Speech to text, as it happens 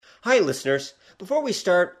Hi, listeners. Before we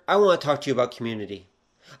start, I want to talk to you about community.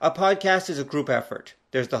 A podcast is a group effort.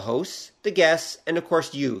 There's the hosts, the guests, and of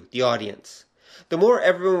course you, the audience. The more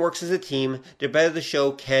everyone works as a team, the better the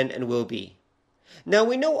show can and will be. Now,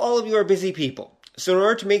 we know all of you are busy people, so in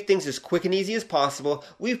order to make things as quick and easy as possible,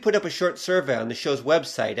 we've put up a short survey on the show's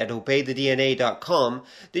website at obeythedna.com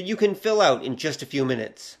that you can fill out in just a few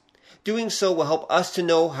minutes. Doing so will help us to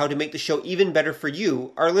know how to make the show even better for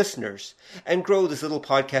you, our listeners, and grow this little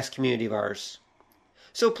podcast community of ours.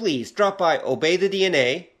 So please, drop by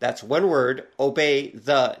obeythedna, that's one word,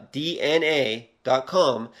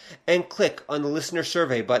 obeythedna.com, and click on the listener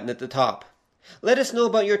survey button at the top. Let us know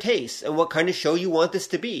about your tastes and what kind of show you want this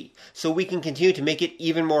to be, so we can continue to make it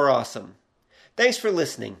even more awesome. Thanks for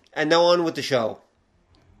listening, and now on with the show.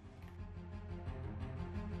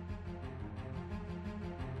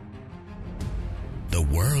 The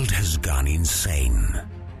world has gone insane.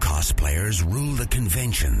 Cosplayers rule the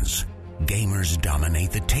conventions. Gamers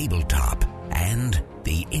dominate the tabletop. And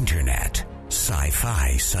the internet.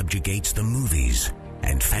 Sci-fi subjugates the movies.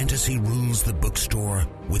 And fantasy rules the bookstore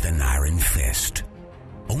with an iron fist.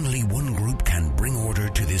 Only one group can bring order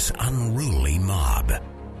to this unruly mob.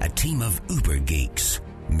 A team of uber geeks,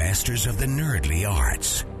 masters of the nerdly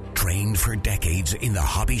arts, trained for decades in the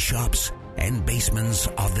hobby shops and basements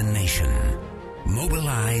of the nation.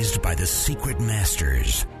 Mobilized by the secret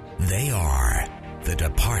masters, they are the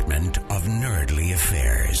Department of Nerdly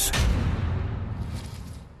Affairs.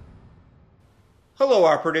 Hello,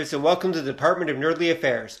 operatives, and welcome to the Department of Nerdly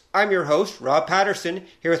Affairs. I'm your host, Rob Patterson,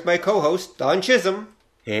 here with my co-host, Don Chisholm.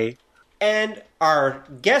 Hey. And our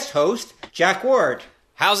guest host, Jack Ward.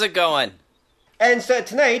 How's it going? And so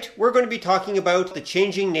tonight, we're going to be talking about the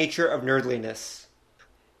changing nature of nerdliness.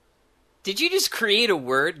 Did you just create a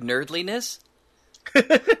word, nerdliness?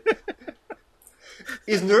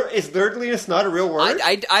 Is nerdliness not a real word?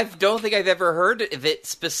 I don't think I've ever heard of it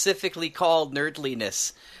specifically called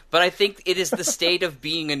nerdliness. But I think it is the state of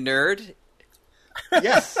being a nerd.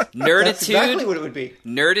 Yes. Nerditude. That's exactly what it would be.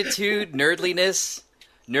 Nerditude, nerdliness,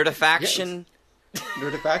 nerdifaction. Yes.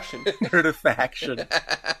 Nerdifaction. Nerdifaction.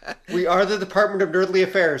 We are the Department of Nerdly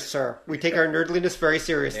Affairs, sir. We take our nerdliness very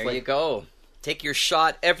seriously. There you go. Take your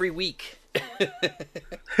shot every week.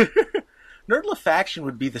 Nerdlifaction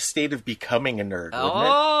would be the state of becoming a nerd, wouldn't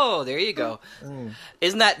it? Oh, there you go.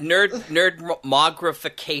 Isn't that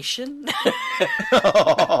nerdmogrification?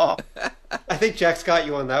 I think Jack's got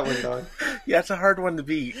you on that one, Don. Yeah, it's a hard one to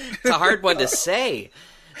beat. It's a hard one to say.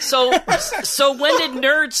 So when did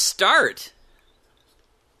nerds start?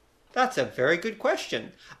 That's a very good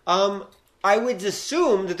question. I would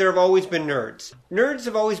assume that there have always been nerds. Nerds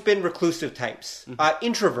have always been reclusive types,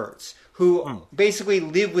 introverts, who basically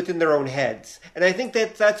live within their own heads. And I think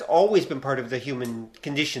that that's always been part of the human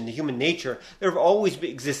condition, the human nature. There have always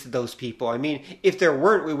existed those people. I mean, if there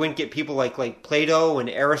weren't, we wouldn't get people like Plato and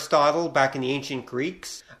Aristotle back in the ancient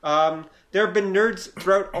Greeks. There have been nerds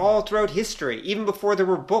throughout history. Even before there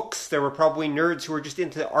were books, there were probably nerds who were just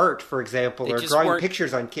into art, for example, or drawing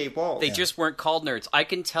pictures on cave walls. They just weren't called nerds. I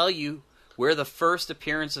can tell you where the first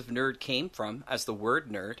appearance of nerd came from as the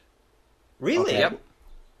word nerd. Really? Okay. Yep.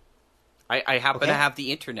 I happen to have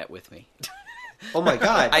the internet with me. Oh my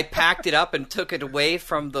god. I packed it up and took it away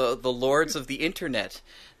from the lords of the internet.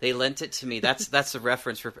 They lent it to me. That's a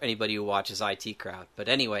reference for anybody who watches IT Crowd. But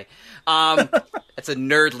anyway, it's a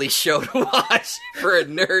nerdly show to watch for a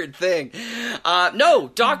nerd thing. No,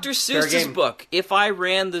 Dr. Seuss's book, If I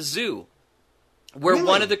Ran the Zoo, where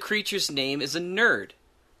one of the creatures' name is a nerd.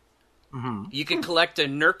 Mm-hmm. You can collect a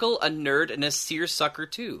Nurgle, a nerd, and a seersucker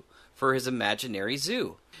too for his imaginary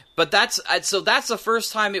zoo. But that's the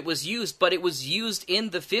first time it was used, but it was used in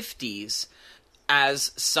the 50s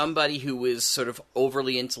as somebody who was sort of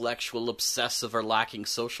overly intellectual, obsessive, or lacking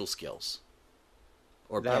social skills.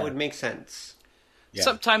 That would make sense. Yeah.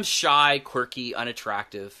 Sometimes shy, quirky,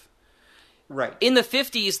 unattractive. Right. In the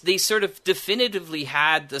 50s, they sort of definitively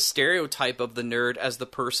had the stereotype of the nerd as the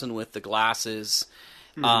person with the glasses,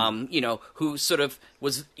 who sort of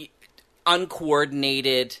was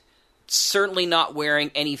uncoordinated, certainly not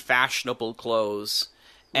wearing any fashionable clothes,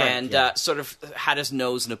 and sort of had his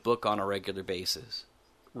nose in a book on a regular basis.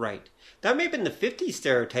 Right. That may have been the 50s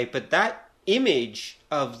stereotype, but that image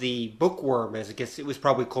of the bookworm, as I guess it was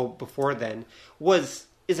probably called before then, is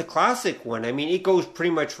a classic one. I mean, it goes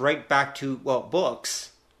pretty much right back to,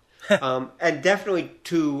 books. And definitely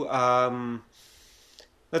to,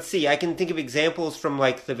 let's see, I can think of examples from,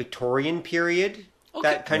 the Victorian period. Okay.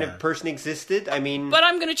 That kind of person existed. I mean... But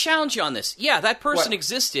I'm going to challenge you on this. Yeah, that person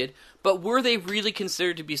existed, but were they really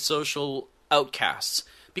considered to be social outcasts?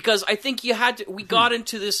 Because I think we got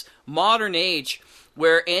into this modern age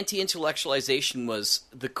where anti-intellectualization was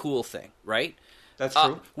the cool thing, right? That's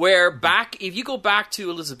true. Where if you go back to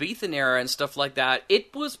Elizabethan era and stuff like that,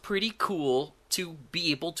 it was pretty cool to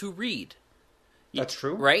be able to read. That's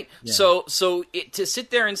true. Right? Yeah. So to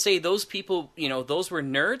sit there and say those people, those were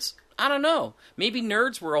nerds, I don't know. Maybe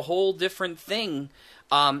nerds were a whole different thing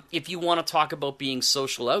if you want to talk about being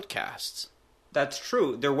social outcasts. That's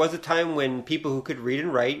true. There was a time when people who could read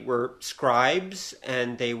and write were scribes,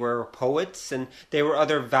 and they were poets, and they were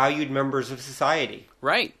other valued members of society.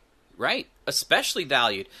 Right. Especially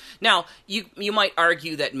valued. Now, you might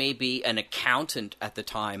argue that maybe an accountant at the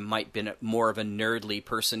time might have been more of a nerdly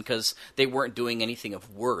person because they weren't doing anything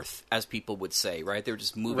of worth, as people would say, right? They were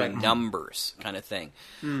just moving numbers kind of thing.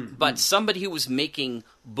 But somebody who was making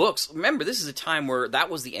books, remember, this is a time where that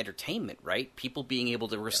was the entertainment, right? People being able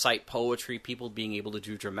to recite poetry, people being able to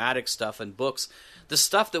do dramatic stuff and books. The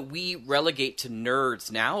stuff that we relegate to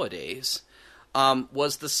nerds nowadays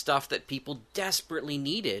was the stuff that people desperately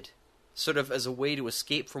needed, sort of as a way to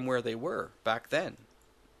escape from where they were back then.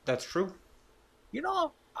 That's true.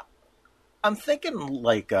 I'm thinking,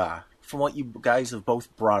 from what you guys have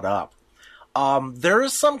both brought up, there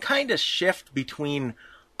is some kind of shift between,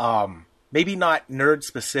 maybe not nerds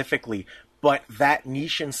specifically, but that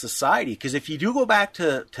niche in society. Because if you do go back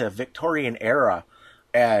to Victorian era,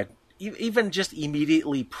 even just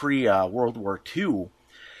immediately pre-World War II,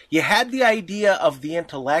 you had the idea of the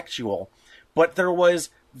intellectual, but there was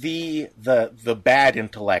the bad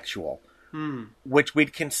intellectual, which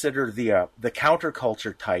we'd consider the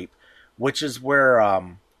counterculture type, which is where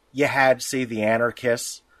you had, say, the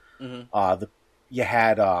anarchists. You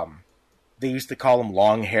had they used to call them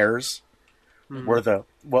long hairs, where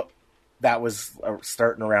that was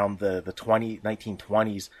starting around the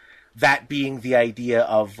 1920s. That being the idea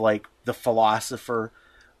of like the philosopher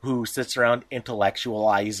who sits around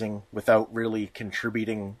intellectualizing without really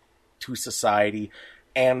contributing to society.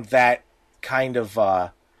 And that kind of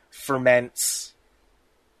ferments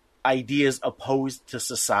ideas opposed to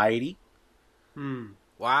society.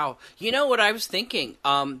 Wow. You know what I was thinking?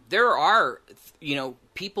 There are,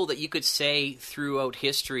 people that you could say throughout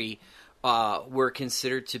history were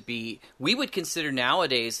considered to be, we would consider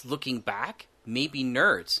nowadays, looking back, maybe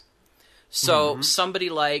nerds. So somebody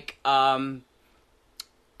like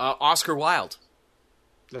Oscar Wilde.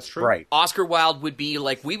 That's true. Right. Oscar Wilde would be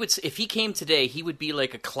like, if he came today, he would be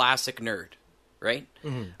like a classic nerd, right?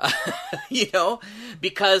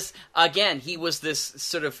 Because again, he was this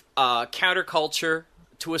sort of counterculture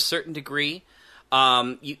to a certain degree.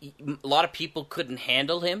 A lot of people couldn't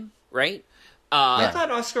handle him, right? I thought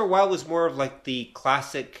Oscar Wilde was more of like the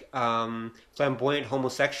classic flamboyant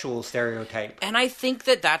homosexual stereotype. And I think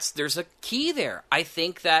there's a key there. I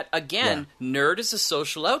think that, again, nerd is a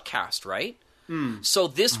social outcast, right? So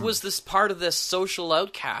this was this part of the social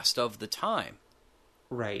outcast of the time.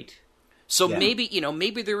 Right. So maybe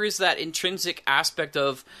there is that intrinsic aspect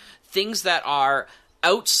of things that are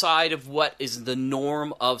outside of what is the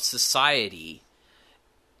norm of society,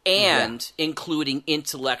 and including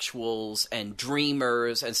intellectuals and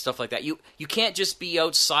dreamers and stuff like that. You can't just be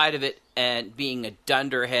outside of it and being a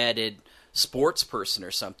dunderheaded sports person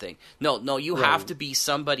or something. No, you have to be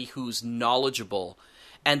somebody who's knowledgeable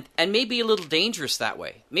and maybe a little dangerous that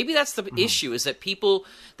way. Maybe that's the issue, is that people,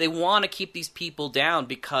 they want to keep these people down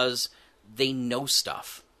because they know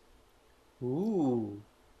stuff. Ooh.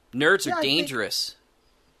 Nerds are dangerous.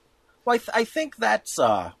 I think that's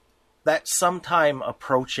sometime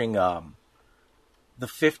approaching the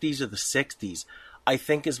 50s or the 60s, I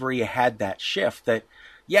think, is where you had that shift. That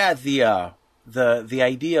the idea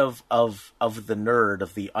of the nerd,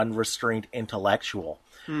 of the unrestrained intellectual,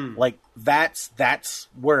 like that's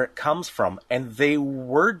where it comes from, and they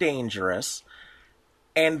were dangerous.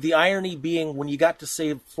 And the irony being, when you got to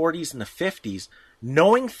say 40s and the 50s,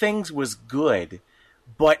 knowing things was good,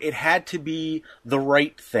 but it had to be the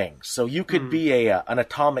right thing. So you could be an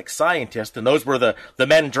atomic scientist, and those were the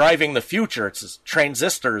men driving the future. It's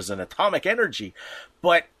transistors and atomic energy.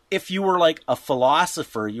 But if you were like a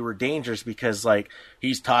philosopher, you were dangerous because like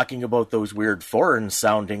he's talking about those weird foreign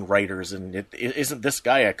sounding writers, and isn't this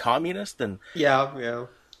guy a communist? And yeah,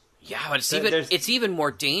 but it's even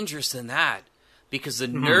more dangerous than that, because the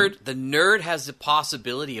nerd has the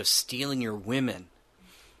possibility of stealing your women.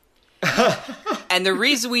 And the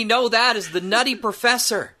reason we know that is the Nutty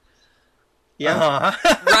Professor. Yeah.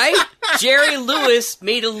 Right? Jerry Lewis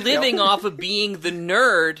made a living off of being the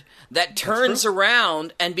nerd that turns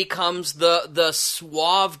around and becomes the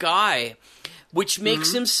suave guy, which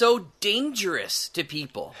makes him so dangerous to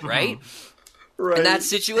people, right? Right. in that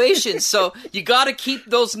situation. So you got to keep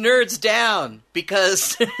those nerds down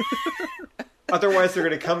because Otherwise, they're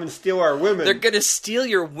going to come and steal our women. they're going to steal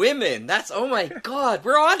your women. That's, oh my God,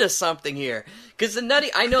 we're onto something here. Because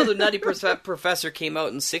I know the Nutty Professor came out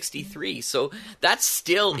in 1963, so that's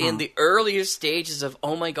still in the earlier stages of,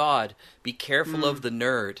 oh my God, be careful of the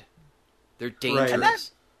nerd. They're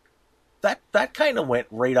dangerous. And that kind of went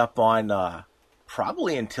right up on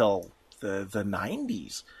probably until the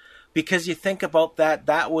 90s. Because you think about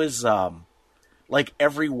that was like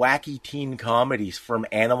every wacky teen comedies from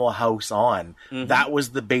Animal House on. That was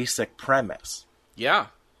the basic premise. Yeah.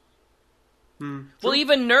 Well,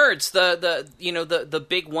 even Nerds, the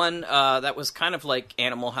big one that was kind of like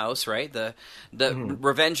Animal House, right? The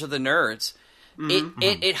Revenge of the Nerds.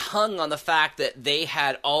 It hung on the fact that they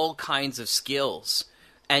had all kinds of skills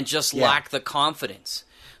and just lacked the confidence.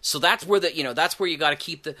 So that's where that's where you got to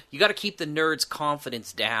keep the nerds'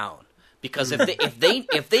 confidence down, because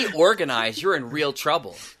if they organize, you're in real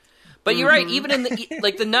trouble. But you're right. Even in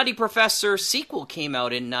the Nutty Professor sequel came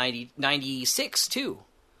out in 96 too.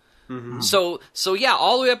 So yeah,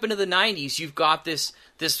 all the way up into the 90s, you've got this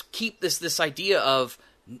idea of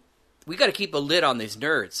we got to keep a lid on these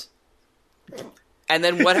nerds. And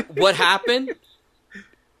then what happened?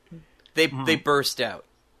 They burst out.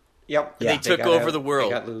 Yep. They took over the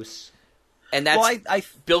world. They got loose. And that's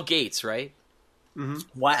Bill Gates, right?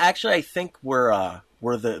 Well, actually, I think where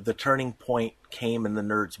the turning point came in the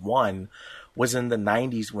Nerds 1 was in the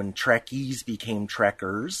 90s when Trekkies became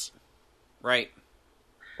Trekkers. Right.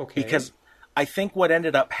 Okay. Because I think what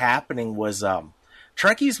ended up happening was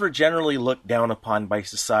Trekkies were generally looked down upon by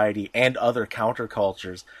society and other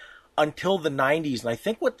countercultures until the 90s. And I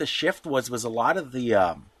think what the shift was a lot of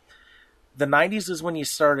the 90s is when you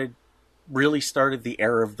really started the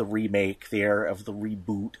era of the remake, the era of the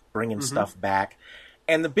reboot, bringing stuff back.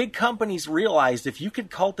 And the big companies realized if you could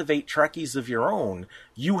cultivate Trekkies of your own,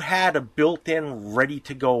 you had a built-in,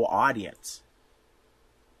 ready-to-go audience.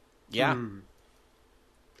 Yeah.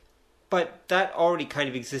 But that already kind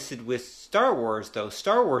of existed with Star Wars, though.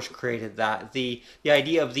 Star Wars created that. The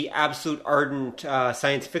idea of the absolute ardent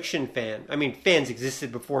science fiction fan. I mean, fans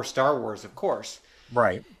existed before Star Wars, of course.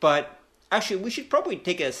 Right. But actually, we should probably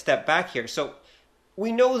take a step back here. So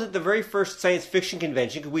we know that the very first science fiction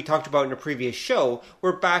convention, because we talked about in a previous show,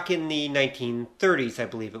 were back in the 1930s, I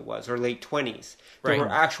believe it was, or late 20s. There were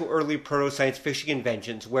actual early proto-science fiction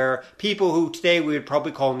conventions where people who today we would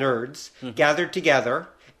probably call nerds gathered together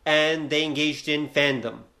and they engaged in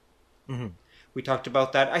fandom. We talked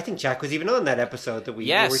about that. I think Jack was even on that episode where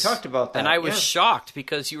we talked about that. And I was shocked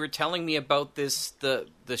because you were telling me about the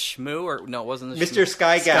Shmoo, or no, it wasn't the Mr.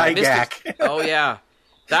 Shmoo. Skygak. Oh yeah,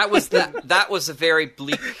 that was a very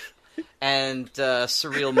bleak and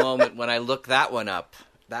surreal moment when I looked that one up.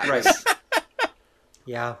 That was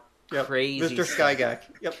yeah. Yep. Crazy. Mr. Skygak.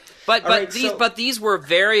 Yep. But these were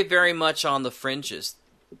very, very much on the fringes.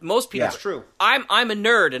 Most people. That's true. I'm a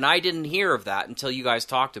nerd, and I didn't hear of that until you guys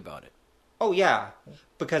talked about it. Oh yeah,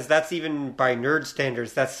 because that's even by nerd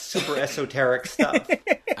standards, that's super esoteric stuff.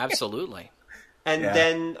 Absolutely. And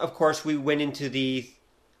then, of course, we went into the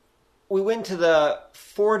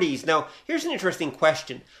 40s. Now, here's an interesting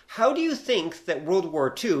question. How do you think that World War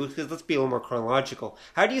II, because let's be a little more chronological,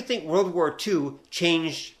 how do you think World War II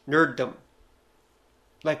changed nerddom?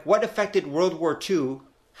 Like, what effect did World War II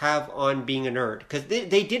have on being a nerd? Because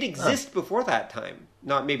they did exist before that time.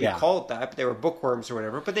 Not maybe called that, but they were bookworms or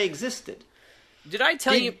whatever, but they existed. Did I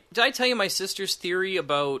tell you my sister's theory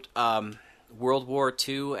about World War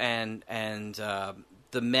II and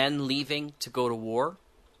the men leaving to go to war?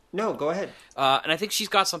 No, go ahead. And I think she's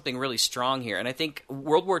got something really strong here. And I think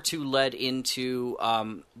World War II led into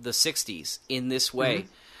the 60s in this way.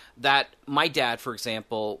 That my dad, for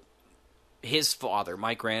example, his father,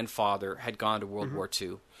 my grandfather, had gone to World War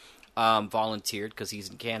II, volunteered because he's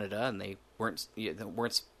in Canada, and they weren't. There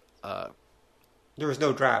was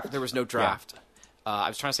no draft. There was no draft. I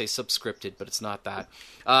was trying to say subscripted, but it's not that.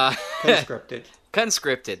 Conscripted.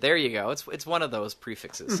 Conscripted. There you go. It's one of those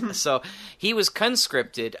prefixes. So he was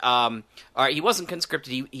conscripted. Or he wasn't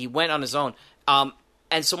conscripted. He went on his own. And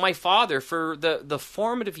so my father, for the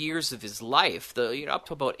formative years of his life, up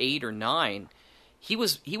to about 8 or 9, he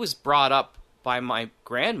was brought up by my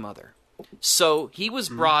grandmother. So he was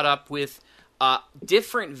brought up with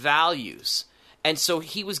different values. And so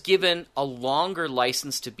he was given a longer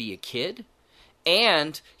license to be a kid,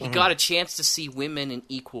 and he got a chance to see women in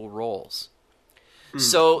equal roles.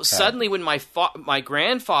 So suddenly when my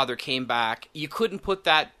grandfather came back, you couldn't put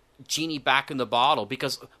that genie back in the bottle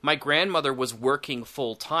because my grandmother was working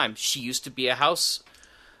full time. She used to be a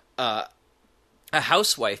a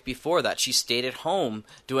housewife before that. She stayed at home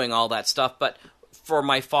doing all that stuff. But for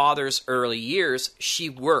my father's early years, she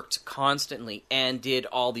worked constantly and did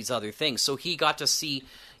all these other things. So he got to see,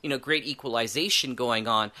 great equalization going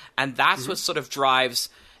on. And that's what sort of drives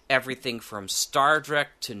everything from Star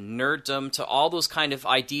Trek to nerddom to all those kind of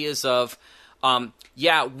ideas of,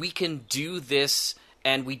 we can do this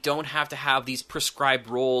and we don't have to have these prescribed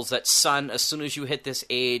roles that, son, as soon as you hit this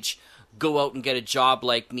age, go out and get a job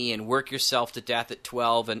like me and work yourself to death at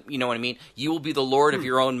 12, and you know what I mean? You will be the lord of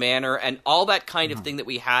your own manor, and all that kind of thing that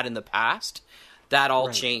we had in the past, that all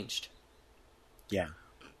changed. Yeah.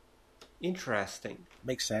 Interesting.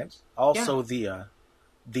 Makes sense. Also, the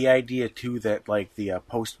idea, too, that, like, the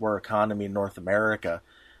post-war economy in North America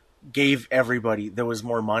gave everybody, there was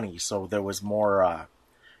more money, so there was more,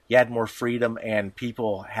 you had more freedom, and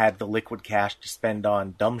people had the liquid cash to spend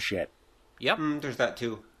on dumb shit. Yep. There's that,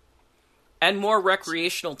 too. And more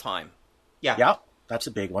recreational time. Yeah. Yeah, that's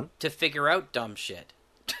a big one. To figure out dumb shit.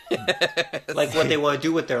 Like what they want to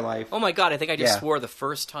do with their life. Oh my god, I think I just swore the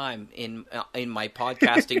first time in my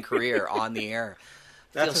podcasting career on the air.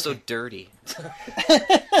 I feel so dirty.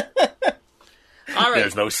 All right.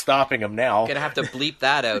 There's no stopping him now. Gonna have to bleep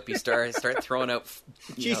that out. Start throwing out.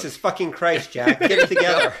 Jesus fucking Christ, Jack! Get it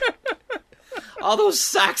together. All those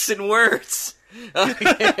Saxon words.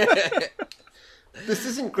 This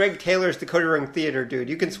isn't Greg Taylor's Dakota Ring Theater, dude.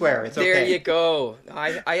 You can swear. It's okay. There you go.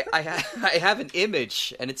 I have an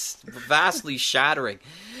image, and it's vastly shattering.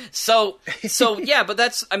 So yeah, but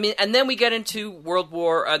that's, and then we get into World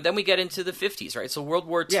War, then we get into the 50s, right? So World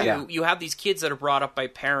War II, you have these kids that are brought up by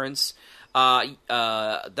parents, that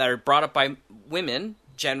are brought up by women,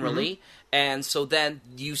 generally, and so then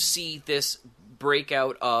you see this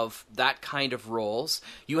breakout of that kind of roles.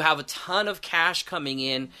 You have a ton of cash coming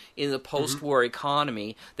in the post-war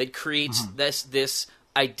economy that creates this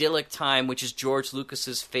idyllic time, which is George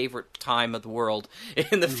Lucas's favorite time of the world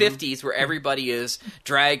in the 50s, where everybody is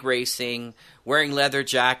drag racing, wearing leather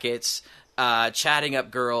jackets, chatting up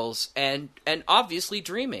girls, and obviously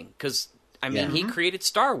dreaming, because he created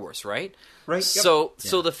Star Wars, right? Right. Yep.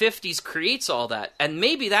 So the 50s creates all that, and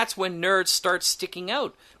maybe that's when nerds start sticking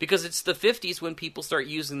out, because it's the 50s when people start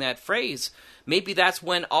using that phrase. Maybe that's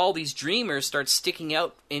when all these dreamers start sticking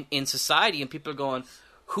out in society, and people are going,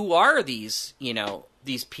 who are these,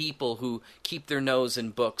 these people who keep their nose in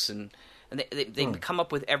books, and they come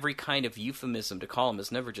up with every kind of euphemism to call them.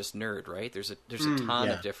 It's never just nerd, right? There's a ton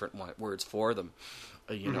of different words for them.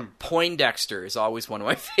 Poindexter is always one of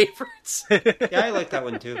my favorites. Yeah, I like that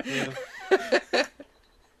one too. Yeah.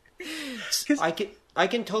 I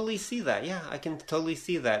can totally see that. Yeah, I can totally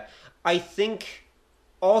see that. I think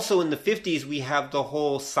also in the 50s we have the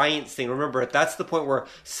whole science thing. Remember, that's the point where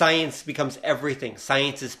science becomes everything.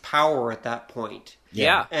 Science is power at that point.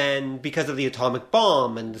 Yeah. And because of the atomic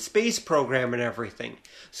bomb and the space program and everything.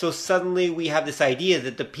 So suddenly we have this idea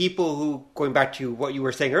that the people who, going back to what you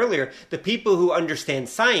were saying earlier, the people who understand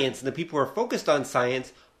science and the people who are focused on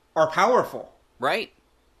science are powerful. Right.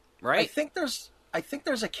 I think there's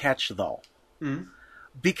a catch though.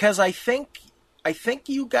 Because I think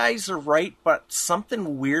you guys are right, but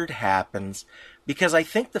something weird happens, because I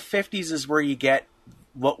think the 50s is where you get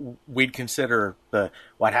what we'd consider the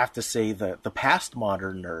past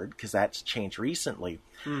modern nerd, because that's changed recently.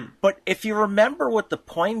 But if you remember with the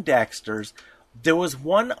Poindexters, there was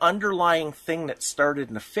one underlying thing that started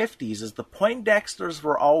in the 50s, is the Poindexters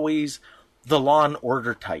were always the Law and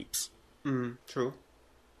Order types. True.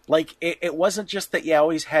 Like, it wasn't just that you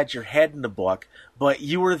always had your head in the book, but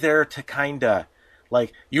you were there to kind of,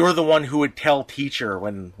 like, you were the one who would tell teacher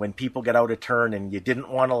when people get out of turn, and you didn't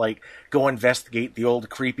want to, like, go investigate the old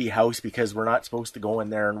creepy house because we're not supposed to go in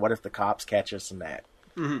there, and what if the cops catch us and that.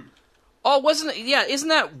 Oh, isn't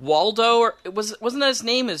that Waldo, or wasn't that his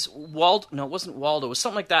name is Waldo? No, it wasn't Waldo. It was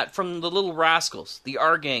something like that from the Little Rascals, the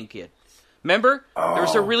Argang kid. Remember? There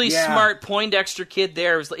was a really smart Poindexter kid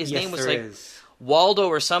there. His name was like Waldo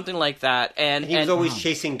or something like that. And he was always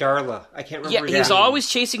chasing Darla. I can't remember. Yeah, he was always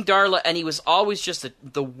chasing Darla, and he was always just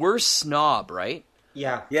the worst snob, right?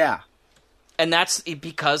 Yeah. Yeah. And that's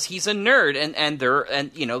because he's a nerd,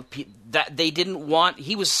 that they didn't want.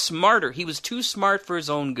 He was smarter. He was too smart for his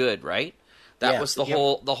own good, right? That was the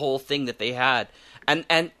whole thing that they had.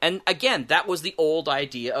 And again, that was the old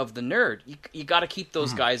idea of the nerd. You got to keep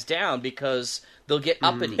those guys down because they'll get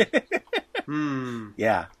uppity.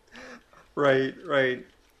 Yeah. Right.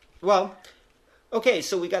 Well, okay,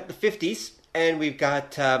 so we got the 50s, and we've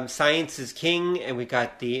got Science is King, and we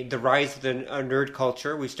got the rise of the nerd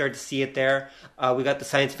culture. We started to see it there. We got the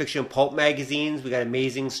science fiction pulp magazines. We got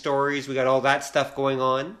Amazing Stories. We got all that stuff going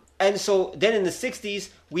on. And so then in the 60s,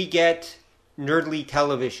 we get nerdly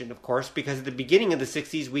television, of course, because at the beginning of the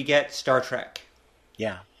 60s, we get Star Trek.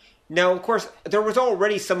 Yeah. Now, of course, there was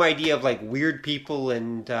already some idea of, like, weird people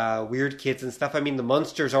and weird kids and stuff. I mean, the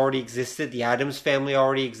Munsters already existed. The Addams Family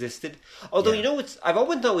already existed. Although, you know, I've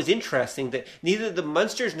always thought it was interesting that neither the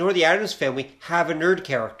Munsters nor the Addams Family have a nerd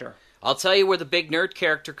character. I'll tell you where the big nerd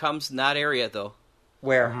character comes in that area, though.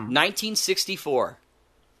 Where? 1964.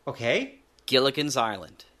 Okay. Gilligan's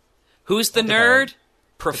Island. Who's the nerd?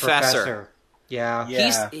 Professor. Yeah.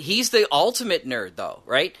 He's the ultimate nerd, though,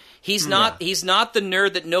 right? He's not the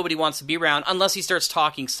nerd that nobody wants to be around unless he starts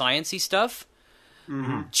talking sciencey stuff.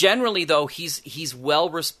 Mm-hmm. Generally, though, he's well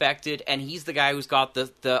respected, and he's the guy who's got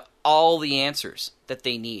the all the answers that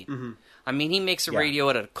they need. Mm-hmm. I mean, he makes a radio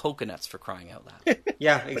out of coconuts, for crying out loud.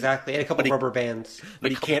 Yeah, exactly, and a couple of rubber bands.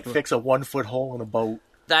 But he can't fix a 1-foot hole in a boat.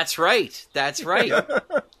 That's right.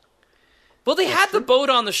 Well, they had the boat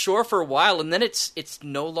on the shore for a while, and then it's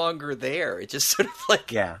no longer there. It just sort of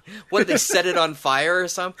like, what, did they set it on fire or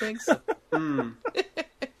something? So,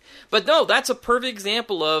 But no, that's a perfect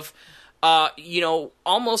example of,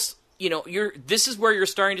 almost, this is where you're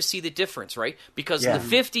starting to see the difference, right? Because in the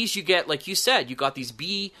 50s, you get, like you said, you got these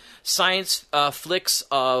B science flicks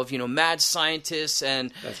of, mad scientists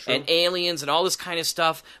and aliens and all this kind of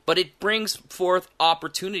stuff, but it brings forth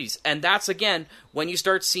opportunities. And that's, again, when you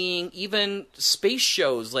start seeing even space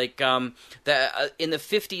shows like in the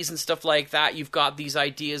 50s and stuff like that, you've got these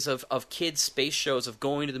ideas of kids' space shows of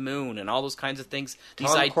going to the moon and all those kinds of things.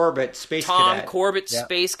 Tom Corbett, Space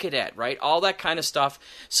Cadet, right? All that kind of stuff.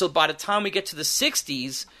 So by the time we get to the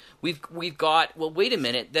 60s, we've got, well, wait a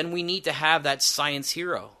minute, then we need to have that science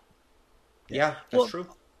hero. Yeah, that's true.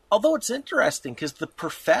 Although it's interesting because the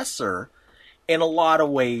Professor, in a lot of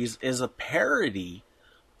ways, is a parody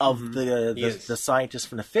of the scientists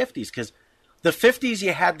from the 50s, because the 50s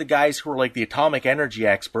you had the guys who were like the atomic energy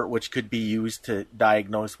expert, which could be used to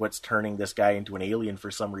diagnose what's turning this guy into an alien for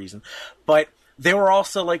some reason, but they were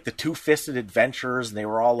also like the two-fisted adventurers, and they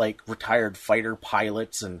were all like retired fighter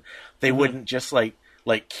pilots, and they wouldn't just like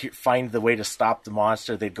find the way to stop the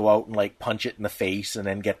monster. They'd go out and like punch it in the face and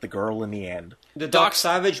then get the girl in the end. The Doc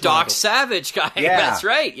Savage guy. Yeah. That's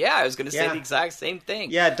right. Yeah, I was going to say the exact same thing.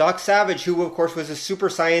 Yeah, Doc Savage, who of course was a super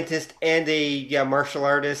scientist and a martial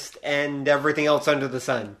artist and everything else under the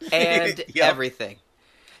sun. And everything.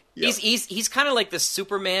 Yep. He's kind of like the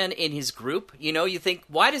Superman in his group. You think,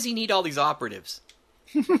 why does he need all these operatives?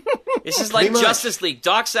 This is like Justice League.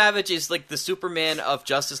 Doc Savage is like the Superman of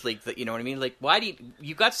Justice League. You know what I mean? Like, why do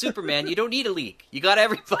you got Superman? You don't need a league. You got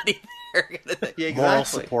everybody there. Yeah,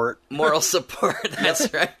 exactly. Moral support.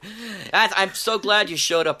 That's right. I'm so glad you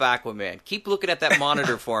showed up, Aquaman. Keep looking at that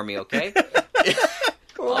monitor for me, okay?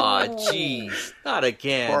 Oh, jeez, not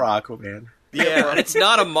again. Poor Aquaman. Yeah, and it's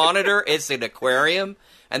not a monitor; it's an aquarium,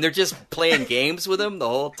 and they're just playing games with him the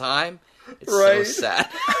whole time. It's so sad.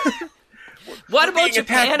 What about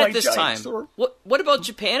Japan at this time? What about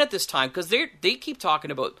Japan at this time? Because they keep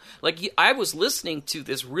talking about, like, I was listening to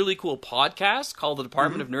this really cool podcast called The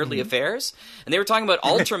Department of Nerdly Affairs, and they were talking about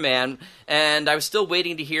Ultraman, and I was still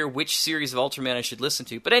waiting to hear which series of Ultraman I should listen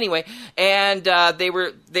to. But anyway, and they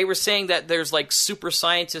were saying that there's like super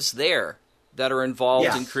scientists there that are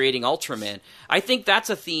involved in creating Ultraman. I think that's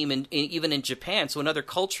a theme even in Japan. So in other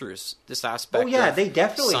cultures, this aspect. Oh yeah, of they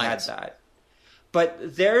definitely science. had that.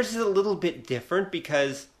 But theirs is a little bit different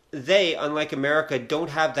because they, unlike America, don't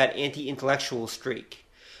have that anti-intellectual streak.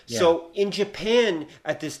 Yeah. So in Japan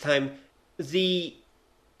at this time, the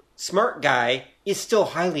smart guy is still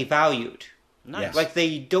highly valued. Nice. Like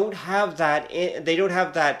they don't have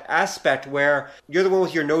that aspect where you're the one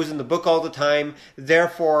with your nose in the book all the time,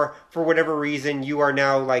 therefore for whatever reason you are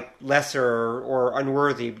now like lesser or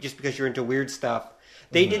unworthy just because you're into weird stuff.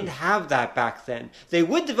 They didn't have that back then. They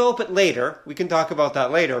would develop it later. We can talk about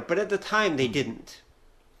that later, but at the time they didn't.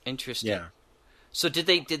 Interesting. Yeah. So did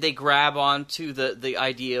they grab onto the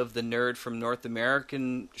idea of the nerd from North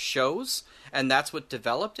American shows, and that's what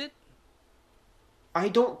developed it? I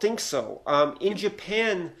don't think so. In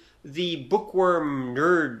Japan, the bookworm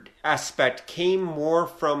nerd aspect came more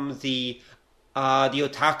from the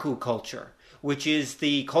otaku culture, which is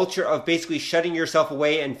the culture of basically shutting yourself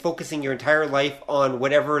away and focusing your entire life on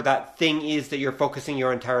whatever that thing is that you're focusing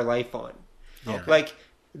your entire life on. Yeah. Like,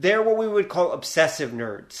 they're what we would call obsessive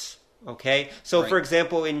nerds. Okay? So, for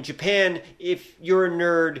example, in Japan, if you're a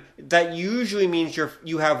nerd, that usually means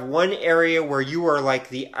you have one area where you are like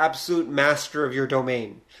the absolute master of your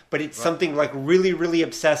domain. But it's something like really, really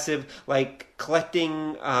obsessive, like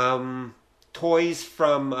collecting toys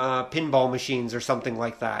from pinball machines or something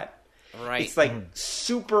like that. Right. It's like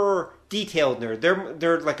super detailed nerd.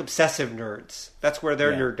 They're like obsessive nerds. That's where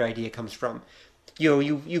their nerd idea comes from.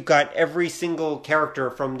 You've got every single character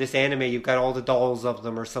from this anime. You've got all the dolls of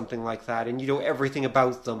them or something like that, and you know everything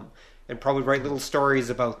about them, and probably write little stories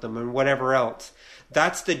about them and whatever else.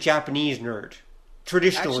 That's the Japanese nerd.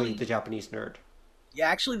 Traditionally, the Japanese nerd. Yeah,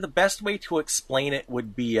 actually, the best way to explain it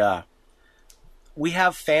would be, we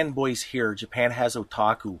have fanboys here. Japan has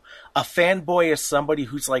otaku. A fanboy is somebody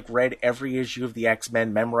who's like read every issue of the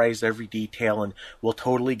X-Men, memorized every detail, and will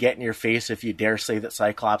totally get in your face if you dare say that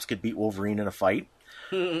Cyclops could beat Wolverine in a fight.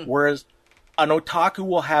 Whereas an otaku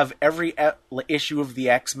will have every issue of the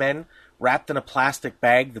X-Men wrapped in a plastic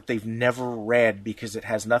bag that they've never read because it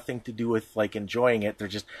has nothing to do with like enjoying it. They're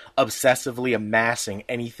just obsessively amassing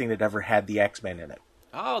anything that ever had the X-Men in it.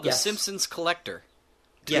 Oh, the Simpsons collector.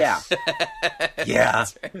 Yes. Yeah.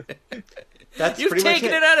 That's You've pretty much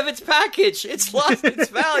taken it out of its package. It's lost its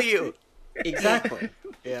value. Exactly.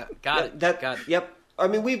 Yeah, got it. Yep. I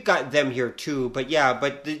mean, we've got them here too, but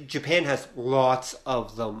Japan has lots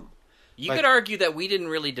of them. You could argue that we didn't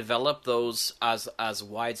really develop those as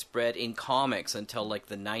widespread in comics until like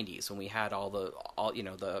the 90s when we had all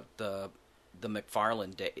the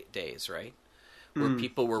McFarlane days, right? Where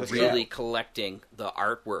people were really collecting the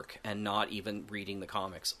artwork and not even reading the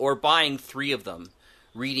comics, or buying 3 of them,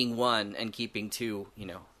 reading 1 and keeping 2,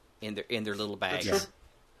 in their little bags. Sure.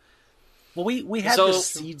 Well, we had the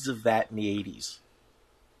seeds of that in the 80s.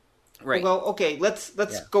 Right. Well, okay, let's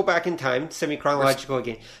go back in time, semi-chronological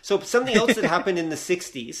again. So something else that happened in the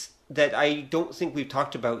 60s that I don't think we've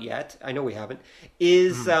talked about yet, I know we haven't,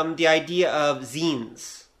 is the idea of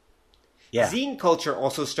zines. Yeah. Zine culture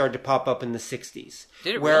also started to pop up in the 60s.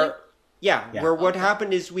 Did it really? Where what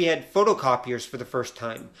happened is we had photocopiers for the first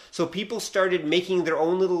time. So people started making their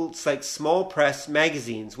own little like small press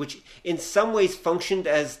magazines, which in some ways functioned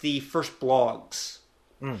as the first blogs.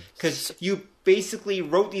 Because you basically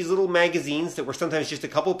wrote these little magazines that were sometimes just a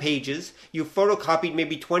couple pages. You photocopied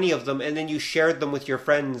maybe 20 of them, and then you shared them with your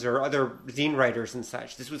friends or other zine writers and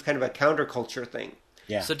such. This was kind of a counterculture thing.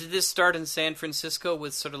 Yeah. So did this start in San Francisco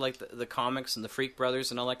with sort of like the comics and the Freak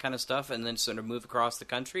Brothers and all that kind of stuff, and then sort of move across the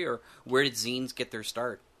country, or where did zines get their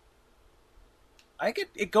start?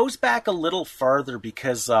 It goes back a little farther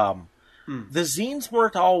because the zines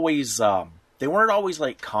weren't always they weren't always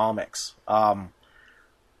like comics.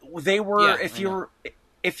 They were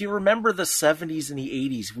if you remember the 70s and the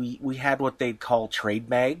 80s, we had what they'd call trade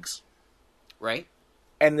mags, right?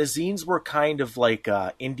 And the zines were kind of like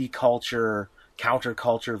indie culture,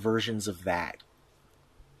 counterculture versions of that.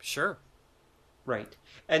 Sure. Right.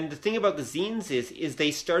 And the thing about the zines is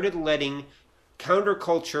they started letting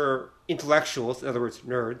counterculture intellectuals, in other words,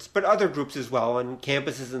 nerds, but other groups as well on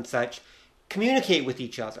campuses and such, communicate with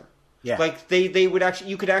each other. Yeah. Like they would actually,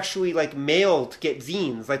 you could actually like mail to get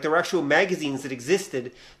zines. Like there were actual magazines that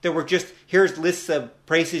existed that were just, here's lists of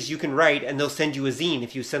places you can write, and they'll send you a zine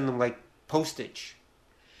if you send them like postage.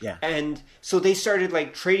 Yeah. And so they started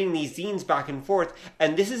like trading these zines back and forth.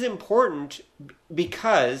 And this is important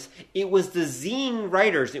because it was the zine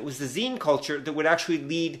writers, it was the zine culture that would actually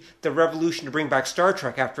lead the revolution to bring back Star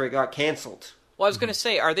Trek after it got canceled. Well, I was going to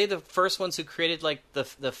say, are they the first ones who created like the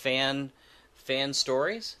fan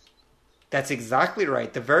stories? That's exactly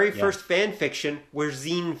right. The very first fan fiction were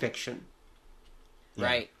zine fiction. Yeah.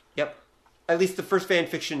 Right. Yep. At least the first fan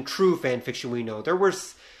fiction, true fan fiction we know. There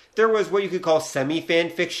was what you could call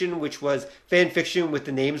semi-fan fiction, which was fan fiction with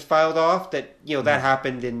the names filed off. That that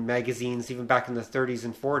happened in magazines even back in the 30s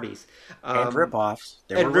and 40s. And rip-offs.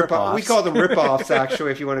 We call them rip-offs,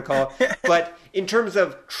 actually, if you want to call it. But in terms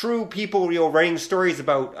of true people, writing stories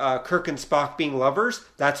about Kirk and Spock being lovers,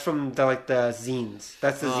 that's from the zines.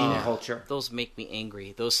 That's the zine culture. Those make me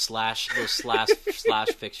angry. Those slash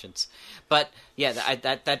fictions. But yeah,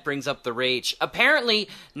 that brings up the rage. Apparently,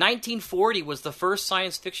 1940 was the first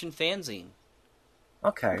science fiction fanzine.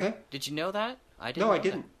 Okay. Did you know that? I didn't. No, I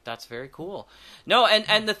didn't. That's very cool. No,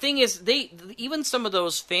 and the thing is, even some of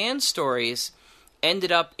those fan stories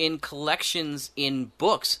ended up in collections in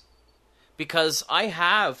books, because I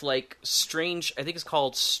have like strange. I think it's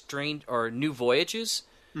called Strange or New Voyages.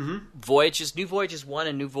 Voyages, New Voyages 1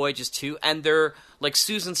 and New Voyages 2, and they're like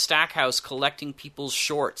Susan Stackhouse collecting people's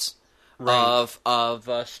shorts of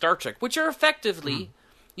Star Trek, which are effectively,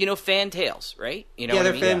 fan tales, right?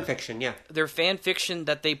 They're fan fiction, yeah. They're fan fiction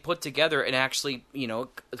that they put together and actually,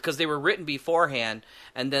 because they were written beforehand,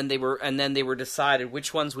 and then they were decided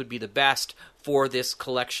which ones would be the best for this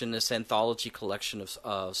collection, this anthology collection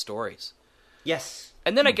of stories. Yes.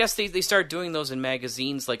 And then I guess they started doing those in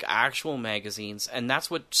magazines, like actual magazines, and that's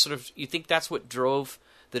what you think that's what drove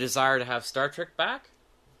the desire to have Star Trek back?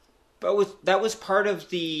 But that was part of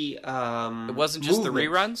the It wasn't just movement. the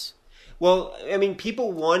reruns? Well, I mean,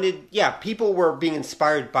 people were being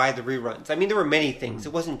inspired by the reruns. I mean, there were many things.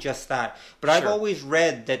 It wasn't just that. But I've Sure. always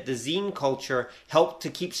read that the zine culture helped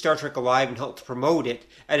to keep Star Trek alive and helped to promote it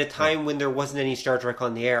at a time when there wasn't any Star Trek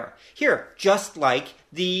on the air. Here, just like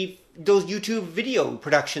those YouTube video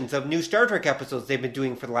productions of new Star Trek episodes they've been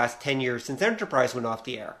doing for the last 10 years since Enterprise went off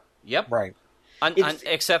the air. Yep. Right.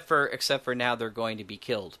 Except for now they're going to be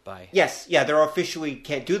killed by... Yes, yeah, they're officially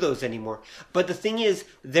can't do those anymore. But the thing is,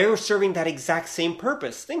 they're serving that exact same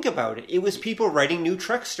purpose. Think about it. It was people writing new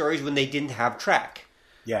Trek stories when they didn't have Trek.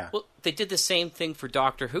 Yeah. Well, they did the same thing for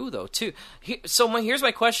Doctor Who, though, too. Here's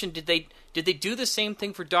my question. Did they do the same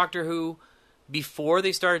thing for Doctor Who before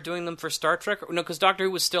they started doing them for Star Trek? No, because Doctor Who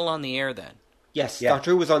was still on the air then. Yes, Yeah. Doctor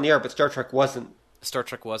Who was on the air, but Star Trek wasn't. Star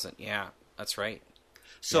Trek wasn't, yeah. That's right.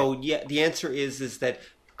 So, yeah, the answer is that,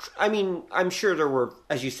 I mean, I'm sure there were,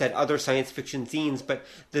 as you said, other science fiction zines, but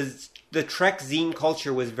the Trek zine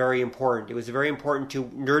culture was very important. It was very important to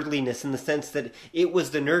nerdliness in the sense that it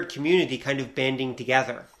was the nerd community kind of banding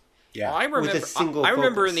together. Yeah. Well, I remember, With a single I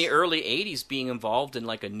remember focus. in the early 80s being involved in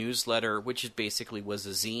like a newsletter, which is basically was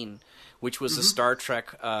a zine, which was a Star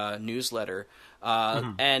Trek newsletter.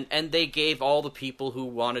 And they gave all the people who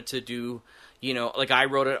wanted to do... You know, like I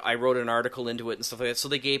wrote an article into it and stuff like that. So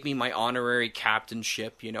they gave me my honorary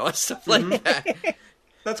captainship, you know, and stuff like that.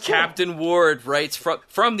 That's cool. Captain Ward writes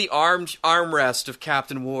from the armrest of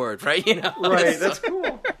Captain Ward, right? You know, Right, that's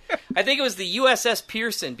cool. I think it was the USS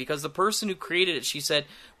Pearson because the person who created it, she said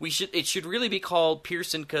it should really be called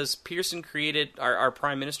Pearson because Pearson created our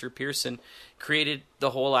Prime Minister Pearson created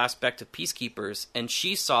the whole aspect of peacekeepers, and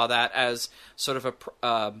she saw that as sort of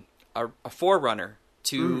a forerunner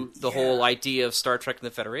to the whole idea of Star Trek and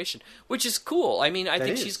the Federation, which is cool. I mean, I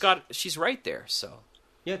think she's right there. So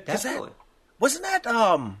Yeah, definitely. Wasn't that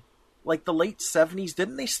like the late 70s?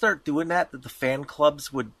 Didn't they start doing that the fan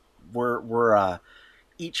clubs were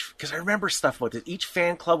each, because I remember stuff about it. Each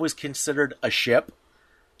fan club was considered a ship.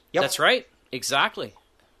 Yep. That's right, exactly.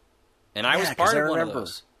 And I was 'cause part I of one of remember.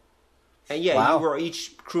 those. And yeah, Wow. you were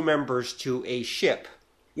each crew members to a ship.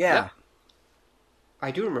 Yeah. Yep.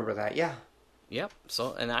 I do remember that, yeah. Yep.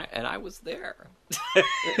 So and I was there.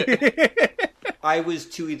 I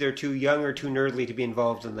was either too young or too nerdly to be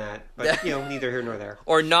involved in that. But, you know, neither here nor there.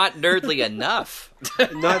 Or not nerdly enough.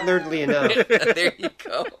 Not nerdly enough. There you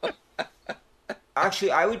go.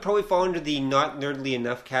 Actually, I would probably fall into the not nerdly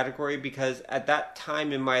enough category because at that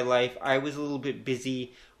time in my life, I was a little bit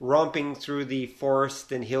busy romping through the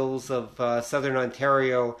forest and hills of southern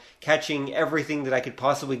Ontario, catching everything that I could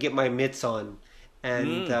possibly get my mitts on,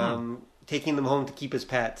 and taking them home to keep as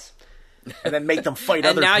pets. And then make them fight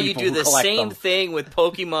And other now people you do who the collect same them. thing with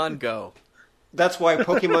Pokemon Go. That's why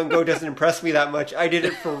Pokemon Go doesn't impress me that much. I did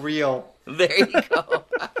it for real. There you go.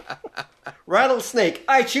 Rattlesnake,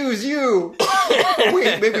 I choose you!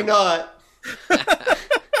 Wait, maybe not.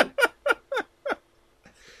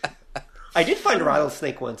 I did find a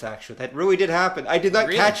rattlesnake once, actually. That really did happen. I did not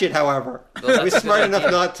Really? catch it, however. Well, I was that's a smart good enough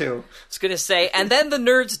idea. not to. I was going to say, and then the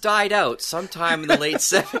nerds died out sometime in the late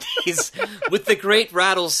 70s with the Great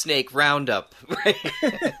Rattlesnake Roundup. Right?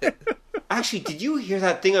 Actually, did you hear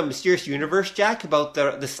that thing on Mysterious Universe, Jack, about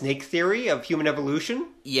the snake theory of human evolution?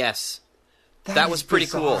 Yes. That was is pretty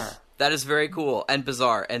cool. bizarre. That is very cool and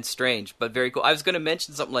bizarre and strange, but very cool. I was going to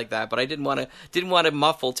mention something like that, but I didn't want to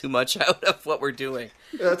muffle too much out of what we're doing.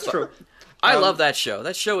 That's true. I love that show.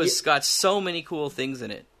 That show has got so many cool things in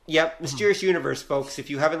it. Yep, Mysterious Universe, folks. If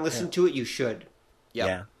you haven't listened to it, you should.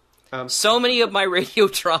 Yep. Yeah. So many of my radio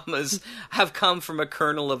dramas have come from a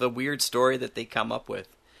kernel of a weird story that they come up with.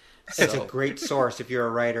 It's So, a great source if you're a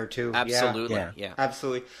writer, too. absolutely. Yeah. Yeah.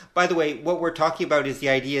 Absolutely. By the way, what we're talking about is the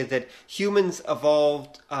idea that humans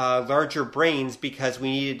evolved larger brains because we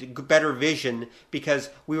needed better vision because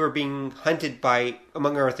we were being hunted by,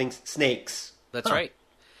 among other things, snakes. That's right.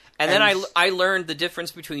 And then I learned the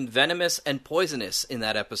difference between venomous and poisonous in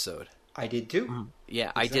that episode. I did, too.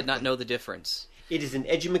 Yeah, I did not know the difference. It is an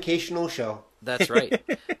educational show. That's right.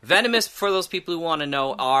 Venomous, for those people who want to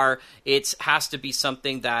know, it has to be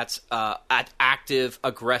something that's active,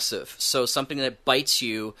 aggressive. So something that bites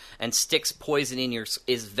you and sticks poison in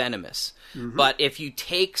is venomous. Mm-hmm. But if you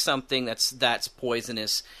take something that's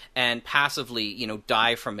poisonous and passively,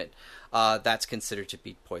 die from it, that's considered to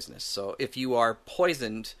be poisonous. So if you are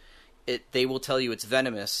poisoned, they will tell you it's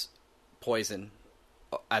venomous poison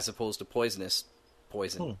as opposed to poisonous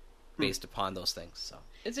poison based upon those things. So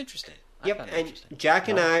it's interesting. I Yep, found it and interesting. Jack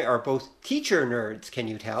and I are both teacher nerds, can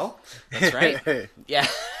you tell? That's right. Yeah.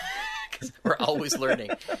 We're always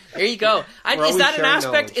learning. There you go. Is that an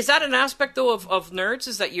aspect? Knowledge. Is that an aspect though of nerds?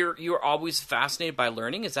 Is that you're always fascinated by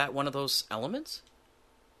learning? Is that one of those elements?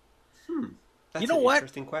 That's an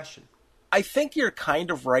interesting question. I think you're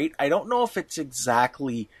kind of right. I don't know if it's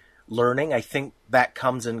exactly learning. I think that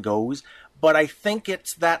comes and goes, but I think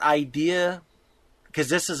it's that idea. Because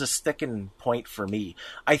this is a sticking point for me.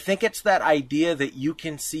 I think it's that idea that you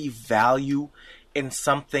can see value in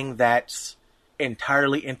something that's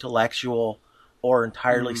entirely intellectual or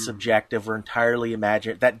entirely subjective or entirely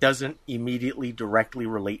imaginative that doesn't immediately directly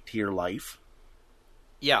relate to your life.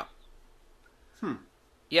 Yeah.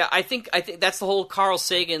 Yeah, I think that's the whole Carl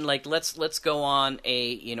Sagan, like, let's go on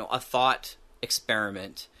a thought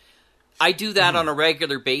experiment. I do that on a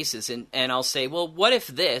regular basis, and I'll say, well, what if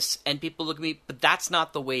this? And people look at me, but that's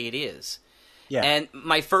not the way it is. Yeah. And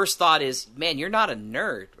my first thought is, man, you're not a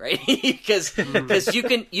nerd, right? Because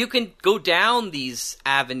you can go down these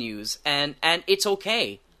avenues, and it's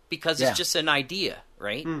okay, because it's just an idea,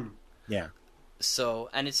 right? Yeah. So,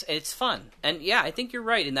 and it's fun. And yeah, I think you're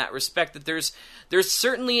right in that respect, that there's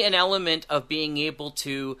certainly an element of being able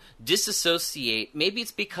to disassociate. Maybe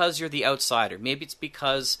it's because you're the outsider. Maybe it's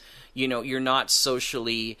because, you're not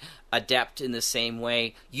socially adept in the same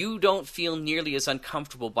way. You don't feel nearly as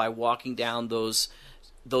uncomfortable by walking down those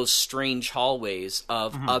strange hallways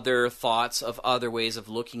of other thoughts, of other ways of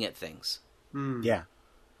looking at things. Yeah.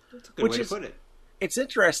 That's a good way to put it. It's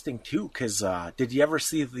interesting, too, because did you ever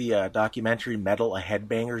see the documentary Metal, A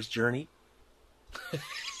Headbanger's Journey?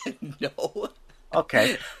 No.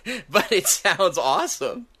 Okay. But it sounds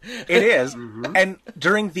awesome. It is. And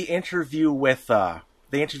during the interview with,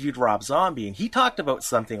 they interviewed Rob Zombie, and he talked about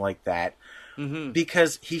something like that,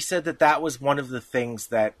 because he said that was one of the things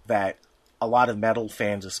that a lot of metal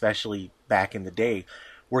fans, especially back in the day,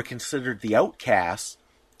 were considered the outcasts.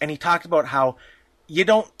 And he talked about how you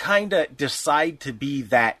don't kind of decide to be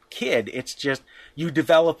that kid. It's just you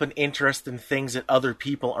develop an interest in things that other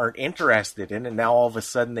people aren't interested in, and now all of a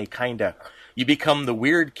sudden you become the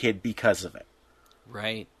weird kid because of it.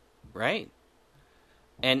 Right.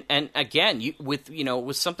 And again,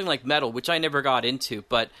 with something like metal, which I never got into,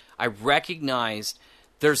 but I recognized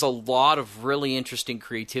there's a lot of really interesting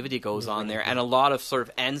creativity goes on there, and a lot of sort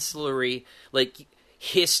of ancillary, like,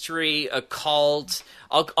 history, occult,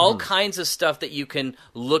 all kinds of stuff that you can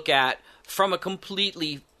look at from a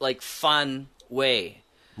completely, like, fun way.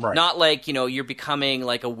 Right. Not like, you're becoming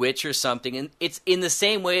like a witch or something. And it's in the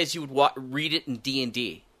same way as you would read it in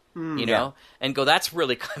D&D, and go, that's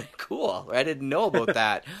really kind of cool. I didn't know about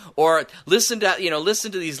that. Or listen to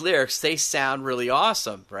these lyrics. They sound really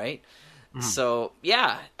awesome, right? So,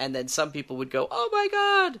 yeah. And then some people would go, oh my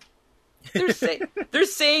God, they're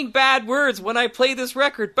saying bad words when I play this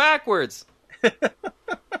record backwards.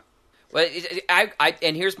 Well,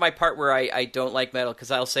 and here's my part where I don't like metal,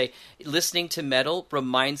 because I'll say listening to metal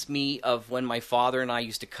reminds me of when my father and I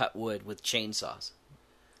used to cut wood with chainsaws.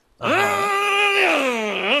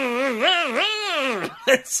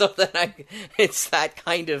 So that it's that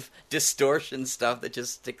kind of distortion stuff that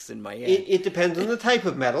just sticks in my head. It depends on the type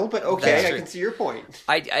of metal, but okay, I can see your point.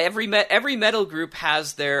 Every metal group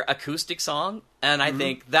has their acoustic song, and I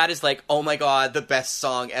think that is like, oh my God, the best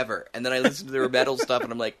song ever. And then I listen to their metal stuff,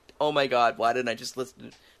 and I'm like, oh my God, why didn't I just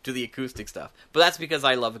listen to the acoustic stuff? But that's because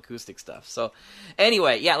I love acoustic stuff. So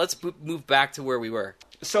anyway, yeah, let's move back to where we were.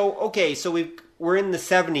 So, okay, so we're in the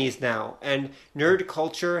 70s now, and nerd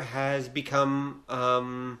culture has become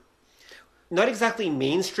not exactly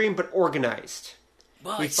mainstream, but organized.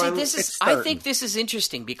 Well, I think this is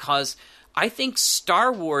interesting, because I think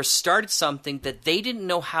Star Wars started something that they didn't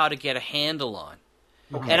know how to get a handle on.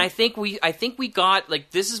 Okay. And I think we got,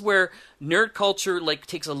 like, this is where nerd culture, like,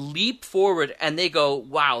 takes a leap forward, and they go,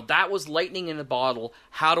 wow, that was lightning in a bottle.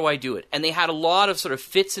 How do I do it? And they had a lot of sort of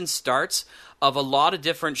fits and starts of a lot of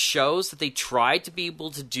different shows that they tried to be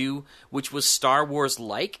able to do, which was Star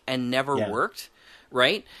Wars-like, and never worked,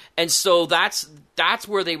 right? And so that's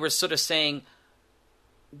where they were sort of saying,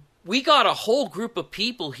 we got a whole group of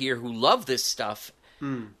people here who love this stuff,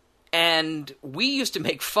 and we used to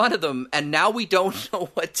make fun of them, and now we don't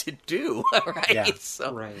know what to do, right? Yeah,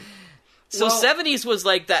 so, right. So 70s was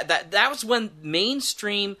like that was when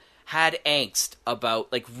mainstream had angst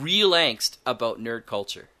about, like, real angst about nerd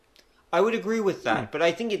culture. I would agree with that, but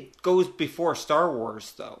I think it goes before Star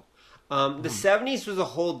Wars, though. The 70s was a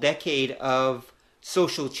whole decade of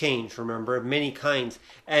social change, remember, of many kinds,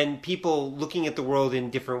 and people looking at the world in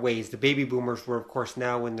different ways. The baby boomers were, of course,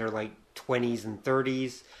 now in their, like, 20s and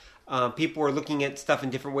 30s. People were looking at stuff in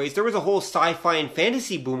different ways. There was a whole sci-fi and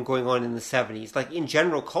fantasy boom going on in the 70s, like, in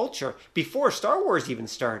general culture, before Star Wars even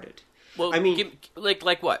started. Well, I mean,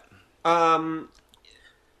 like what? Well,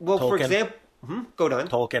 for Tolkien. example, go on.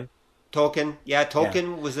 Tolkien. Tolkien, yeah,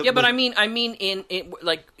 Tolkien was. Yeah, but I mean,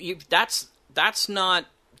 that's not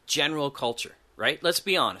general culture, right? Let's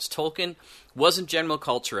be honest. Tolkien wasn't general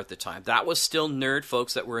culture at the time. That was still nerd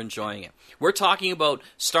folks that were enjoying it. We're talking about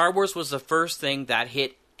Star Wars was the first thing that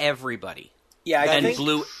hit everybody. Yeah, I think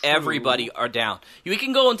blew everybody down. We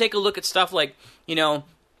can go and take a look at stuff like,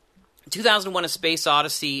 2001: A Space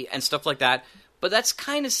Odyssey and stuff like that. But that's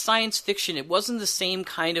kind of science fiction. It wasn't the same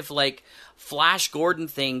kind of like Flash Gordon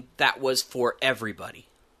thing that was for everybody.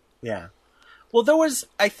 Yeah. Well,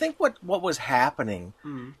 I think what was happening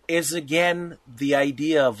is, again, the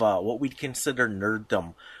idea of what we'd consider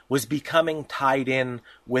nerddom was becoming tied in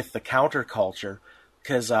with the counterculture.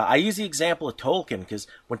 Because I use the example of Tolkien, because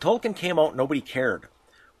when Tolkien came out, nobody cared.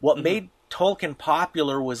 What made Tolkien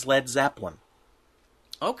popular was Led Zeppelin.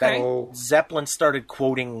 Okay. Zeppelin started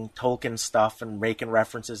quoting Tolkien stuff and making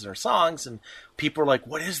references in their songs, and people were like,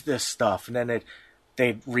 what is this stuff? And then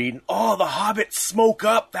they'd read, oh, the hobbits smoke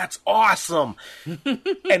up, that's awesome.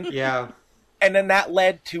 And yeah. And then that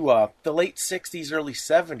led to the late 60s, early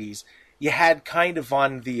 70s. You had kind of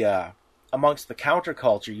on the, amongst the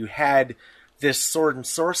counterculture, you had this sword and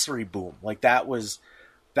sorcery boom. Like that was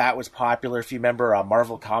popular. If you remember,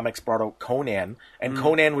 Marvel Comics brought out Conan, and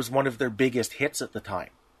Conan was one of their biggest hits at the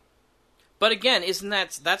time. But again, isn't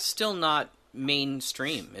that's still not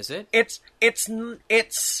mainstream, is it? It's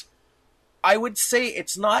I would say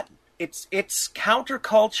it's not. It's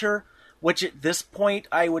counterculture, which at this point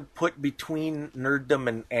I would put between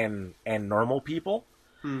nerddom and normal people.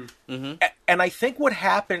 Mm-hmm. And I think what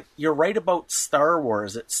happened, you're right about Star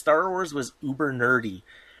Wars, that Star Wars was uber nerdy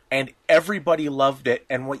and everybody loved it.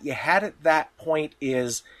 And what you had at that point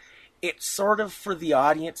is it sort of, for the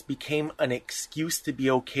audience, became an excuse to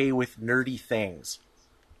be okay with nerdy things.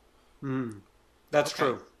 That's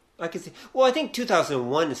true. I can see. Well, I think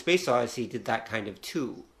 2001: A Space Odyssey did that kind of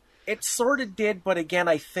too. It sort of did, but again,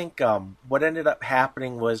 I think what ended up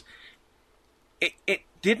happening was it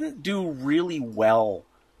didn't do really well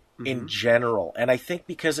in general, and I think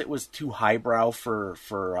because it was too highbrow for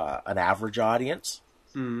an average audience.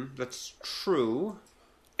 That's true.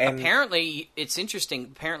 And apparently, it's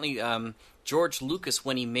interesting. Apparently, George Lucas,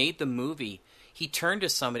 when he made the movie, he turned to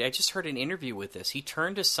somebody. I just heard an interview with this. He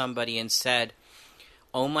turned to somebody and said,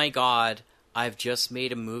 "Oh my God, I've just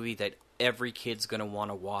made a movie that every kid's going to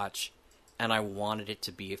want to watch, and I wanted it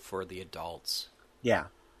to be for the adults." Yeah.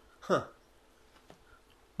 Huh.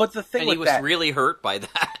 But the thing and he was really hurt by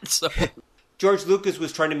that. So George Lucas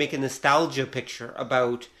was trying to make a nostalgia picture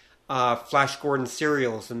about Flash Gordon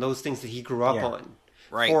serials and those things that he grew up on,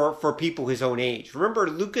 right? For people his own age. Remember,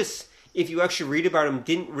 Lucas, if you actually read about him,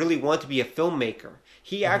 didn't really want to be a filmmaker.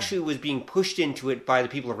 He actually was being pushed into it by the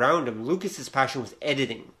people around him. Lucas's passion was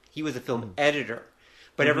editing. He was a film editor,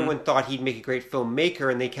 but everyone thought he'd make a great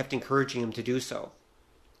filmmaker, and they kept encouraging him to do so.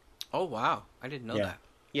 Oh wow, I didn't know that.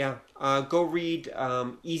 Yeah, go read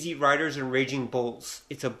Easy Riders and Raging Bulls.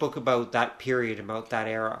 It's a book about that period, about that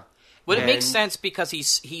era. But it makes sense because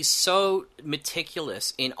he's so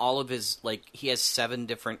meticulous in all of his, like, he has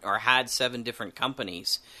had 7 different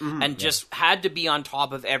companies, and just had to be on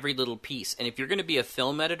top of every little piece. And if you're going to be a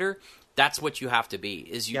film editor, that's what you have to be.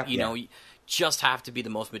 You know, you just have to be the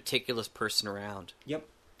most meticulous person around. Yep.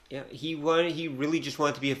 Yeah, he really just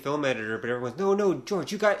wanted to be a film editor, but everyone's, no,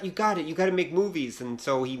 George, you got it. You got to make movies. And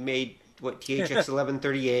so he made THX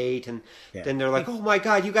 1138, and then they're like, oh my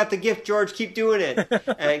God, you got the gift, George, keep doing it.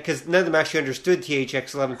 Because none of them actually understood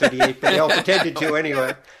THX 1138, but they all pretended to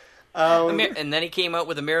anyway. And then he came out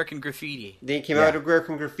with American Graffiti. Then he came out with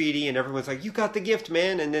American Graffiti, and everyone's like, you got the gift,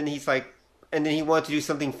 man. And then he's like, and then he wanted to do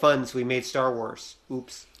something fun, so he made Star Wars.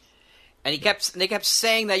 Oops. And they kept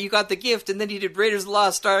saying that you got the gift, and then he did Raiders of the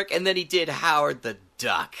Lost Ark, and then he did Howard the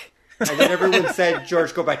Duck. And then everyone said,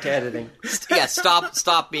 George, go back to editing. Yeah,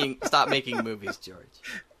 stop making movies, George.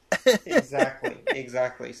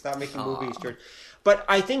 Exactly. Stop making movies, George. But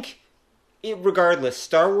I think, regardless,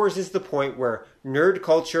 Star Wars is the point where nerd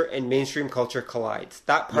culture and mainstream culture collides.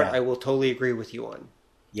 That part I will totally agree with you on.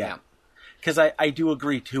 Yeah. Because I do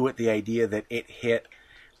agree, too, with the idea that it hit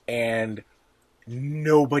and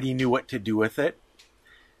nobody knew what to do with it.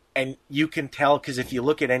 And you can tell, because if you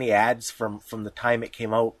look at any ads from the time it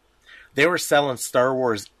came out, they were selling Star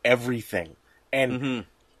Wars everything. And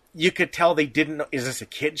you could tell they didn't know, is this a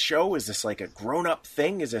kid's show? Is this like a grown-up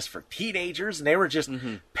thing? Is this for teenagers? And they were just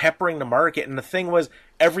peppering the market. And the thing was,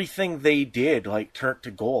 everything they did like turned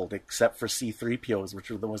to gold, except for C-3POs, which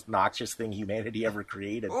were the most noxious thing humanity ever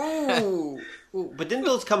created. Ooh. But didn't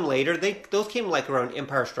those come later? Those came like around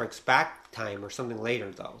Empire Strikes Back time or something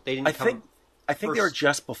later, though. They didn't I think they were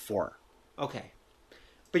just before. Okay.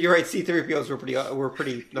 But you're right, C-3POs were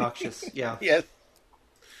pretty noxious. Yeah. Yes.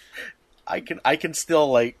 I can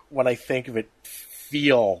still, like, when I think of it,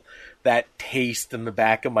 feel that taste in the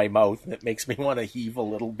back of my mouth, and it makes me want to heave a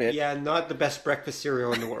little bit. Yeah, not the best breakfast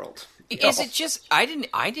cereal in the world. Is it just I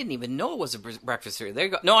didn't even know it was a breakfast cereal. There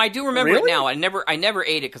you go. No, I do remember Really? it now. I never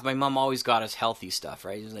ate it because my mom always got us healthy stuff,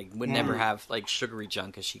 right? It was like would never have like sugary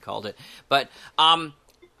junk as she called it. But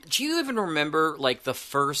do you even remember like the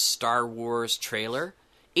first Star Wars trailer?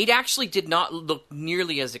 It actually did not look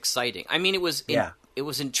nearly as exciting. I mean, it was it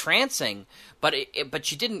was entrancing, but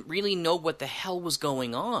but you didn't really know what the hell was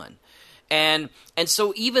going on. And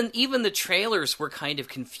so even the trailers were kind of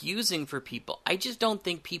confusing for people. I just don't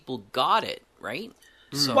think people got it, right?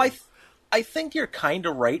 So Well, I think you're kind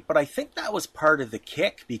of right, but I think that was part of the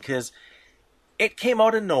kick because it came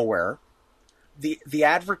out of nowhere. The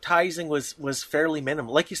advertising was fairly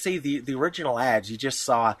minimal. Like you say, the original ads, you just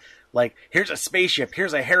saw, like, here's a spaceship,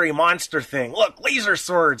 here's a hairy monster thing, look, laser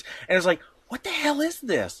swords. And it's like, what the hell is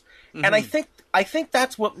this? Mm-hmm. And I think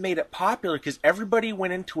that's what made it popular because everybody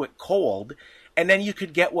went into it cold, and then you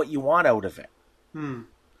could get what you want out of it.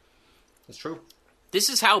 That's true. this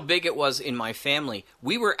is how big it was in my family.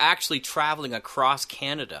 We were actually traveling across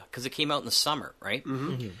Canada because it came out in the summer, right?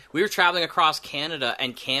 Mm-hmm. We were traveling across Canada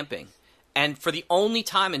and camping. And for the only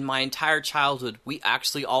time in my entire childhood, we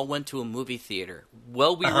actually all went to a movie theater.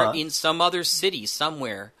 Well, we were in some other city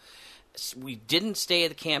somewhere. We didn't stay at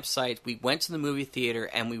the campsite. We went to the movie theater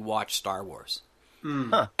and we watched Star Wars.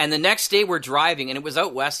 And the next day we're driving, and it was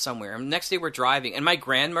out west somewhere. And the next day we're driving, and my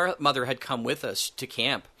grandmother had come with us to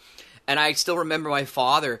camp. And I still remember my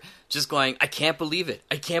father just going, I can't believe it.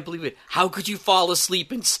 I can't believe it. How could you fall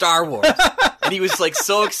asleep in Star Wars? And he was like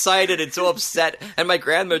so excited and so upset. And my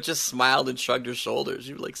grandmother just smiled and shrugged her shoulders.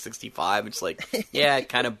 She was like 65. And she's like, yeah, it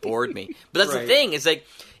kind of bored me. But that's the thing. It's like,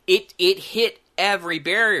 it hit every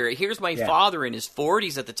barrier. Here's my father in his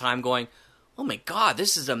 40s at the time going, oh my God,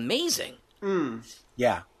 this is amazing.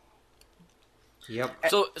 Yeah. Yep.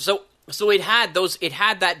 So it had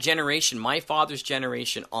that generation, my father's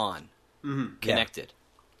generation on connected.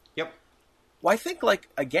 Yep. Well, I think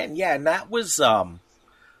and that was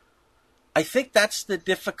I think that's the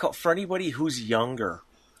difficult for anybody who's younger.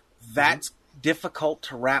 That's difficult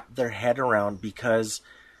to wrap their head around because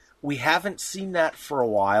we haven't seen that for a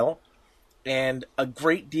while, and a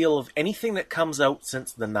great deal of anything that comes out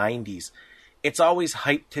since the 90s, it's always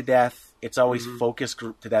hyped to death. It's always focus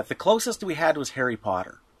group to death. The closest we had was Harry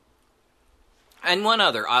Potter. And one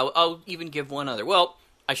other. I'll even give one other. Well,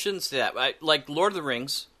 I shouldn't say that. Like Lord of the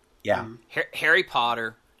Rings. Yeah. Harry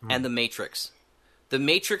Potter and The Matrix. The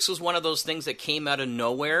Matrix was one of those things that came out of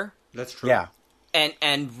nowhere. That's true. Yeah.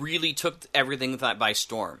 And really took everything by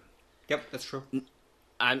storm. Yep, that's true.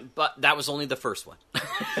 But that was only the first one.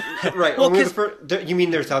 Right. Well, you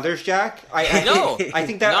mean there's others, Jack? No, I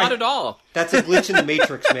think that not at all. That's a glitch in the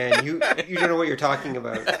Matrix, man. You don't know what you're talking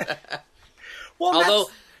about. Well, although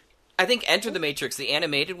I think Enter the Matrix, the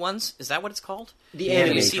animated ones, is that what it's called? The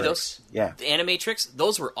Animatrix. You see those? Yeah. The Animatrix,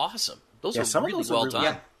 those were awesome. Those were really well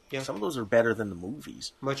done. Yeah. Some of those are better than the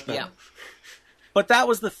movies. Much better. Yeah. But that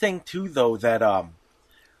was the thing too, though, that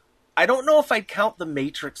I don't know if I'd count the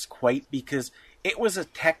Matrix quite because it was a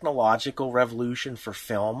technological revolution for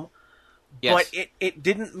film, but it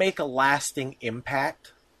didn't make a lasting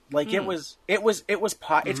impact. Like it was.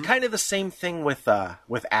 It's kind of the same thing with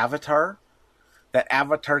Avatar. That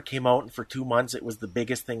Avatar came out, and for 2 months it was the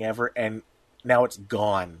biggest thing ever, and now it's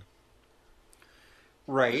gone.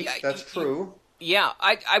 Right, that's true. Yeah,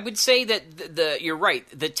 I would say that you're right.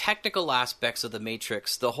 The technical aspects of the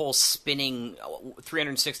Matrix, the whole spinning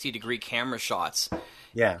 360-degree camera shots,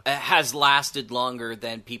 has lasted longer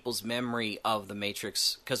than people's memory of the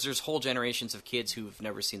Matrix, because there's whole generations of kids who've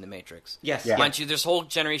never seen the Matrix. Yes. Yeah. Mind you, there's whole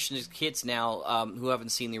generations of kids now who haven't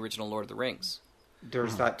seen the original Lord of the Rings.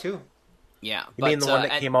 There's that too. Yeah. You mean the one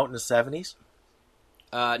that came out in the 70s?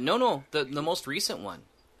 No, the most recent one.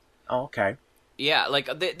 Oh, okay. Yeah, like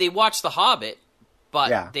they watched The Hobbit,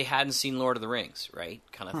 but they hadn't seen Lord of the Rings, right?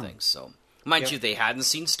 Kind of thing. So, mind you, they hadn't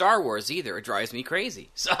seen Star Wars either. It drives me crazy.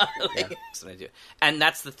 So that's what I do. And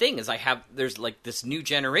that's the thing is there's like this new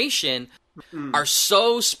generation are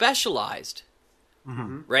so specialized,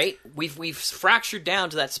 right? We've fractured down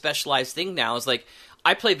to that specialized thing now. It's like,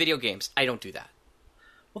 I play video games. I don't do that.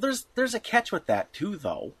 Well, there's a catch with that too,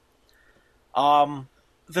 though.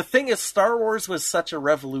 The thing is, Star Wars was such a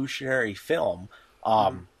revolutionary film,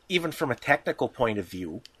 even from a technical point of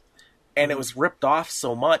view, and it was ripped off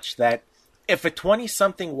so much that if a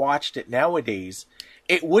 20-something watched it nowadays,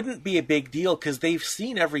 it wouldn't be a big deal because they've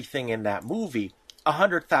seen everything in that movie.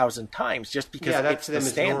 100,000 times just because that it's to them the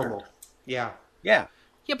is standard. normal. Yeah. Yeah.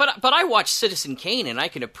 Yeah, but I watched Citizen Kane and I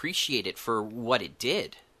can appreciate it for what it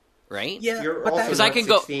did, right? Yeah, You're but also that, I not can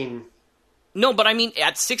go- 16. No, but I mean,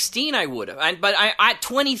 at 16 I would have. But at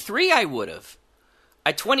 23 I would have.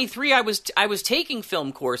 At 23 I was taking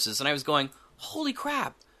film courses and I was going, holy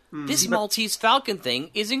crap, this Maltese Falcon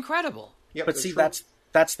thing is incredible. Yep, but see, true.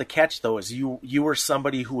 that's the catch, though, is you were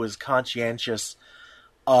somebody who was conscientious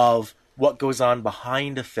of what goes on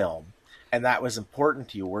behind a film, and that was important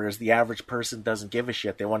to you, whereas the average person doesn't give a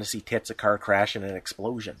shit. They want to see tits, a car crash, and an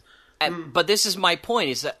explosion. But this is my point,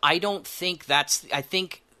 is that I don't think I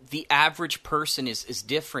think the average person is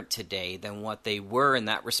different today than what they were in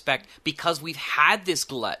that respect, because we've had this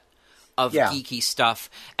glut of geeky stuff,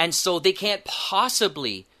 and so they can't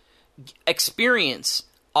possibly experience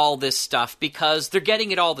all this stuff because they're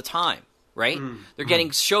getting it all the time, right? They're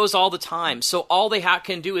getting shows all the time, so all they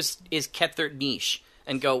can do is get their niche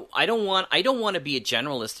and go, I don't want to be a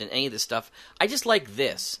generalist in any of this stuff. I just like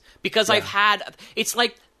this because it's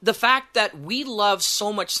like the fact that we love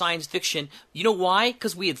so much science fiction. You know why?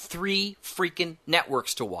 Because we had 3 freaking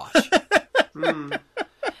networks to watch.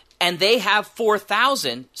 And they have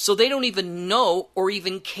 4,000, so they don't even know or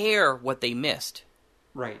even care what they missed.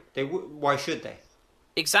 Right. Why should they?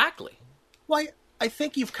 Exactly. Well, I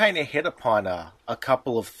think you've kind of hit upon a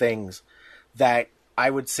couple of things that I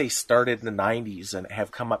would say started in the 90s and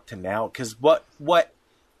have come up to now. Because what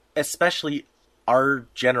especially our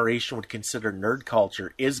generation would consider nerd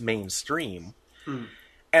culture is mainstream.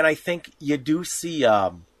 And I think you do see,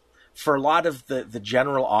 for a lot of the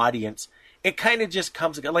general audience, it kind of just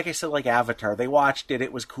comes, like I said, like Avatar. They watched it,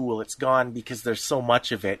 it was cool, it's gone because there's so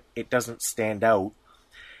much of it, it doesn't stand out.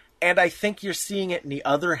 And I think you're seeing it in the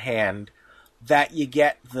other hand, that you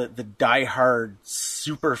get the diehard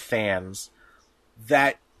super fans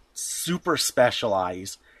that super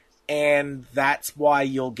specialize, and that's why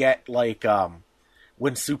you'll get, like,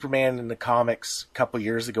 when Superman in the comics a couple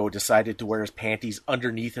years ago decided to wear his panties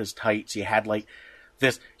underneath his tights, you had, like,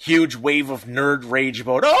 this huge wave of nerd rage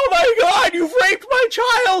about, oh my god, you've raped my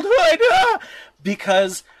childhood!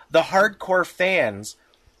 Because the hardcore fans,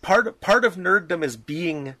 part of nerddom is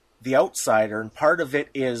being the outsider, and part of it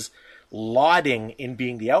is lauding in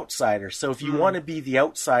being the outsider. So if you want to be the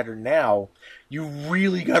outsider now, you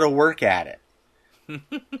really got to work at it.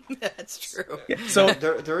 That's true. Yeah, so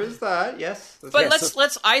there is that, yes. But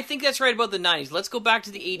let's. I think that's right about the 90s. Let's go back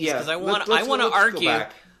to the 80s because I want to argue.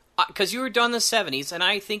 Because you were done the 70s, and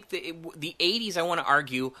I think the 80s, I want to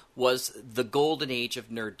argue, was the golden age of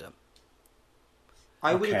nerddom.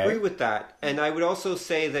 I would agree with that. And I would also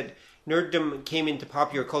say that nerddom came into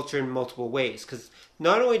popular culture in multiple ways. Because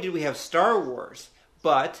not only did we have Star Wars,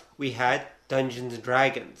 but we had Dungeons &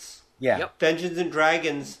 Dragons. Yeah. Yep. Dungeons &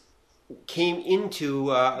 Dragons came into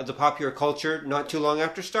the popular culture not too long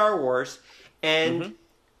after Star Wars, and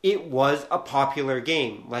it was a popular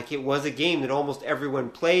game. Like, it was a game that almost everyone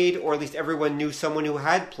played, or at least everyone knew someone who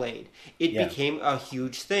had played. It became a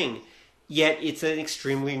huge thing. Yet it's an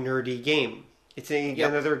extremely nerdy game. It's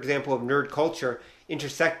another example of nerd culture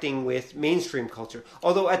intersecting with mainstream culture.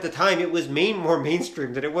 Although at the time it was more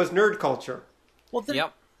mainstream than it was nerd culture. Well,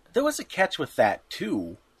 there was a catch with that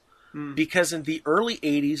too, because in the early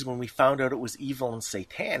 80s, when we found out it was evil and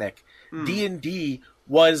satanic, D&D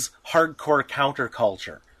was hardcore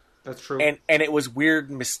counterculture. That's true. And it was weird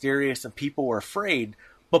and mysterious, and people were afraid.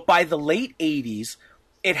 But by the late 80s,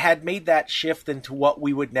 it had made that shift into what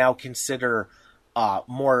we would now consider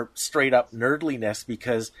more straight-up nerdliness,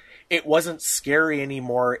 because it wasn't scary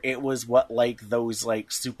anymore. It was what, like, those,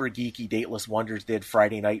 like, super geeky Dateless Wonders did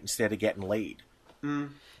Friday night instead of getting laid.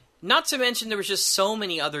 Not to mention there was just so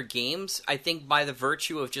many other games, I think, by the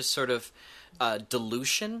virtue of just sort of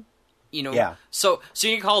dilution. You know, Yeah. So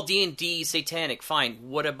you can call D&D satanic, fine.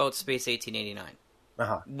 What about Space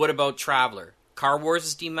 1889? What about Traveller? Car Wars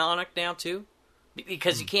is demonic now too,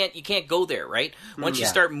 because you can't go there, right? Once you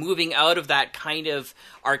start moving out of that kind of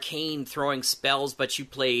arcane throwing spells, but you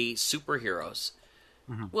play superheroes.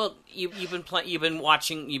 Well, you've been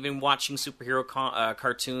watching superhero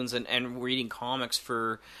cartoons and reading comics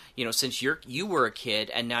for, you know, since you were a kid,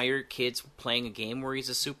 and now your kid's playing a game where he's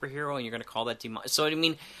a superhero, and you're going to call that demon. So I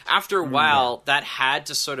mean, after a while, that had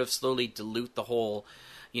to sort of slowly dilute the whole,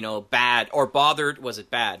 you know, bothered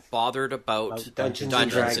about Dungeons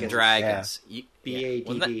and Dragons. Yeah.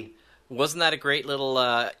 BADD. Wasn't that a great little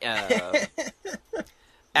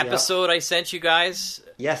episode I sent you guys?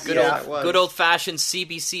 Yes, good it was. old fashioned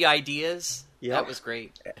CBC ideas. Yep. That was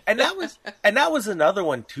great. And that was another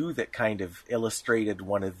one too that kind of illustrated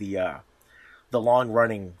one of the long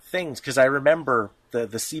running things, because I remember the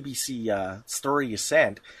CBC story you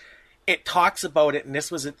sent, it talks about it, and this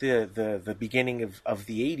was at the beginning of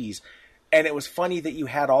the 80s, and it was funny that you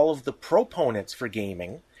had all of the proponents for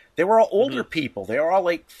gaming. They were all older people. They were all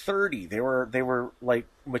like 30. They were like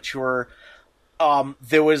mature.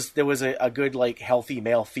 There was a good like healthy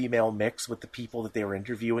male female mix with the people that they were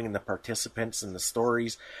interviewing and the participants and the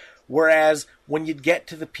stories. Whereas when you'd get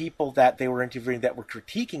to the people that they were interviewing that were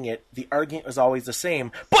critiquing it, the argument was always the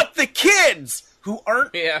same. But the kids who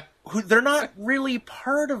aren't, who they're not really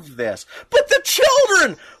part of this. But the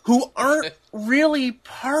children who aren't really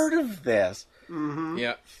part of this. Mm-hmm.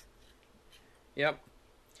 Yeah. Yep.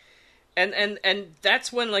 And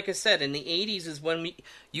that's when, like I said, in the 80s is when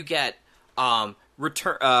you get the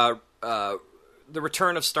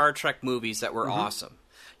return of Star Trek movies that were awesome.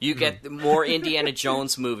 You get more Indiana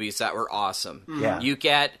Jones movies that were awesome. Yeah. You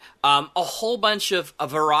get a whole bunch of a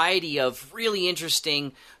variety of really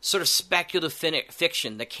interesting sort of speculative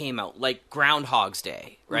fiction that came out, like Groundhog's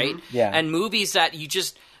Day, right? Yeah. And movies that you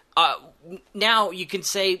just now you can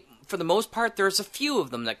say for the most part there's a few of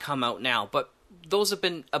them that come out now, but those have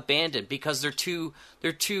been abandoned because they're too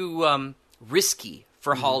risky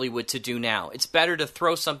for Hollywood to do now. It's better to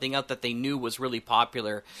throw something out that they knew was really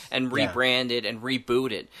popular and rebrand it and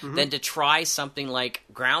reboot it than to try something like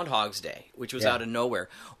Groundhog's Day, which was out of nowhere,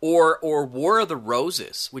 or War of the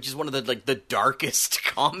Roses, which is one of the darkest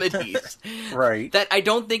comedies, right? That I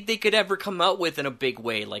don't think they could ever come out with in a big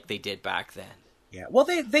way like they did back then. Yeah, well,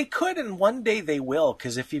 they could, and one day they will,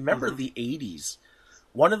 because if you remember the 80s,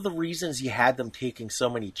 one of the reasons you had them taking so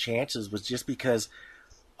many chances was just because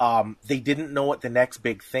they didn't know what the next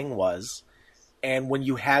big thing was. And when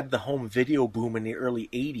you had the home video boom in the early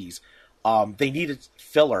 80s, they needed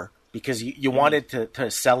filler because you wanted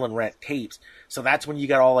to sell and rent tapes. So that's when you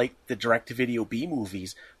got all like the direct-to-video B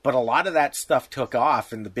movies. But a lot of that stuff took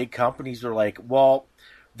off, and the big companies were like, well,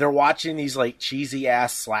 they're watching these like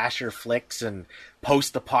cheesy-ass slasher flicks and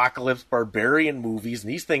post-apocalypse barbarian movies,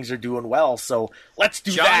 and these things are doing well, so let's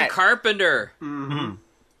do that. John Carpenter. Mm-hmm.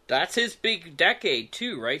 That's his big decade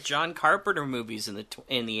too, right? John Carpenter movies in the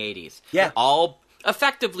 80s. Yeah. All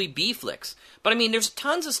effectively B flicks. But I mean, there's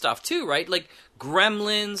tons of stuff too, right? Like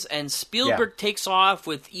Gremlins, and Spielberg takes off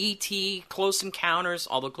with E.T., Close Encounters,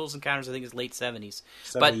 although Close Encounters I think is late 70s.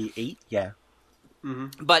 78, yeah.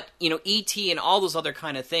 Mm-hmm. But, E.T. and all those other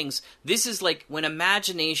kind of things, this is like when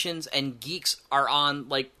imaginations and geeks are on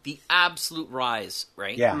like the absolute rise,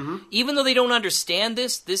 right? Yeah. Mm-hmm. Even though they don't understand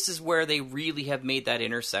this is where they really have made that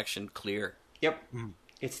intersection clear. Yep. Mm.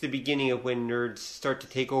 It's the beginning of when nerds start to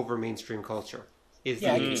take over mainstream culture. I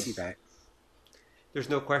can see that.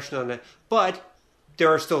 There's no question on that. But there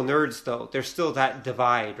are still nerds, though. There's still that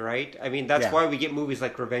divide, right? I mean, that's why we get movies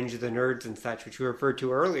like Revenge of the Nerds and such, which we referred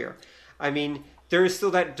to earlier. I mean, there is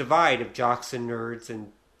still that divide of jocks and nerds,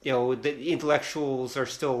 and the intellectuals are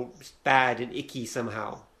still bad and icky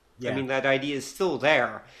somehow. Yeah. I mean, that idea is still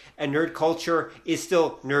there, and nerd culture is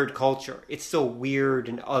still nerd culture. It's still weird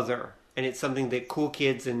and other, and it's something that cool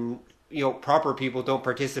kids and proper people don't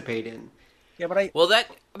participate in. Yeah, but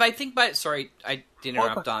sorry, I didn't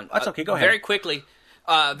interrupt on. That's okay. Go ahead. Very quickly,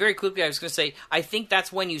 I was going to say, I think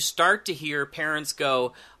that's when you start to hear parents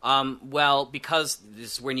go, well, because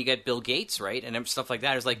this is when you get Bill Gates, right? And stuff like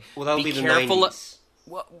that. It's like, well, that'll be careful. The 90s.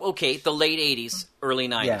 Well, okay, the late 80s, early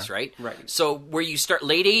 90s, right? Right. So where you start,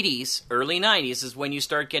 late 80s, early 90s, is when you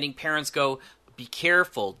start getting parents go, be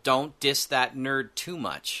careful, don't diss that nerd too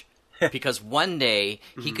much. Because one day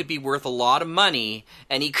he could be worth a lot of money,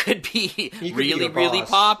 and he could be really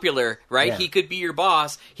popular, right? Yeah. He could be your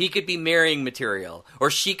boss. He could be marrying material, or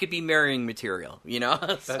she could be marrying material.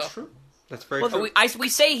 That's true. That's very true. We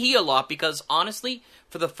say he a lot because honestly,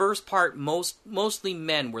 for the first part, mostly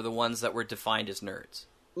men were the ones that were defined as nerds.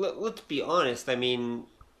 Let's be honest. I mean,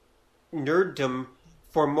 nerddom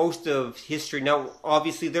for most of history. Now,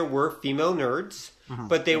 obviously, there were female nerds.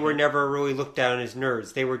 But they were never really looked down as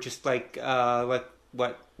nerds. They were just like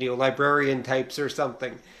librarian types or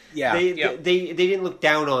something. Yeah. They didn't look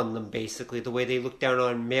down on them, basically, the way they look down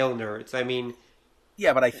on male nerds. I mean...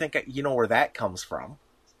 Yeah, but I think you know where that comes from.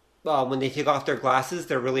 When they take off their glasses,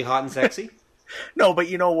 they're really hot and sexy? No, but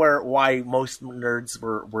you know why most nerds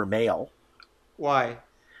were male? Why?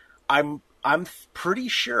 I'm pretty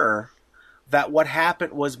sure that what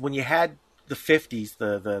happened was when you had the 50s,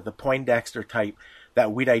 the Poindexter type that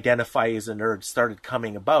we'd identify as a nerd started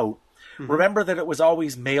coming about, remember that it was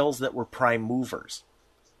always males that were prime movers.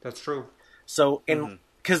 That's true. So,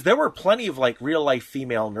 because there were plenty of like real life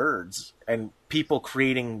female nerds and people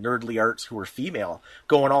creating nerdly arts who were female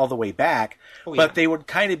going all the way back, but they would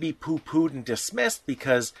kind of be poo-pooed and dismissed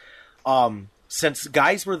because since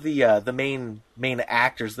guys were the main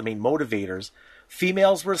actors, the main motivators,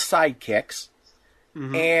 females were sidekicks,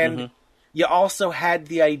 and you also had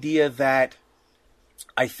the idea that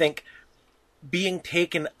I think being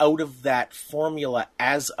taken out of that formula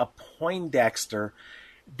as a Poindexter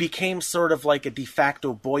became sort of like a de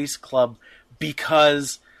facto boys club,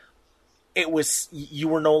 because you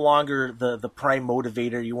were no longer the prime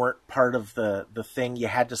motivator. You weren't part of the thing. You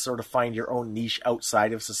had to sort of find your own niche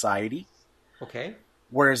outside of society. Okay.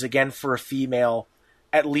 Whereas again, for a female,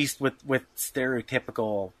 at least with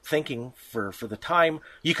stereotypical thinking for the time,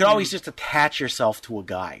 you could always just attach yourself to a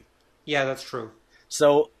guy. Yeah, that's true.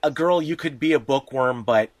 So a girl, you could be a bookworm,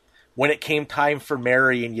 but when it came time for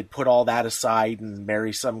marrying, you'd put all that aside and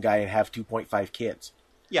marry some guy and have 2.5 kids.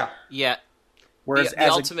 Yeah. Yeah. Whereas the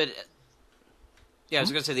ultimate... Yeah, I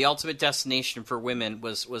was going to say, the ultimate destination for women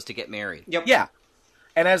was to get married. Yep. Yeah.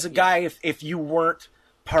 And as a guy, if you weren't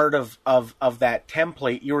part of that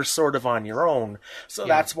template, you were sort of on your own. So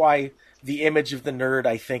that's why the image of the nerd,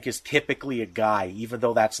 I think, is typically a guy, even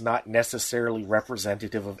though that's not necessarily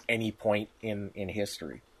representative of any point in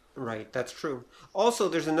history. Right, that's true. Also,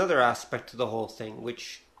 there's another aspect to the whole thing,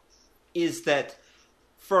 which is that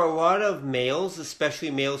for a lot of males,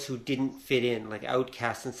 especially males who didn't fit in, like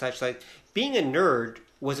outcasts and such, like, being a nerd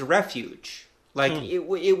was a refuge. Like,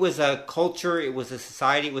 it was a culture, it was a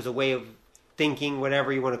society, it was a way of thinking,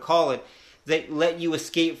 whatever you want to call it, that let you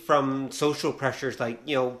escape from social pressures like,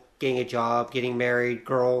 getting a job, getting married,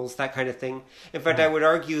 girls, that kind of thing. In fact, I would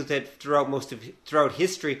argue that throughout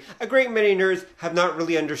history, a great many nerds have not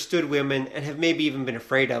really understood women and have maybe even been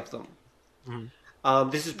afraid of them.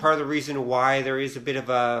 This is part of the reason why there is a bit of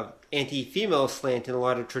a anti-female slant in a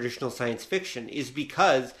lot of traditional science fiction, is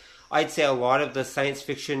because I'd say a lot of the science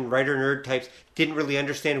fiction writer-nerd types didn't really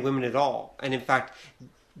understand women at all. And in fact,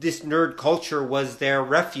 this nerd culture was their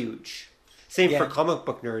refuge. Same for comic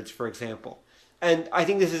book nerds, for example. And I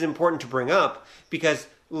think this is important to bring up because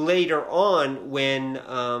later on, when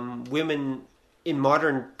women in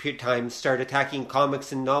modern times start attacking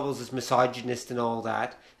comics and novels as misogynist and all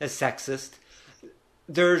that, as sexist,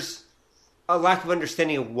 there's a lack of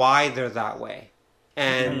understanding of why they're that way.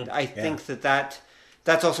 And I think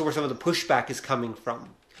that's also where some of the pushback is coming from.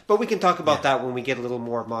 But we can talk about that when we get a little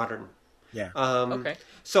more modern. Yeah. Okay.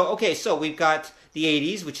 So we've got the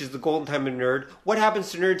 80s, which is the golden time of nerd. What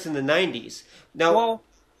happens to nerds in the 90s? Now,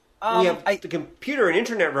 we have the computer and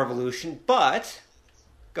internet revolution, but...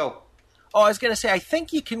 Go. Oh, I was going to say, I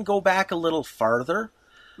think you can go back a little farther,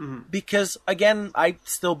 because, again, I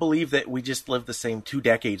still believe that we just lived the same 2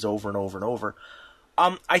 decades over and over and over.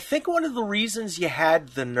 I think one of the reasons you had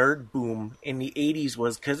the nerd boom in the 80s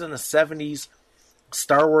was because in the 70s,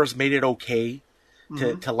 Star Wars made it okay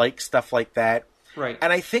to like stuff like that. Right.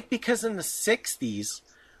 And I think because in the 60s,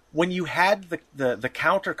 when you had the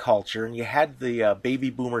counterculture and you had the baby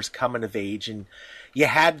boomers coming of age and you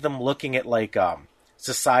had them looking at like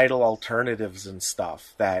societal alternatives and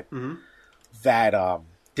stuff that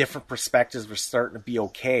different perspectives were starting to be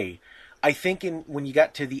okay. I think when you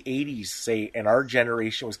got to the 80s, say, and our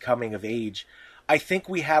generation was coming of age, I think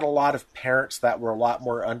we had a lot of parents that were a lot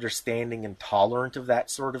more understanding and tolerant of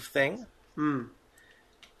that sort of thing.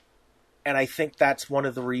 And I think that's one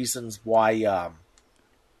of the reasons why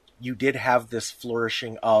you did have this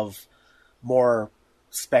flourishing of more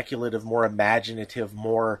speculative, more imaginative,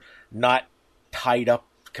 more not tied up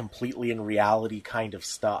completely in reality kind of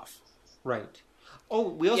stuff. Right. Oh,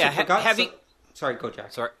 we also forgot... Sorry, go,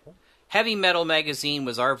 Jack. Sorry. Heavy Metal Magazine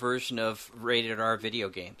was our version of rated R video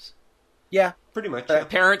games. Yeah. Pretty much.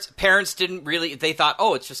 Parents didn't really... They thought,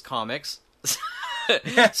 it's just comics.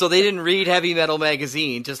 So they didn't read Heavy Metal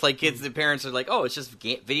Magazine, just like kids. The parents are like, it's just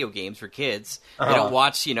video games for kids. They don't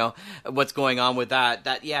watch, what's going on with that.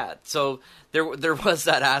 So there was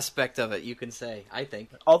that aspect of it, you can say, I think.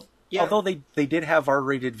 Although they did have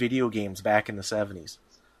R-rated video games back in the 70s.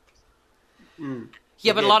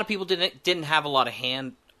 Yeah, but a lot of people didn't have a lot of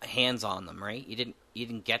hands on them, right?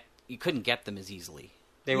 You couldn't get them as easily.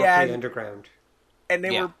 They were pretty underground. And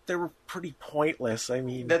they were pretty pointless. I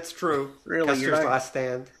mean, that's true. Really, Custer's Last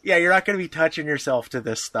Stand. Yeah, you're not going to be touching yourself to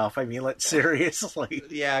this stuff. I mean, seriously.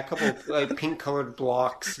 Yeah, a couple pink-colored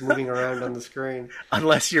blocks moving around on the screen.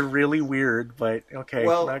 Unless you're really weird, but okay.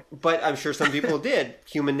 Well, but I'm sure some people did.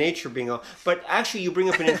 Human nature being all. But actually, you bring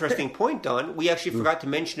up an interesting point, Don. We actually forgot to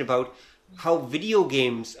mention about how video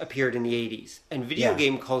games appeared in the 80s, and video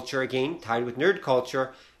game culture, again tied with nerd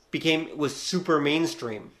culture, was super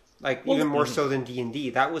mainstream. Like, even more so than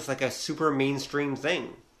D&D. That was like a super mainstream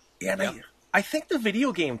thing. Yeah, and I think the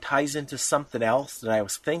video game ties into something else that I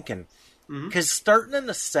was thinking. Because starting in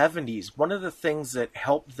the 70s, one of the things that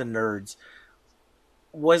helped the nerds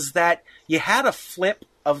was that you had a flip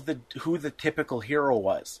of who the typical hero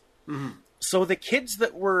was. Mm-hmm. So the kids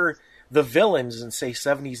that were the villains in, say,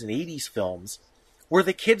 70s and 80s films were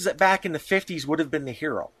the kids that back in the 50s would have been the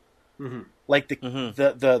hero. Mm-hmm. Like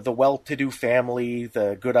the well-to-do family,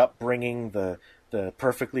 the good upbringing, the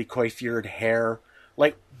perfectly coiffured hair.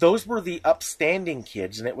 Like, those were the upstanding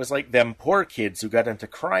kids, and it was like them poor kids who got into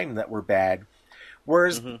crime that were bad.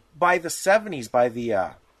 Whereas by the 70s, by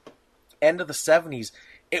the end of the 70s,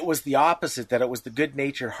 it was the opposite, that it was the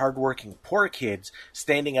good-natured, hardworking poor kids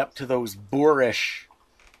standing up to those boorish,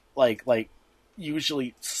 like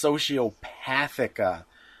usually sociopathic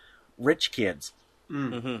rich kids.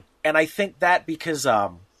 Mm-hmm. And I think that because...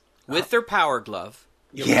 with their power glove.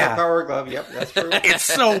 Yeah. Power glove, yep, that's true. It's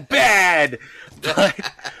so bad!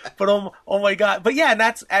 But oh my god. But yeah,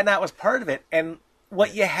 and that was part of it. And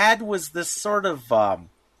what you had was this sort of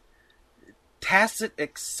tacit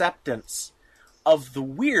acceptance of the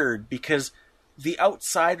weird, because the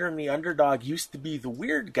outsider and the underdog used to be the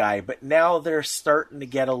weird guy, but now they're starting to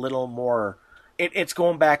get a little more... It's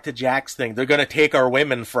going back to Jack's thing. They're going to take our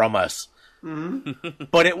women from us. Mm-hmm.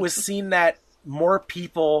 But it was seen that more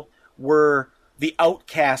people were the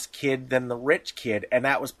outcast kid than the rich kid, and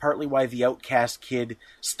that was partly why the outcast kid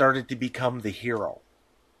started to become the hero.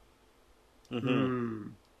 Mm-hmm.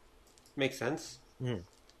 Makes sense. Mm.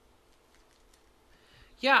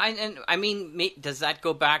 Yeah, and I mean, does that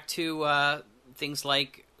go back to things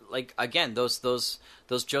like again those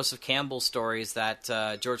Joseph Campbell stories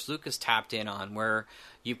that George Lucas tapped in on, where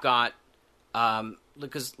you've got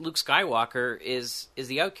because Luke Skywalker is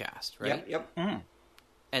the outcast, right? Yep. Mm.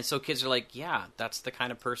 And so kids are like, yeah, that's the kind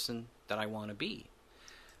of person that I want to be.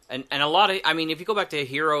 And a lot of, I mean, if you go back to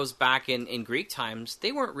heroes back in Greek times,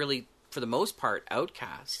 they weren't really, for the most part,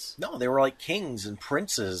 outcasts. No, they were like kings and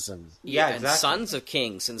princes and... Yeah, exactly. And sons of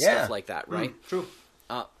kings and stuff like that, right? True.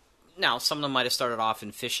 Now, some of them might have started off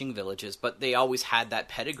in fishing villages, but they always had that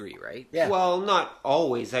pedigree, right? Yeah. Well, not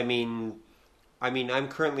always. I mean, I'm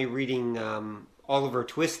currently reading Oliver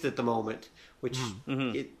Twist at the moment, which,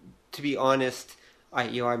 to be honest...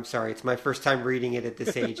 I'm sorry, it's my first time reading it at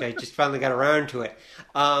this age. I just finally got around to it.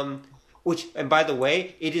 And by the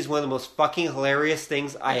way, it is one of the most fucking hilarious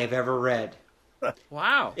things I have ever read.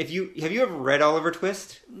 Wow. Have you ever read Oliver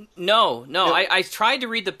Twist? No. I tried to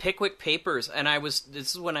read the Pickwick Papers, and this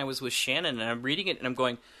is when I was with Shannon, and I'm reading it, and I'm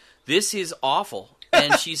going, this is awful.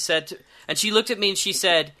 And she said, and she looked at me and she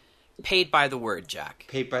said, paid by the word, Jack.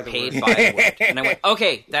 Paid by the word. And I went,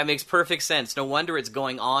 okay, that makes perfect sense. No wonder it's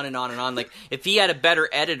going on and on and on. Like, if he had a better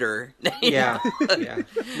editor. Yeah.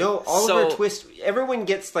 No, Oliver Twist, everyone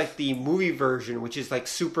gets, like, the movie version, which is, like,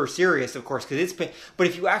 super serious, of course, because but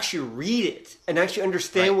if you actually read it and actually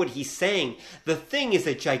understand what he's saying, the thing is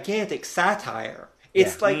a gigantic satire.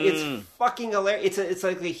 It's like, it's fucking hilarious. It's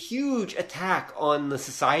like a huge attack on the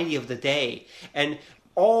society of the day. And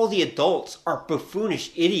all the adults are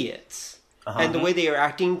buffoonish idiots. And the way they are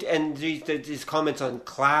acting, and these comments on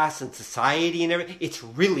class and society and everything, it's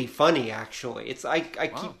really funny, actually. It's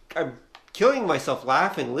I'm killing myself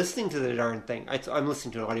laughing listening to the darn thing. I'm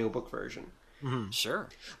listening to an audiobook version. Mm-hmm. Sure.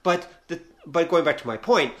 But going back to my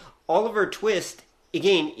point, Oliver Twist,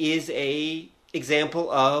 again, is a example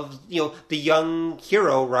of, the young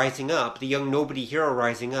hero rising up, the young nobody hero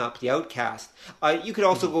rising up, the outcast. You could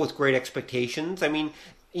also go with Great Expectations. I mean,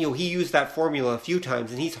 he used that formula a few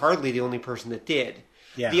times, and he's hardly the only person that did.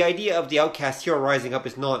 Yeah. The idea of the outcast hero rising up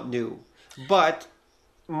is not new. But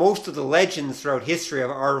most of the legends throughout history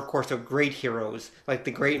are, of course, of great heroes, like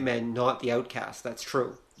the great men, not the outcast. That's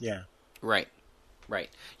true. Yeah. Right.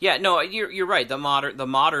 Yeah, no, you're right. The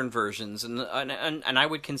modern versions, and I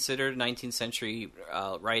would consider 19th century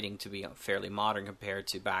writing to be fairly modern compared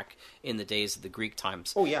to back in the days of the Greek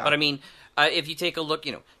times. Oh yeah. But I mean, if you take a look,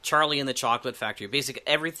 Charlie and the Chocolate Factory, basically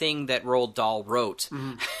everything that Roald Dahl wrote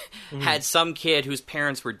had some kid whose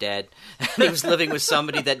parents were dead, and he was living with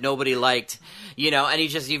somebody that nobody liked, and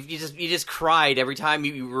you just cried every time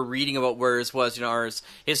you were reading about where his was, or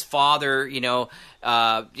his father,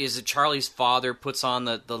 Charlie's father puts on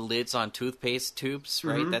the lids on toothpaste tubes,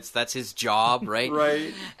 right? That's his job, right?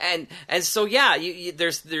 Right. And so yeah,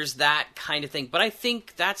 there's that kind of thing, but I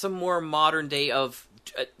think that's a more modern day of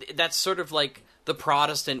that's sort of like the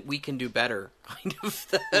Protestant we can do better kind of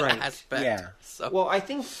aspect. Yeah. So. Well, I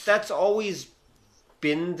think that's always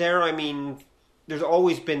been there. I mean, there's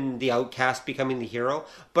always been the outcast becoming the hero,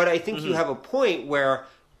 but I think you have a point where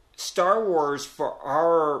Star Wars, for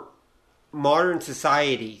our modern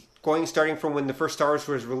society, starting from when the first Star Wars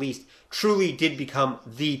was released, truly did become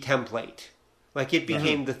the template. Like, it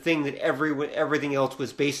became the thing that everything else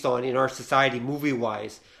was based on in our society,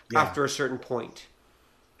 movie-wise, after a certain point.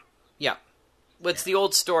 It's the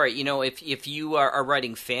old story, you know. If you are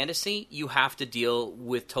writing fantasy, you have to deal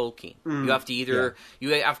with Tolkien. You have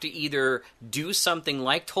to either do something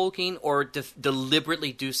like Tolkien or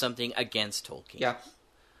deliberately do something against Tolkien. Yeah.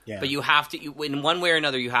 Yeah. But you have to, in one way or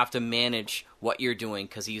another, you have to manage what you're doing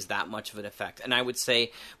because he's that much of an effect. And I would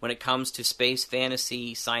say when it comes to space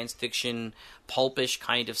fantasy, science fiction, pulpish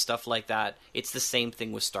kind of stuff like that, it's the same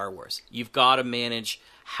thing with Star Wars. You've got to manage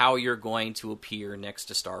how you're going to appear next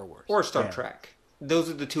to Star Wars. Or Star Trek. Those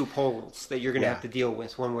are the two poles that you're going to have to deal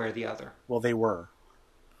with one way or the other. Well, they were.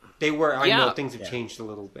 I know things have changed a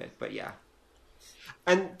little bit, but yeah.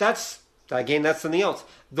 And that's something else.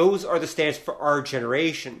 Those are the standards for our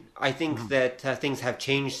generation. I think that things have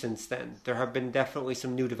changed since then. There have been definitely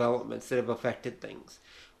some new developments that have affected things.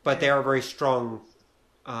 But they are very strong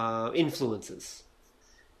influences.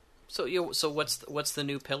 So what's the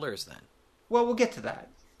new pillars then? Well, we'll get to that.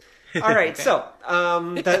 All right, so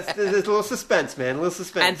there's a little suspense, man. A little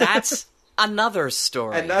suspense. And that's another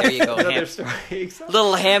story. And that's there you go. Another story. Exactly.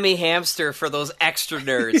 Little hammy hamster for those extra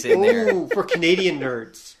nerds in there. Ooh, for Canadian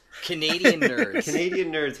nerds. Canadian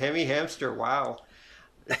nerds, Hammy Hamster, wow.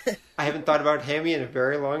 I haven't thought about Hammy in a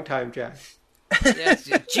very long time, Jack. Yes,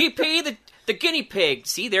 GP, the guinea pig.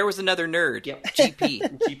 See, there was another nerd. Yep.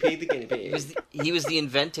 GP. GP the guinea pig. He was the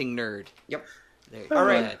inventing nerd. Yep. All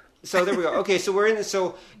right. Ahead. So there we go. Okay, so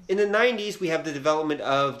in the 90s, we have the development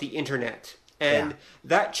of the internet. And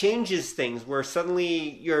that changes things where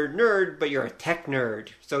suddenly you're a nerd, but you're a tech nerd.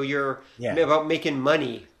 So you're about making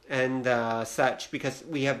money and such, because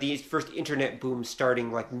we have the first internet boom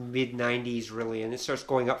starting like mid-90s really, and it starts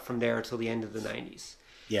going up from there until the end of the 90s.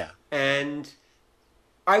 Yeah. And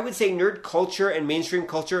I would say nerd culture and mainstream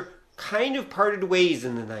culture kind of parted ways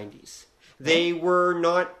in the 90s. They were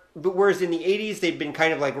not, but whereas in the 80s they'd been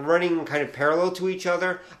kind of like running kind of parallel to each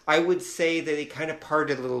other, I would say that they kind of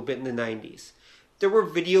parted a little bit in the 90s. There were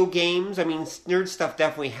video games. I mean, nerd stuff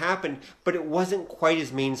definitely happened, but it wasn't quite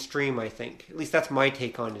as mainstream, I think. At least that's my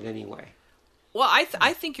take on it anyway. Well,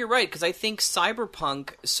 I think you're right, because I think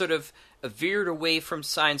cyberpunk sort of veered away from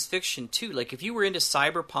science fiction, too. Like, if you were into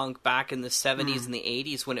cyberpunk back in the 70s and the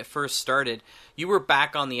 80s when it first started, you were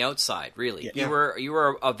back on the outside, really. Yeah. You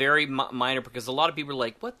were a very minor, because a lot of people were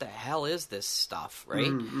like, what the hell is this stuff,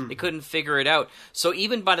 right? They couldn't figure it out. So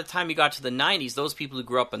even by the time you got to the 90s, those people who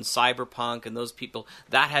grew up in cyberpunk and those people,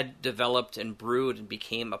 that had developed and brewed and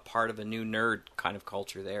became a part of a new nerd kind of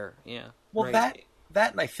culture there. Yeah. Well, that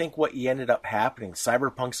and I think what ended up happening,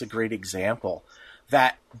 cyberpunk's a great example,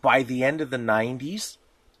 that by the end of the 90s,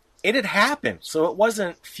 it had happened. So it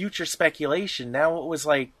wasn't future speculation. Now it was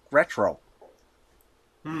like retro.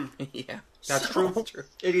 Yeah, that's true.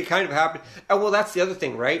 It kind of happened. Oh, well, that's the other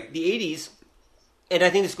thing, right? The 80s, and I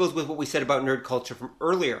think this goes with what we said about nerd culture from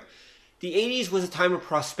earlier. The 80s was a time of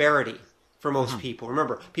prosperity for most people.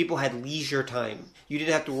 Remember, people had leisure time. You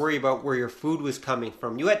didn't have to worry about where your food was coming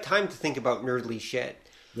from. You had time to think about nerdly shit.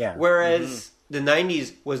 Yeah. Whereas the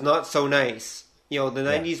 90s was not so nice. You know, the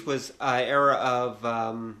 90s was an era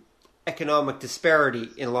of economic disparity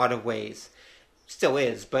in a lot of ways. Still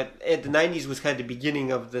is, but the 90s was kind of the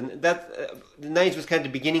beginning of the 90s was kind of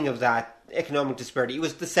the beginning of that economic disparity. It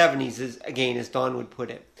was the 70s, as Don would put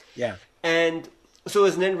it. Yeah. And so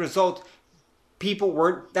as an end result, people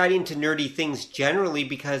weren't that into nerdy things generally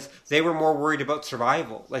because they were more worried about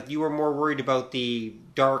survival. Like, you were more worried about the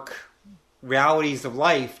dark realities of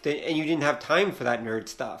life, and you didn't have time for that nerd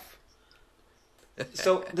stuff.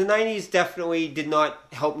 So the 90s definitely did not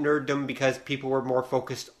help nerddom because people were more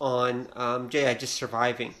focused on just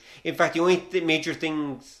surviving. In fact, the only major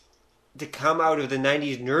things to come out of the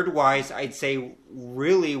 90s nerd-wise, I'd say,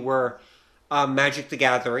 really were Magic the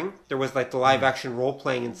Gathering. There was like the live-action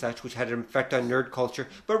role-playing and such, which had an effect on nerd culture,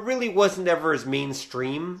 but really wasn't ever as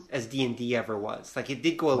mainstream as D&D ever was. Like, it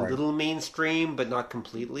did go a little mainstream, but not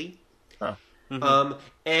completely. Huh.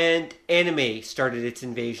 And anime started its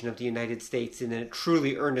invasion of the United States in a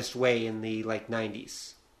truly earnest way in the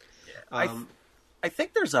 90s. I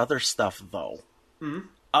think there's other stuff though,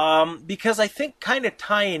 because I think kind of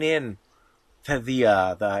tying in to the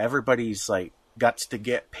everybody's like guts to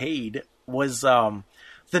get paid was the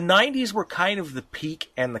 90s were kind of the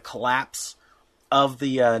peak and the collapse of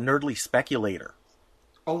the nerdly speculator.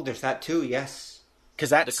 Oh, there's that too. Yes,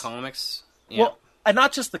 because that's the comics. Yeah. Well. And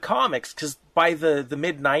not just the comics, because by the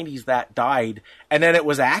mid-90s that died, and then it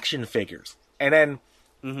was action figures. And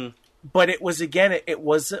then, but it was, again, it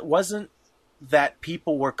wasn't that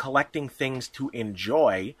people were collecting things to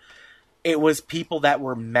enjoy. It was people that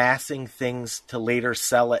were massing things to later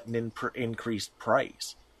sell at an increased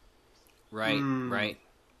price. Right, right.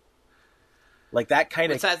 Like that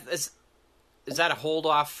kind of... is that a hold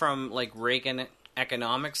off from like Reagan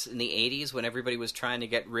economics in the 80s when everybody was trying to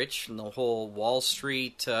get rich and the whole Wall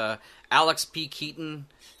Street, Alex P. Keaton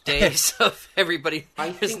days of everybody?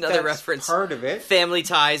 There's another reference. Part of it. Family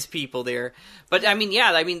Ties people there. But I mean,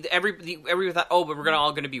 everybody thought, oh, but we're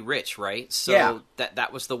all going to be rich, right? So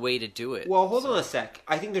that was the way to do it. Well, hold on a sec.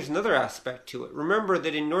 I think there's another aspect to it. Remember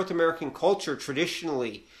that in North American culture,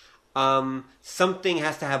 traditionally, something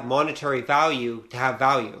has to have monetary value to have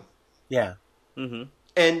value. Yeah. Mm-hmm.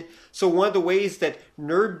 And so one of the ways that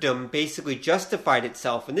nerddom basically justified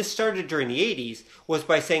itself, and this started during the 80s, was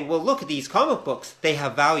by saying, well, look at these comic books. They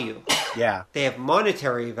have value. Yeah. They have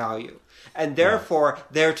monetary value. And therefore,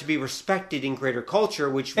 they're to be respected in greater culture,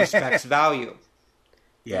 which respects value.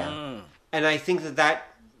 Yeah. And I think that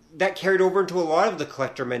carried over into a lot of the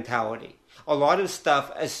collector mentality. A lot of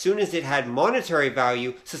stuff, as soon as it had monetary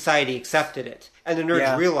value, society accepted it. And the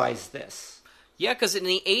nerds realized this. Yeah, because in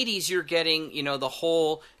the 80s, you're getting, the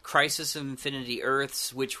whole Crisis of Infinity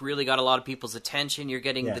Earths, which really got a lot of people's attention. You're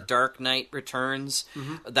getting The Dark Knight Returns,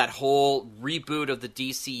 that whole reboot of the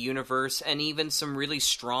DC universe, and even some really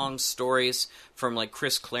strong stories from, like,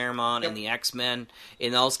 Chris Claremont and the X-Men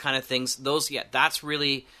and those kind of things. That's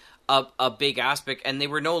really a big aspect. And they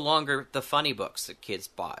were no longer the funny books that kids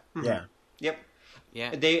bought. Yeah. Yep.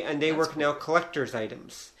 Yeah. They were now collector's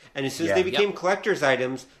items. And as soon as they became collector's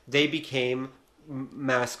items, they became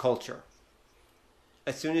mass culture.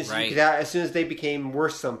 As soon as they became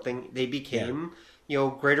worth something, they became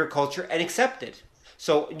greater culture and accepted.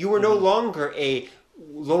 So you were no longer a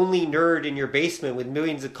lonely nerd in your basement with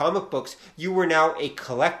millions of comic books. You were now a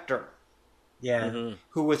collector. Yeah.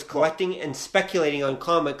 Who was collecting and speculating on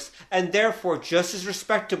comics, and therefore just as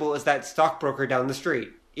respectable as that stockbroker down the street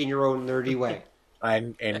in your own nerdy way.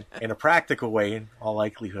 And in a practical way, in all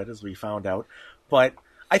likelihood, as we found out. But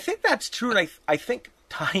I think that's true, and I think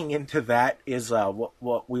tying into that is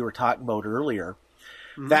what we were talking about earlier,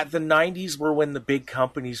 that the 90s were when the big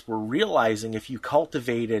companies were realizing if you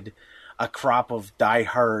cultivated a crop of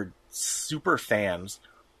diehard super fans,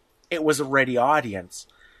 it was a ready audience.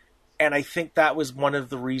 And I think that was one of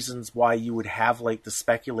the reasons why you would have like the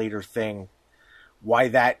speculator thing, why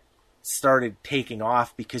that started taking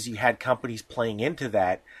off, because you had companies playing into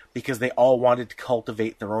that because they all wanted to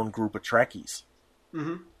cultivate their own group of Trekkies.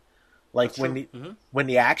 Mm-hmm. Like when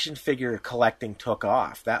the action figure collecting took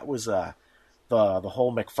off, that was the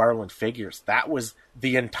whole McFarlane figures. That was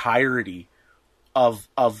the entirety of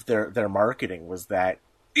their marketing, was that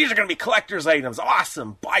these are going to be collector's items.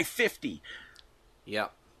 Awesome, buy 50. Yeah.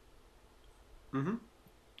 Mm-hmm.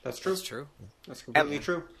 That's true. That's true. That's completely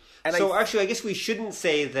true. And actually, I guess we shouldn't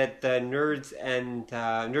say that nerds and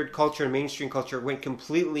nerd culture and mainstream culture went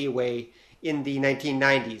completely away in the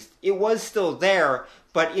 1990s. It was still there,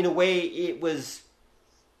 but in a way, it was.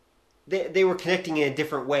 They were connecting in a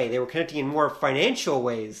different way. They were connecting in more financial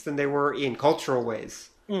ways than they were in cultural ways.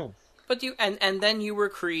 Mm. But and then you were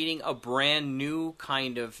creating a brand new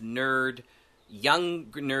kind of young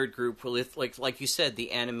nerd group with, like you said,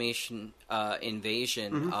 the animation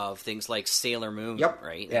invasion of things like Sailor Moon,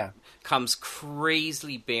 right? Yeah. That comes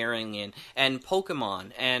crazily bearing in, and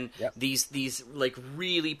Pokemon, and these like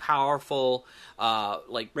really powerful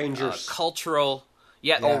Rangers, cultural,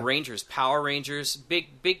 Rangers, Power Rangers,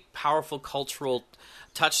 big powerful cultural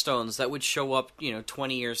touchstones that would show up,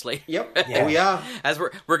 20 years later. Yep. Yeah. Oh, yeah. As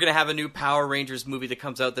we're going to have a new Power Rangers movie that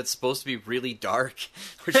comes out that's supposed to be really dark,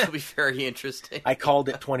 which will be very interesting. I called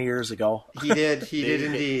it 20 years ago. He did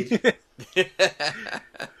indeed.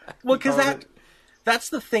 Well, because that's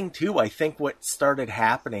the thing, too, I think what started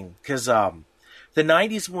happening, because the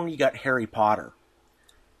 90s when you got Harry Potter.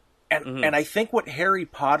 And I think what Harry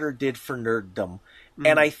Potter did for nerddom,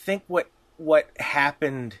 and I think what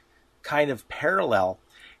happened kind of parallel,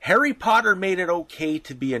 Harry Potter made it okay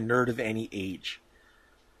to be a nerd of any age.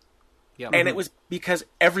 Yeah. And it was because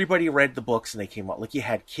everybody read the books and they came out. Like, you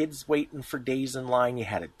had kids waiting for days in line, you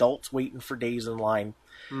had adults waiting for days in line.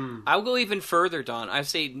 I'll go even further, Don. I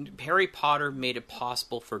say Harry Potter made it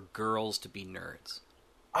possible for girls to be nerds.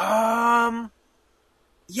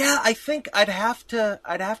 Yeah, I think I'd have to.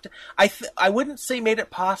 I wouldn't say made it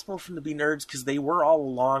possible for them to be nerds, because they were all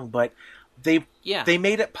along, but they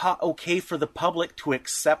made it okay for the public to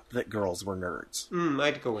accept that girls were nerds.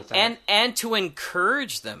 I'd go with that. And to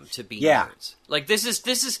encourage them to be nerds. Like, this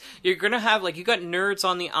is you're gonna have, like, you got nerds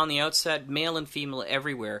on the outset, male and female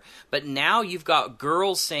everywhere, but now you've got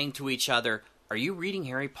girls saying to each other, "Are you reading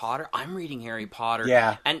Harry Potter? I'm reading Harry Potter."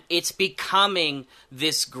 Yeah. And it's becoming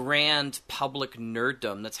this grand public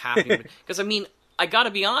nerddom that's happening. Because, I mean, I gotta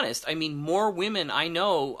be honest, more women I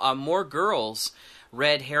know, more girls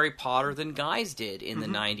read Harry Potter than guys did in the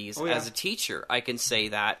 90s as a teacher. I can say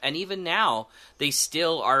that. And even now, they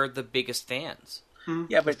still are the biggest fans.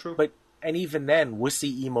 Yeah, but and even then,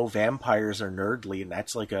 wussy emo vampires are nerdly, and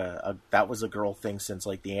that's like that was a girl thing since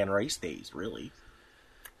like the Anne Rice days, really.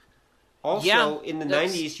 Also, in the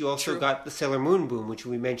 90s, you also got the Sailor Moon boom, which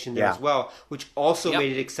we mentioned there as well, which also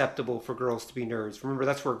made it acceptable for girls to be nerds. Remember,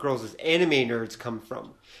 that's where girls as anime nerds come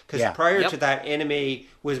from. Because prior to that, anime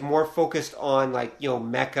was more focused on, like, you know,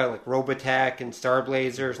 mecha, like Robotech and Star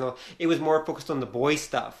Blazers and all. It was more focused on the boy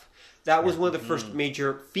stuff. That was one of the first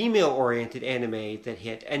major female-oriented anime that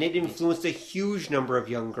hit, and it influenced a huge number of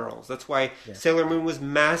young girls. That's why Sailor Moon was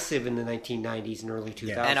massive in the 1990s and early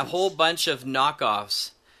 2000s. And a whole bunch of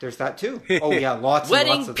knockoffs. There's that too. Oh yeah, lots and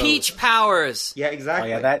Wedding lots of Peach those. Powers. Yeah,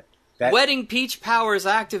 exactly. Oh, yeah, that Wedding Peach Powers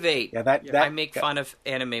activate. Yeah, I make fun of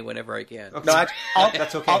anime whenever I can. Okay. No,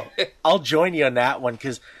 that's okay. I'll join you on that one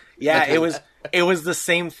because it was the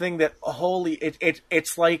same thing that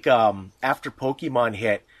it's like after Pokemon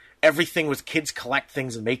hit, everything was kids collect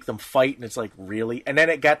things and make them fight, and it's like, really? And then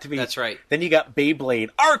it got to be that's right. Then you got Beyblade.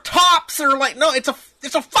 Our tops are like, no, it's a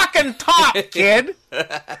fucking top, kid.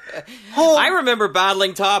 I remember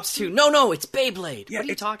battling tops too. No, it's Beyblade. What are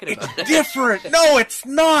you talking about? It's different. No, it's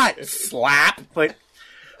not. Slap. But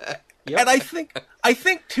and I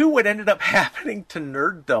think too, what ended up happening to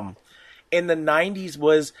nerddom in the 90s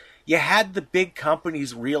was you had the big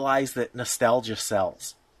companies realize that nostalgia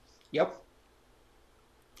sells. Yep.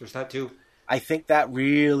 There's that too. I think that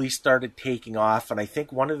really started taking off, and I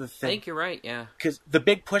think one of the things... I think you're right, yeah. Because the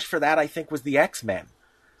big push for that, I think, was the X-Men.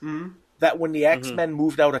 Mm-hmm. That when the X-Men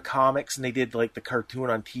moved out of comics and they did like the cartoon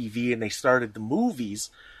on TV and they started the movies,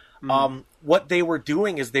 what they were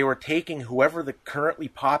doing is they were taking whoever the currently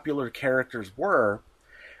popular characters were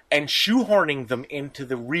and shoehorning them into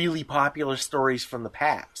the really popular stories from the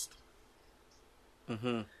past.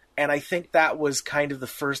 Mm-hmm. And I think that was kind of the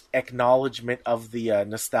first acknowledgement of the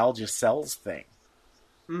nostalgia sells thing.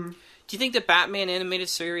 Mm-hmm. Do you think the Batman animated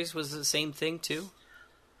series was the same thing too?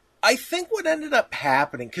 I think what ended up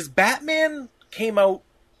happening, because Batman came out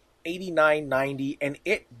 89, 90, and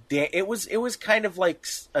it was kind of like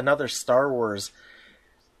another Star Wars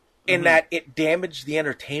in that it damaged the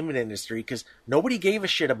entertainment industry because nobody gave a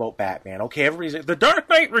shit about Batman. Okay, everybody's like, The Dark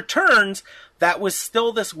Knight Returns. That was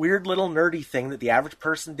still this weird little nerdy thing that the average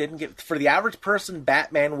person didn't get. For the average person,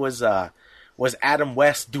 Batman was Adam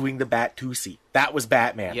West doing the Bat-Tusi. That was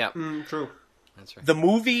Batman. Yeah, true. That's right. The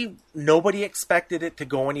movie, nobody expected it to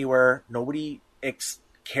go anywhere. Nobody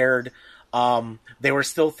cared. They were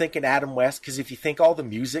still thinking Adam West because if you think all the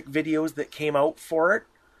music videos that came out for it,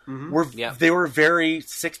 they were very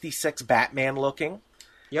 66 Batman looking.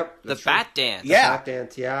 Yep. The Bat Dance. Yeah. Bat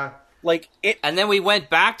Dance, yeah. Like it, and then we went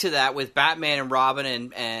back to that with Batman and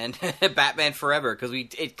Robin and Batman Forever because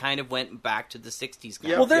it kind of went back to the 60s.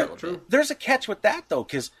 There's a catch with that though,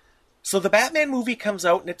 because so the Batman movie comes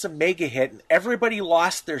out and it's a mega hit and everybody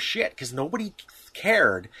lost their shit because nobody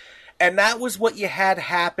cared, and that was what you had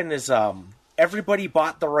happen is everybody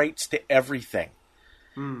bought the rights to everything.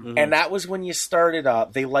 Mm-hmm. And that was when you started,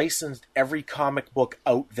 they licensed every comic book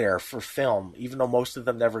out there for film, even though most of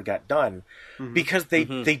them never got done, because they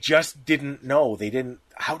just didn't know.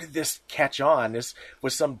 How did this catch on? This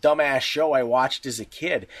was some dumbass show I watched as a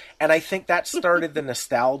kid. And I think that started the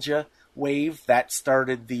nostalgia wave. That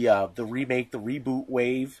started the remake, the reboot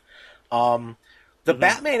wave. The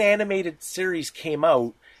Batman animated series came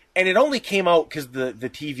out, and it only came out because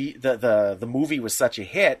the movie was such a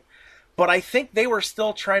hit. But I think they were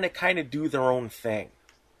still trying to kind of do their own thing.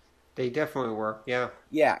 They definitely were, yeah.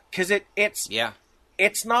 Yeah, because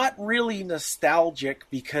it's not really nostalgic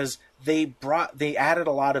because they added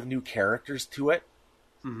a lot of new characters to it.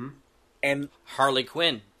 Mm-hmm. And Harley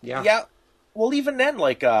Quinn. Yeah. Yeah. Well, even then,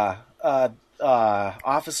 like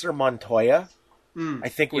Officer Montoya, I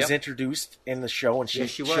think was introduced in the show, and she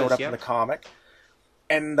showed up in the comic.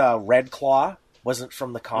 And Red Claw wasn't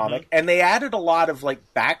from the comic. And they added a lot of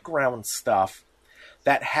like background stuff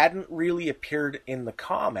that hadn't really appeared in the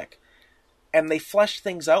comic. And they fleshed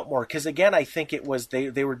things out more. Because again, I think it was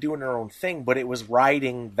they were doing their own thing, but it was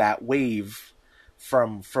riding that wave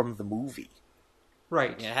from the movie.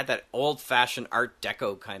 Right. Yeah, it had that old-fashioned Art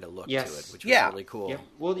Deco kind of look to it, which was really cool. Yeah.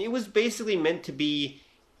 Well, it was basically meant to be...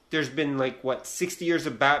 There's been, 60 years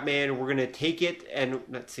of Batman, we're going to take it, and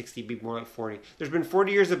not 60, be more like 40. There's been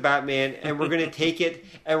 40 years of Batman, and we're going to take it,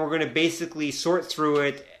 and we're going to basically sort through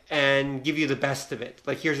it and give you the best of it.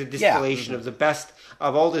 Like, here's a distillation of the best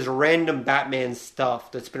of all this random Batman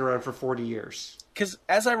stuff that's been around for 40 years. Because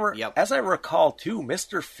as I recall, too,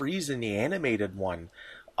 Mr. Freeze in the animated one,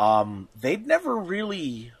 they'd never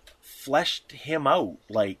really fleshed him out.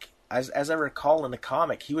 Like, as I recall in the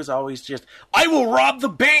comic, he was always just, I will rob the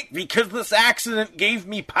bank because this accident gave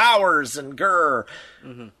me powers and grr.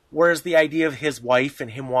 Mm-hmm. Whereas the idea of his wife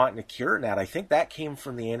and him wanting to cure that, I think that came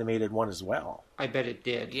from the animated one as well. I bet it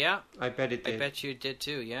did. Yeah. I bet it did. I bet you it did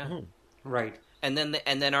too, yeah. Mm-hmm. Right. And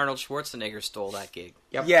then Arnold Schwarzenegger stole that gig.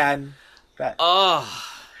 Yep. Yeah, and that... Oh...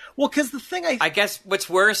 Well, because the thing I guess what's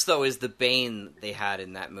worse, though, is the Bane they had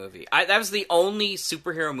in that movie. That was the only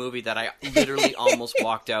superhero movie that I literally almost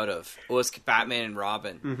walked out of, was Batman and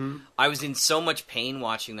Robin. Mm-hmm. I was in so much pain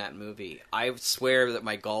watching that movie. I swear that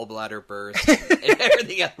my gallbladder burst and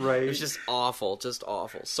everything else. Right. It was just awful, just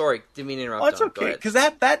awful. Sorry, didn't mean to interrupt. Oh, it's okay, because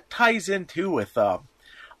that ties in, too, with a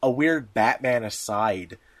weird Batman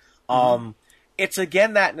aside. Mm-hmm. It's,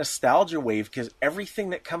 again, that nostalgia wave, because everything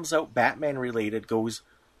that comes out Batman-related goes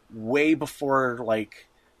way before like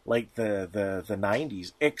the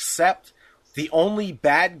 90s, except the only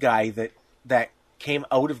bad guy that came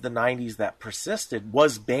out of the 90s that persisted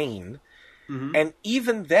was Bane. Mm-hmm. And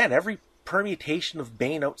even then, every permutation of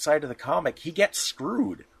Bane outside of the comic, he gets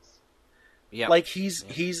screwed. Yeah, like he's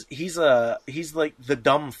like the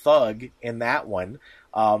dumb thug in that one.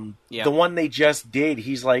 The one they just did,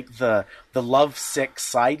 he's like the lovesick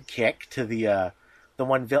sidekick to the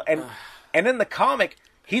one villain, and in the comic,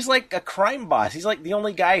 he's like a crime boss. He's like the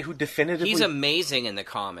only guy who definitively... He's amazing in the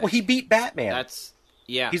comics. Well, he beat Batman.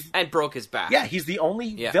 And broke his back. Yeah, he's the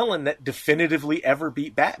only villain that definitively ever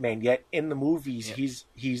beat Batman. Yet in the movies,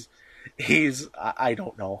 he's I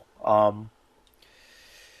don't know.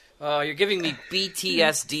 You're giving me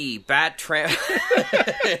BTSD,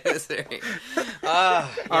 All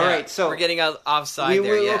right, so we're getting offside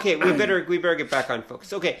there. Yeah. Okay, we better get back on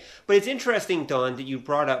focus. Okay, but it's interesting, Don, that you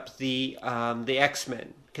brought up the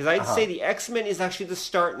X-Men, because I'd say the X-Men is actually the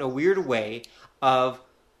start in a weird way of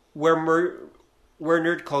where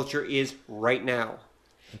nerd culture is right now.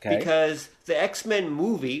 Okay. Because the X-Men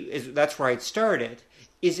movie that's where it started,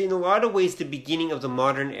 is in a lot of ways the beginning of the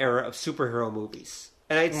modern era of superhero movies.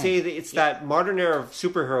 And I'd say that it's that modern era of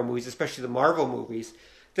superhero movies, especially the Marvel movies,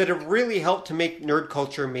 that have really helped to make nerd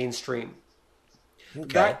culture mainstream.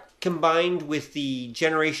 Okay. That combined with the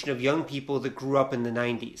generation of young people that grew up in the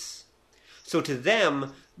 90s. So to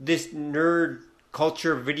them, this nerd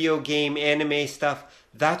culture, video game, anime stuff,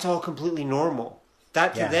 that's all completely normal.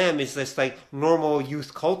 That to them is this like normal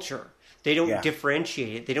youth culture. They don't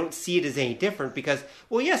differentiate it. They don't see it as any different because,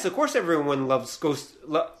 well, yes, of course everyone loves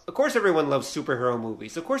superhero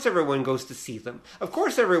movies. Of course everyone goes to see them. Of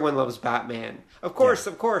course everyone loves Batman. Of course.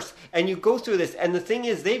 And you go through this. And the thing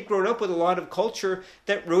is, they've grown up with a lot of culture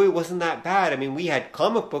that really wasn't that bad. I mean, we had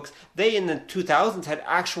comic books. They, in the 2000s, had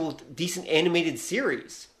actual decent animated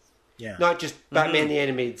series. Yeah. Not just Batman the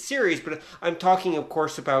Animated Series, but I'm talking, of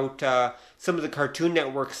course, about some of the Cartoon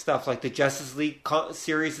Network stuff, like the Justice League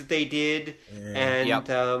series that they did. And,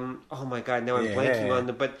 oh my God, now I'm blanking on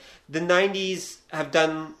them. But the 90s have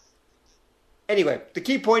done... Anyway, the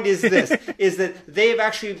key point is this, is that they've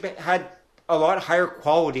actually had a lot higher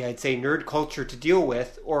quality, I'd say, nerd culture to deal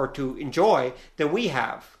with or to enjoy than we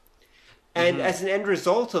have. And as an end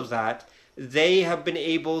result of that, they have been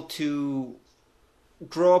able to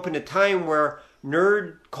grow up in a time where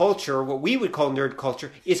nerd culture, what we would call nerd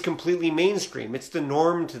culture, is completely mainstream. It's the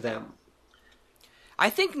norm to them. I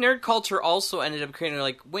think nerd culture also ended up creating,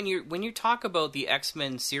 like, when you talk about the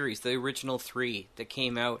X-Men series, the original 3 that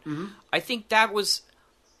came out, I think that was,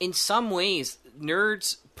 in some ways,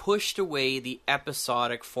 nerds pushed away the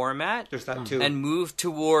episodic format. There's that too. And moved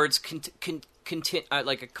towards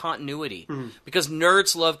like a continuity. Because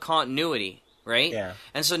nerds love continuity. Right? Yeah.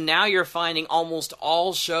 And so now you're finding almost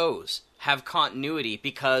all shows have continuity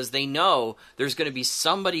because they know there's going to be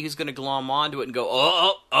somebody who's going to glom onto it and go,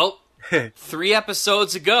 oh, 3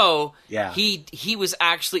 episodes ago, he was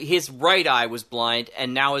actually, his right eye was blind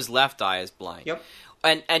and now his left eye is blind. Yep.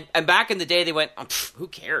 And back in the day they went, who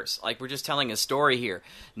cares? Like, we're just telling a story here.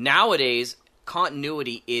 Nowadays,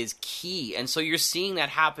 continuity is key, and so you're seeing that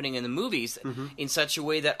happening in the movies in such a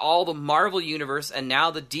way that all the Marvel universe and now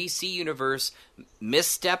the DC universe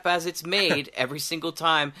misstep as it's made every single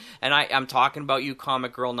time. And I'm talking about you,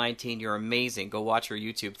 Comic Girl 19. You're amazing. Go watch her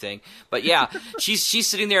YouTube thing. But yeah, she's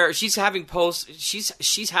sitting there. She's having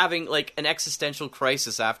She's having like an existential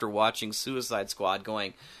crisis after watching Suicide Squad.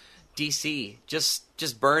 Going, DC,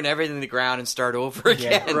 just burn everything to the ground and start over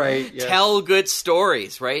again. Yeah, right. Yeah. Tell good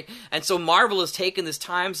stories, right? And so Marvel has taken this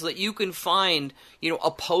time so that you can find,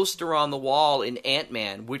 a poster on the wall in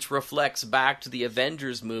Ant-Man, which reflects back to the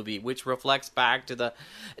Avengers movie, which reflects back to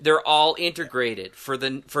they're all integrated for the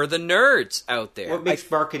nerds out there. What makes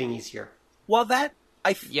marketing easier? Well, that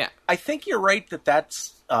I think you're right that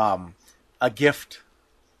that's a gift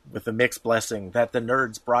with a mixed blessing that the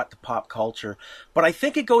nerds brought to pop culture. But I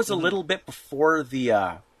think it goes a little bit before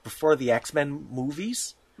the X-Men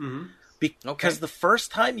movies. Mm-hmm. Because the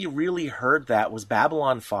first time you really heard that was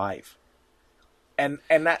Babylon 5. And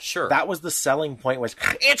that was the selling point, was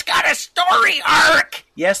it's got a story arc.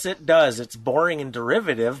 Yes, it does. It's boring and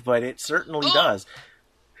derivative, but it certainly does.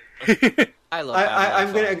 I love.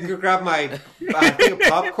 I'm going to grab my thing of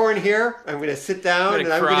popcorn here. I'm going to sit down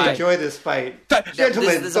and I'm going to enjoy this fight.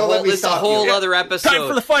 Gentlemen, don't let me stop you. This is a whole other episode. Time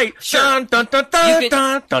for the fight. Sure. Dun, dun, dun,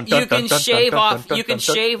 dun, you can shave off. You can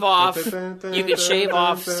shave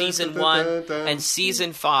off season 1 and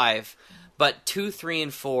season 5. But 2, 3,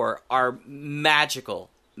 and 4 are magical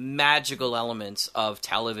elements of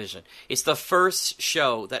television. It's the first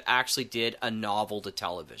show that actually did a novel to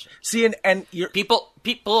television. See, and people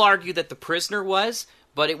argue that The Prisoner was,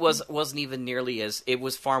 but it wasn't even nearly as. It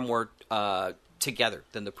was far more together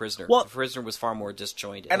than The Prisoner. Well, The Prisoner was far more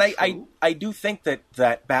disjointed. And I do think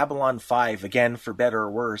that Babylon 5, again, for better or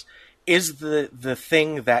worse, is the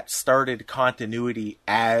thing that started continuity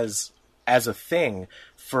as a thing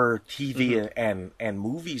for TV and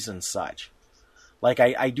movies and such. Like,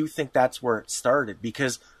 I do think that's where it started,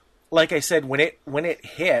 because, like I said, when it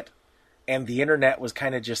hit and the internet was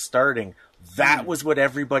kind of just starting, that was what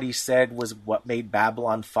everybody said was what made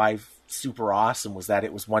Babylon 5 super awesome, was that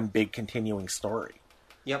it was one big continuing story.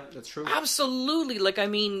 Yep, that's true. Absolutely. Like, I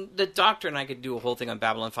mean, the Doctor, and I could do a whole thing on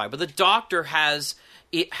Babylon 5, but the Doctor has,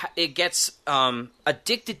 it gets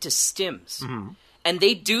addicted to stims. Mm-hmm. And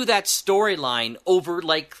they do that storyline over,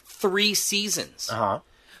 like, 3 seasons. Uh-huh.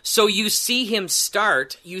 So you see him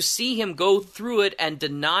start, you see him go through it and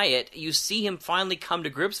deny it, you see him finally come to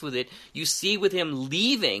grips with it, you see with him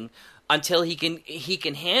leaving until he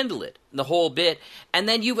can handle it, the whole bit. And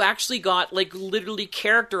then you've actually got, like, literally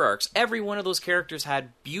character arcs. Every one of those characters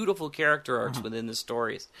had beautiful character arcs within the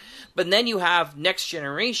stories. But then you have Next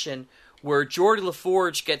Generation, where Geordi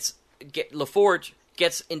LaForge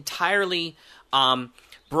gets entirely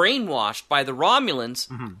brainwashed by the Romulans,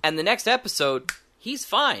 and the next episode, he's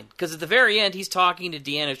fine, because at the very end, he's talking to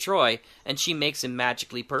Deanna Troi, and she makes him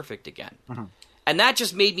magically perfect again. Mm-hmm. And that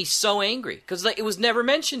just made me so angry, because it was never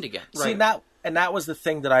mentioned again. Right. See, that was the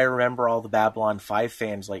thing that I remember all the Babylon 5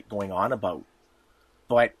 fans like going on about.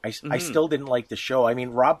 But I still didn't like the show. I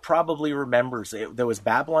mean, Rob probably remembers there was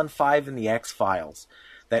Babylon 5 and the X-Files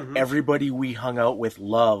that everybody we hung out with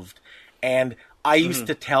loved, and I used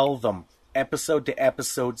to tell them, episode to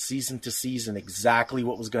episode, season to season, exactly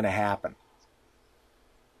what was going to happen.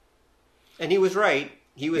 And he was right.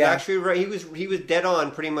 He was actually right. He was dead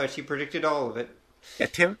on, pretty much. He predicted all of it. Yeah,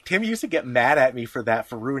 Tim used to get mad at me for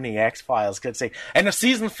ruining X-Files. Could say, and the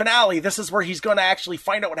season finale, this is where he's going to actually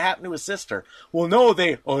find out what happened to his sister. Well, no,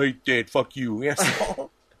 I did. Fuck you. Yeah, so.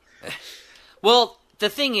 Well, the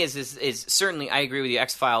thing is certainly I agree with you.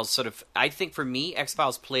 X-Files sort of, I think for me,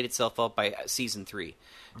 X-Files played itself out by season 3.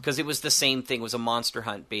 Because it was the same thing. It was a monster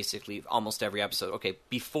hunt, basically, almost every episode. Okay,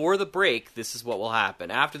 before the break, this is what will happen.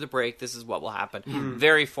 After the break, this is what will happen.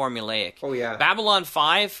 Very formulaic. Oh, yeah. Babylon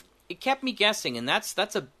 5, it kept me guessing, and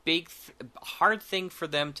that's a big, hard thing for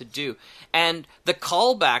them to do. And the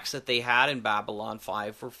callbacks that they had in Babylon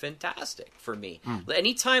 5 were fantastic for me.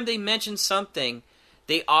 Anytime they mentioned something,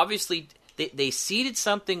 they obviously, they seeded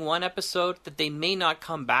something one episode that they may not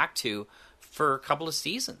come back to for a couple of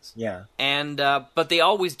seasons. Yeah. And but they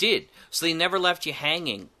always did. So they never left you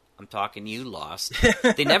hanging. I'm talking you, Lost.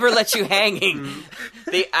 They never let you hanging.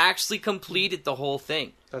 They actually completed the whole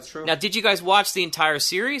thing. That's true. Now, did you guys watch the entire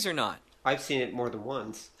series or not? I've seen it more than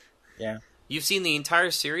once. Yeah. You've seen the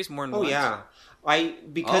entire series more than once? Oh, yeah.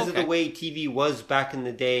 Because of the way TV was back in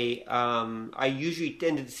the day, I usually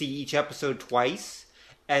tended to see each episode twice.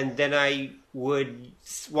 And then I would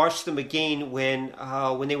watch them again when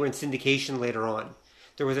they were in syndication later on.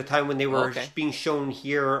 There was a time when they were being shown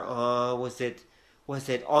here. Was it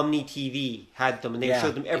Omni TV had them, and they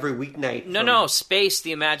showed them every weeknight. No, Space,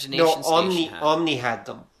 the Imagination Station. Omni had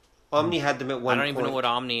them. Omni had them at one point. I don't even know what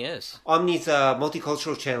Omni is. Omni's a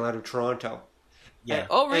multicultural channel out of Toronto. Yeah.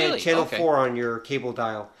 Really? And Channel 4 on your cable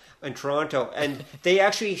dial in Toronto. And they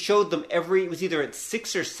actually showed them it was either at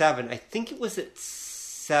 6 or 7. I think it was at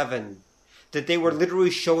 7 that they were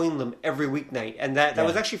literally showing them every weeknight, and that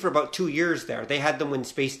was actually for about 2 years there. They had them when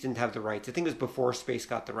Space didn't have the rights. I think it was before Space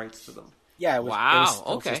got the rights to them. Yeah, it was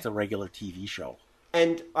still just a regular TV show.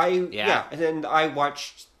 And and then I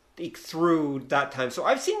watched through that time. So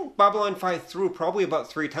I've seen Babylon 5 through probably about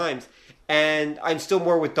 3 times, and I'm still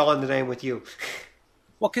more with Dawn than I am with you.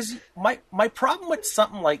 Well, because my problem with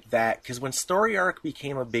something like that, because when story arc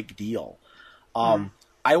became a big deal,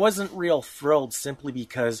 I wasn't real thrilled simply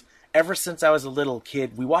because ever since I was a little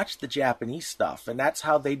kid, we watched the Japanese stuff, and that's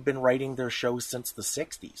how they'd been writing their shows since the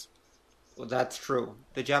 60s. Well, that's true.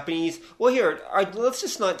 The Japanese... Well, here, let's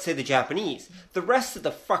just not say the Japanese. The rest of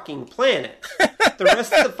the fucking planet. The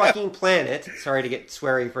rest of the fucking planet... Sorry to get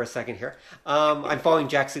sweary for a second here. I'm following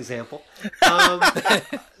Jack's example.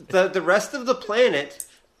 The rest of the planet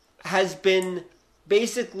has been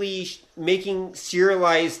basically making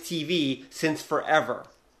serialized TV since forever.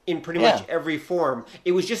 In pretty much every form.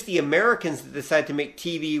 It was just the Americans that decided to make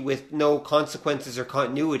TV with no consequences or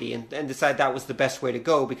continuity and decide that was the best way to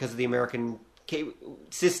go because of the American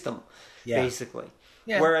system, basically.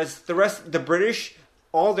 Yeah. Whereas the British,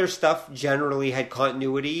 all their stuff generally had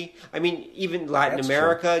continuity. I mean, even Latin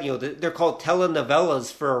America, true. They're called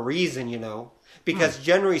telenovelas for a reason, Because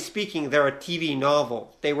generally speaking, they're a TV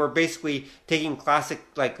novel. They were basically taking classic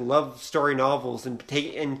love story novels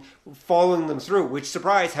and following them through, which,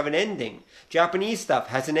 surprise, have an ending. Japanese stuff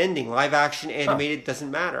has an ending. Live action, animated, doesn't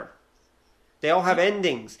matter. They all have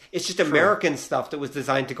endings. It's just American stuff that was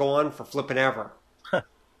designed to go on for flippin' ever.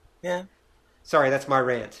 Yeah. Sorry, that's my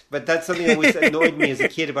rant. But that's something that always annoyed me as a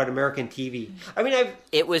kid about American TV. I mean,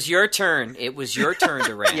 It was your turn. It was your turn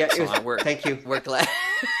to rant. Thank you. We're glad.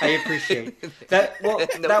 I appreciate that. Well,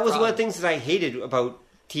 that was one of the things that I hated about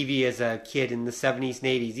TV as a kid in the 70s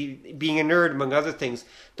and 80s. Being a nerd, among other things,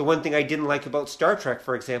 the one thing I didn't like about Star Trek,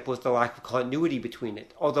 for example, is the lack of continuity between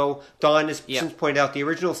it. Although Don has since pointed out, the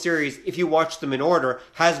original series, if you watch them in order,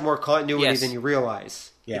 has more continuity than you realize.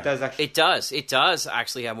 Yeah. It does actually. It does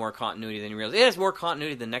actually have more continuity than you realize. It has more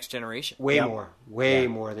continuity than Next Generation. Way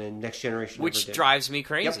more than Next Generation. Which drives me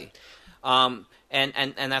crazy. Yep.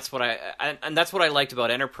 And that's what I liked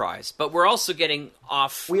about Enterprise. But we're also getting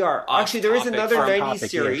off. We are actually. There is another 90s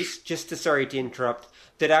series. Sorry to interrupt.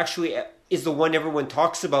 That actually is the one everyone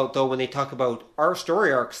talks about, though, when they talk about our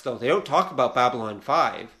story arcs. Though they don't talk about Babylon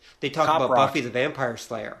 5. They talk about Buffy the Vampire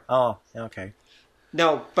Slayer. Oh, okay.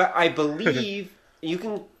 No, but I believe.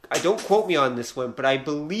 Don't quote me on this one, but I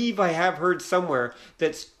believe I have heard somewhere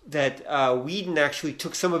that Whedon actually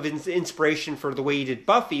took some of his inspiration for the way he did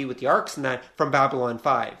Buffy with the arcs and that from Babylon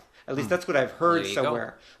 5. At least that's what I've heard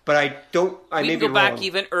somewhere. Go. But I don't. I may be wrong. We can go back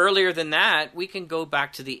even earlier than that. We can go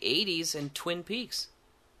back to the 80s and Twin Peaks.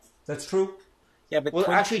 That's true. Yeah, but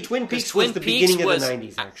Twin Peaks was the beginning of the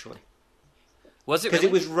 90s. Actually, was it? Because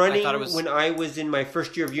it was running when I was in my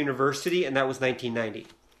first year of university, and that was 1990.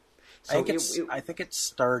 So I think it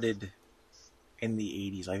started in the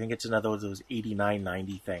 80s. I think it's another of those 89,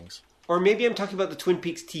 90 things. Or maybe I'm talking about the Twin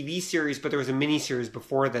Peaks TV series, but there was a miniseries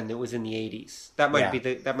before then that was in the 80s. That might be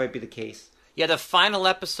the case. Yeah, the final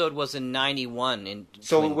episode was in 91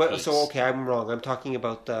 So okay, I'm wrong. I'm talking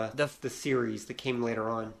about the series that came later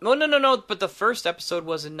on. No. But the first episode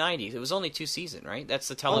was in 90s. It was only 2 seasons, right? That's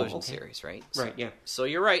the television series, right? Right. Yeah. So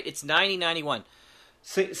you're right. It's 91.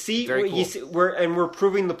 So, see, cool. We're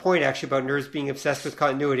proving the point actually about nerds being obsessed with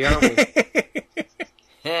continuity, aren't we?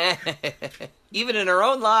 Even in our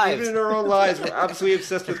own lives. Even in our own lives, we're absolutely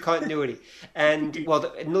obsessed with continuity. And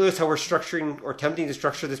notice how we're structuring or attempting to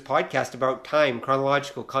structure this podcast about time,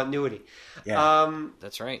 chronological continuity. Yeah,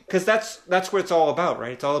 that's right. Because that's what it's all about,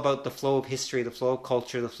 right? It's all about the flow of history, the flow of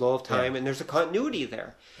culture, the flow of time, and there's a continuity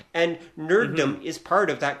there. And nerddom is part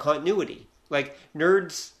of that continuity. Like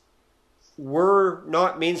nerds were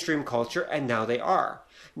not mainstream culture, and now they are.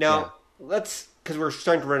 Now, because we're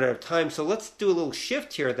starting to run out of time, so let's do a little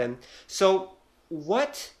shift here then. So,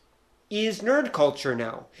 what is nerd culture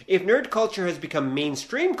now? If nerd culture has become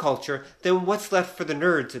mainstream culture, then what's left for the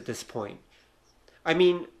nerds at this point? I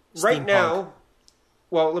mean, right now...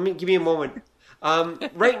 Well, give me a moment.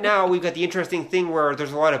 Right now, we've got the interesting thing where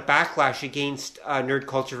there's a lot of backlash against nerd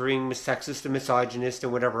culture for being sexist and misogynist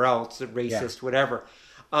and whatever else, racist, whatever.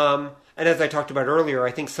 And as I talked about earlier,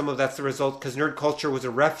 I think some of that's the result because nerd culture was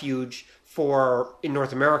a refuge for, in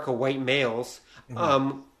North America, white males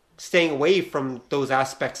staying away from those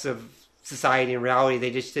aspects of society and reality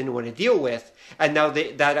they just didn't want to deal with. And now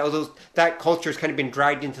that culture has kind of been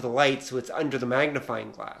dragged into the light, so it's under the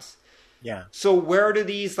magnifying glass. Yeah. So where do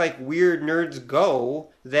these weird nerds go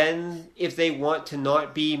then if they want to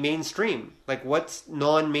not be mainstream? What's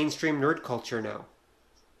non-mainstream nerd culture now?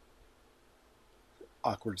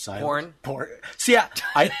 Awkward silence. Porn. So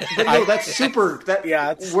that's super.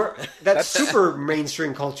 That's super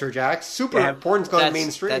mainstream culture, Jack. Porn's gone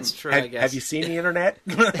mainstream. That's true. I guess. Have you seen the internet?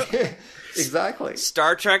 Exactly.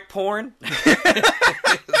 Star Trek porn.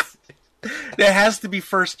 There has to be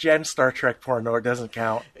first-gen Star Trek porn, or it doesn't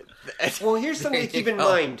count. Well, here's something to keep in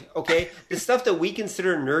mind. Okay, the stuff that we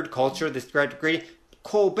consider nerd culture, this great.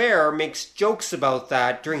 Colbert makes jokes about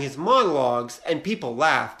that during his monologues, and people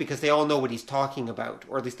laugh because they all know what he's talking about,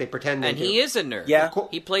 or at least they pretend they and do. he is a nerd. Yeah.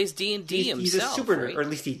 He plays D&D himself. He's a super nerd, right? or at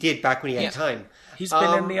least he did back when he had time. He's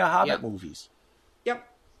been in the Hobbit movies. Yep.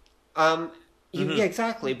 Yeah,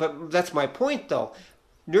 exactly. But that's my point, though.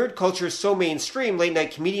 Nerd culture is so mainstream,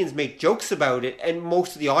 late-night comedians make jokes about it, and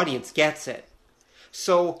most of the audience gets it.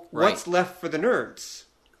 So what's left for the nerds?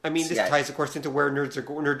 I mean, this ties, of course, into where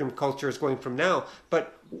nerdom culture is going from now.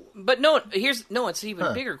 But no, it's an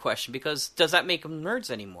even bigger question, because does that make them nerds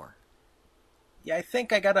anymore? Yeah, I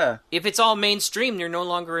think I gotta... If it's all mainstream, you're no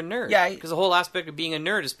longer a nerd. Yeah, because the whole aspect of being a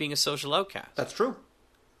nerd is being a social outcast. That's true.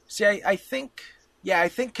 See, I think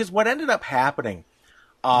because what ended up happening,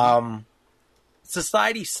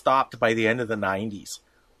 society stopped by the end of the 90s.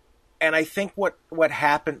 And I think what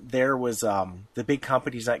happened there was the big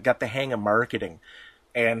companies that got the hang of marketing.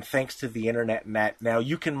 And thanks to the internet and that, now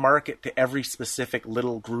you can market to every specific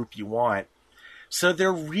little group you want. So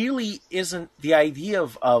there really isn't the idea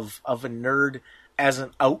of a nerd as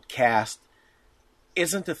an outcast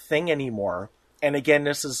isn't a thing anymore. And again,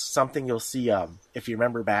 this is something you'll see if you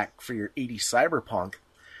remember back for your 80s cyberpunk,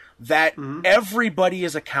 that everybody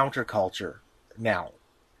is a counterculture now.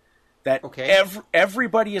 That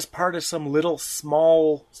everybody is part of some little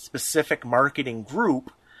small specific marketing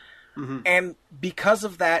group. And because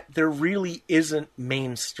of that, there really isn't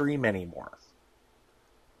mainstream anymore.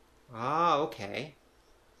 Ah, okay.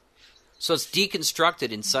 So it's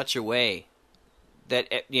deconstructed in such a way that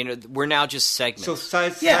we're now just segments. So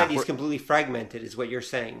society is completely fragmented, is what you're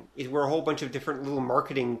saying. We're a whole bunch of different little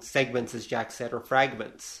marketing segments, as Jack said, or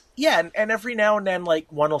fragments. Yeah, and every now and then,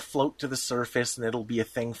 like, one will float to the surface, and it'll be a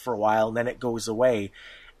thing for a while, and then it goes away.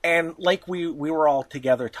 And like we were all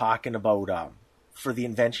together talking about for the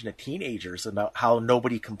invention of teenagers, about how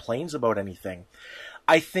nobody complains about anything.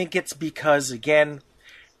 I think it's because, again,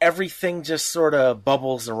 everything just sort of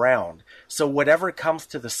bubbles around. So whatever comes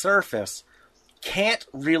to the surface can't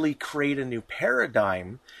really create a new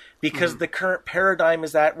paradigm, because the current paradigm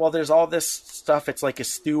is that, well, there's all this stuff, it's like a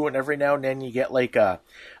stew, and every now and then you get like a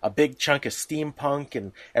big chunk of steampunk,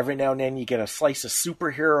 and every now and then you get a slice of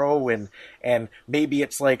superhero, and maybe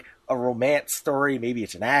it's like a romance story, maybe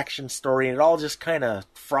it's an action story, and it all just kind of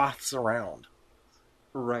froths around.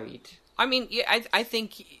 Right. I mean, yeah, I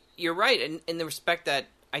think you're right in the respect that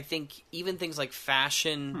I think even things like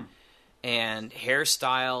fashion and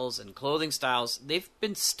hairstyles and clothing styles, they've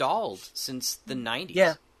been stalled since the 90s.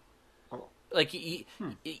 Yeah. Like,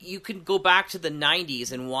 you can go back to the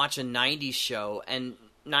 90s and watch a 90s show, and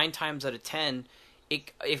 9 times out of 10,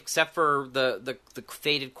 except for the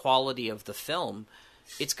faded quality of the film,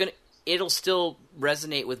 it'll still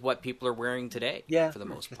resonate with what people are wearing today, for the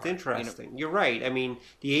most part. That's interesting. You're right. I mean,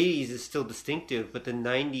 the 80s is still distinctive, but the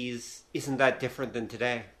 90s isn't that different than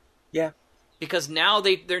today. Yeah. Because now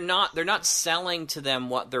they're not selling to them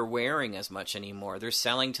what they're wearing as much anymore. They're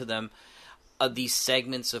selling to them these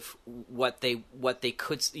segments of what you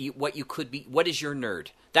could be. What is your nerd?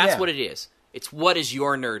 That's what it is. It's what is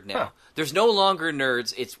your nerd now. There's no longer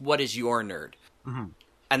nerds. It's what is your nerd.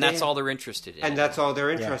 And that's all they're interested in. And that's all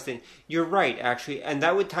they're interested in. You're right, actually. And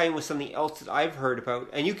that would tie in with something else that I've heard about,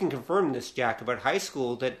 and you can confirm this, Jack, about high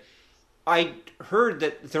school, that I heard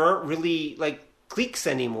that there aren't really, like, cliques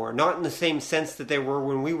anymore. Not in the same sense that there were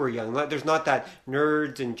when we were young. There's not that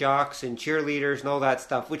nerds and jocks and cheerleaders and all that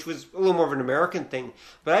stuff, which was a little more of an American thing.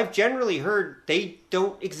 But I've generally heard they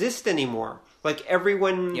don't exist anymore. Like,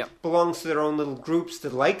 everyone belongs to their own little groups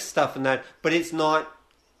that like stuff and that, but it's not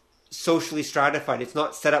socially stratified. It's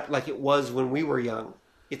not set up like it was when we were young.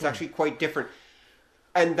 It's actually quite different.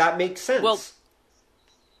 And that makes sense. Well,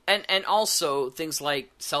 and also things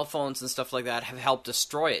like cell phones and stuff like that have helped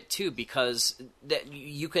destroy it too, because that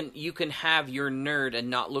you can have your nerd and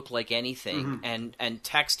not look like anything and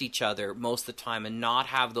text each other most of the time and not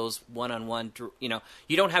have those one-on-one,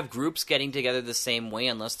 you don't have groups getting together the same way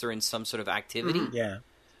unless they're in some sort of activity. Yeah.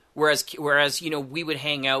 Whereas we would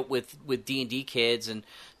hang out with D&D kids, and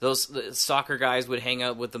the soccer guys would hang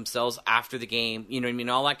out with themselves after the game. You know what I mean?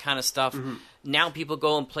 All that kind of stuff. Now people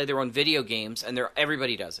go and play their own video games, and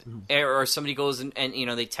everybody does it. Or somebody goes and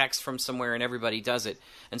they text from somewhere, and everybody does it.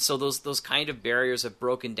 And so those kind of barriers have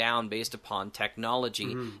broken down based upon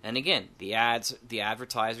technology. And again, the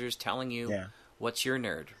advertisers telling you, what's your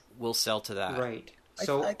nerd? We'll sell to that. Right.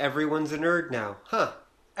 So everyone's a nerd now. Huh.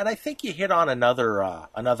 And I think you hit on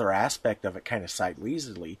another aspect of it kind of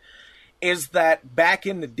sidewaysly, is that back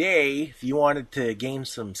in the day, if you wanted to gain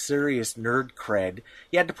some serious nerd cred,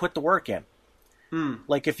 you had to put the work in.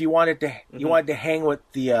 Like if you wanted to hang with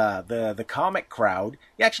the comic crowd,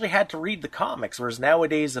 you actually had to read the comics. Whereas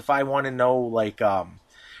nowadays, if I want to know like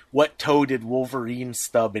what toe did Wolverine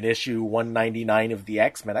stub in issue 199 of the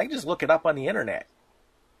X-Men, I can just look it up on the internet.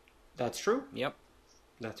 That's true. Yep.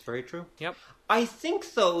 That's very true. Yep. I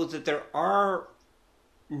think, though, that there are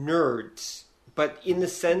nerds, but in the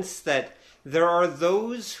sense that there are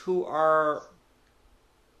those who are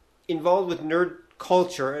involved with nerd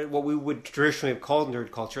culture, what we would traditionally have called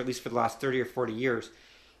nerd culture, at least for the last 30 or 40 years,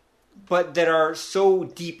 but that are so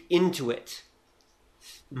deep into it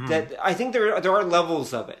that I think there are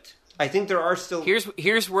levels of it. I think there are still...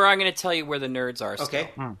 Here's where I'm going to tell you where the nerds are still.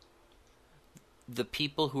 Okay. The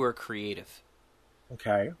people who are creative.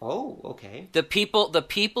 Okay. Oh, okay. The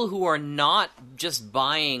people who are not just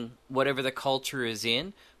buying whatever the culture is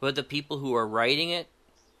in, but the people who are writing it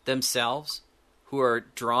themselves, who are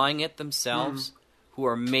drawing it themselves, who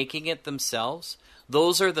are making it themselves.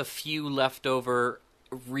 Those are the few leftover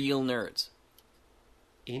real nerds.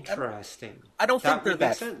 Interesting. I don't think they're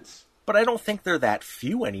that. Sense. But I don't think they're that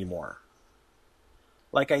few anymore.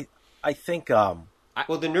 Like I think.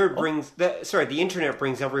 Well, the nerd brings the internet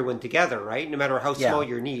brings everyone together, right? No matter how small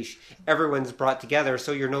your niche, everyone's brought together.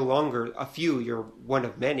 So you're no longer a few; you're one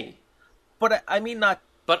of many. But I mean, not.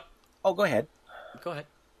 But go ahead. Go ahead.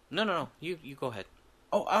 No. You go ahead.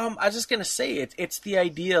 Oh, I was just gonna say it's the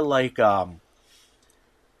idea like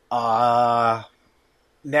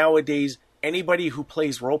nowadays anybody who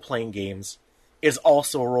plays role playing games is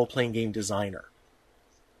also a role playing game designer.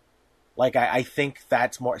 Like, I think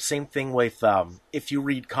that's more... Same thing with, if you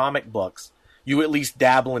read comic books, you at least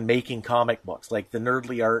dabble in making comic books. Like, the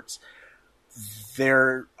Nerdly Arts,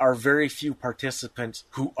 there are very few participants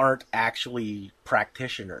who aren't actually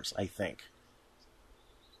practitioners, I think.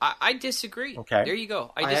 I disagree. Okay. There you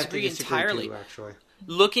go. I disagree entirely. Too, actually.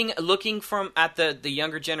 Looking from at the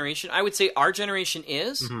younger generation, I would say our generation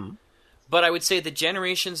is... But I would say the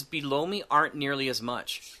generations below me aren't nearly as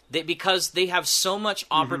much. Because they have so much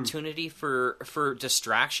opportunity for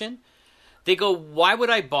distraction. They go, why would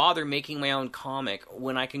I bother making my own comic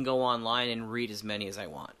when I can go online and read as many as I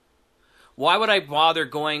want? Why would I bother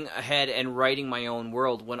going ahead and writing my own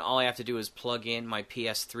world when all I have to do is plug in my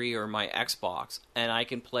PS3 or my Xbox and I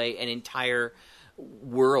can play an entire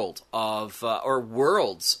world of, or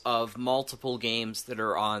worlds of multiple games that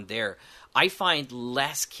are on there? I find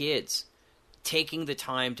less kids taking the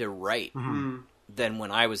time to write than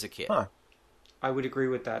when I was a kid. I would agree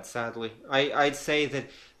with that, sadly. I'd say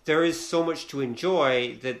that there is so much to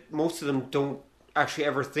enjoy that most of them don't actually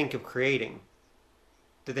ever think of creating.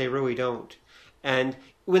 That they really don't. And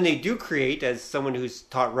when they do create, as someone who's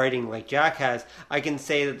taught writing like Jack has, I can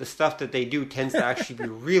say that the stuff that they do tends to actually be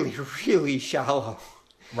really, really shallow.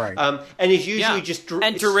 Right. And it's usually just...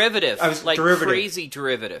 derivative. Derivative. Crazy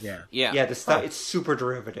derivative. Yeah, the stuff, it's super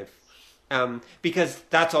derivative. Because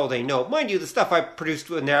that's all they know. Mind you, the stuff I produced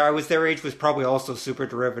when I was their age was probably also super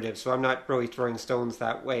derivative, so I'm not really throwing stones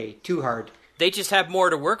that way too hard. They just have more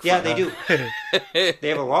to work from. Yeah, they do. They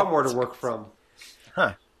have a lot more to work from.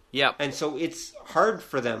 Yeah. And so it's hard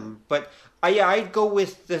for them. But I'd go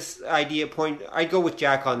with this idea point. I'd go with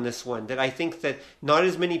Jack on this one, that I think that not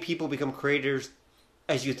as many people become creators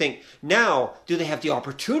as you think. Now, do they have the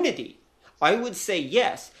opportunity? I would say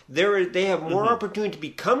yes. They have more opportunity to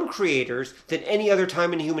become creators than any other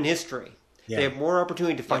time in human history. Yeah. They have more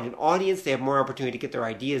opportunity to find an audience. They have more opportunity to get their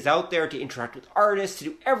ideas out there, to interact with artists, to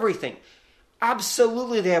do everything.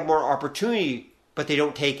 Absolutely, they have more opportunity, but they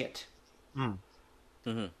don't take it.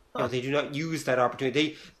 They do not use that opportunity.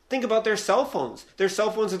 They think about their cell phones. Their cell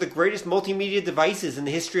phones are the greatest multimedia devices in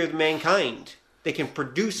the history of mankind. They can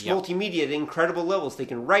produce multimedia at incredible levels. They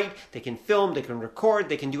can write, they can film, they can record,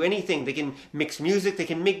 they can do anything. They can mix music, they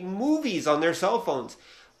can make movies on their cell phones.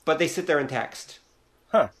 But they sit there and text.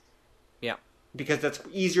 Yeah. Because that's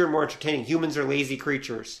easier and more entertaining. Humans are lazy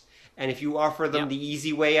creatures. And if you offer them the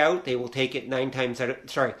easy way out, they will take it 9.9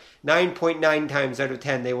 times out of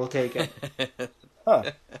 10, they will take it.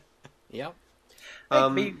 Yeah.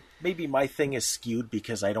 Maybe my thing is skewed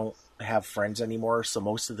because I don't have friends anymore, so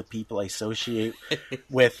most of the people I associate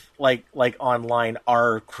with like online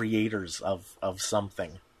are creators of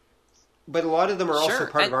something. But a lot of them are also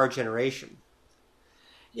part of our generation.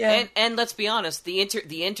 Yeah. And let's be honest, the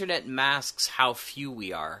internet masks how few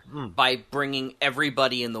we are by bringing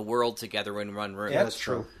everybody in the world together in one room. Yeah, that's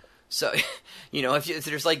true. So, if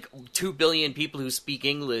there's like 2 billion people who speak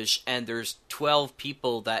English and there's 12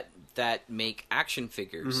 people that make action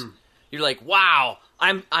figures, you're like, wow,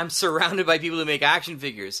 I'm surrounded by people who make action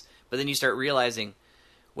figures. But then you start realizing,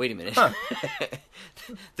 wait a minute,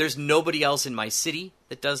 there's nobody else in my city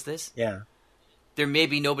that does this. Yeah. there may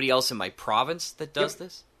be nobody else in my province that does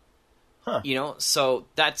this. Huh. You know, so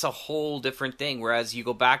that's a whole different thing. Whereas you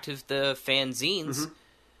go back to the fanzines,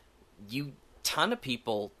 ton of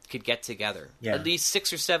people could get together. Yeah. At least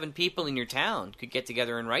 6 or 7 people in your town could get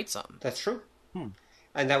together and write something. That's true.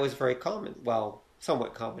 And that was very common. Well,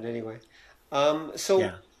 somewhat common anyway. Among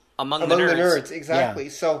the nerds, exactly.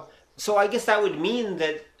 Yeah. So I guess that would mean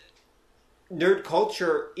that nerd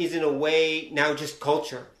culture is in a way now just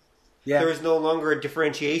culture. Yeah. There is no longer a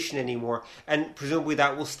differentiation anymore. And presumably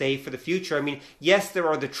that will stay for the future. I mean, yes, there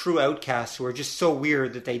are the true outcasts who are just so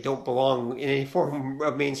weird that they don't belong in any form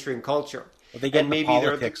of mainstream culture. Well, they get into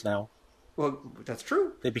politics now. Well, that's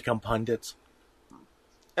true. They become pundits.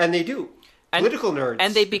 And they do. Political nerds.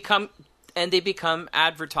 And they become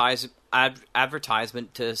advertisement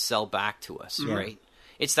to sell back to us, right?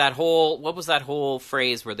 It's that whole, what was that whole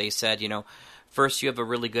phrase where they said, you know, first you have a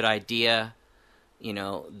really good idea, you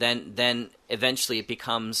know, then eventually it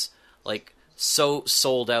becomes like so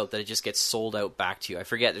sold out that it just gets sold out back to you. I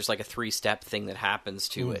forget, there's like a 3-step thing that happens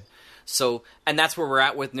to it. So, and that's where we're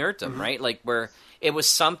at with nerddom, right? Like where it was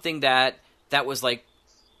something that was like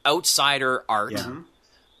outsider art,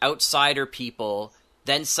 outsider people,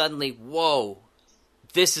 then suddenly, whoa,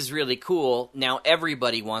 this is really cool. Now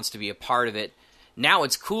everybody wants to be a part of it. Now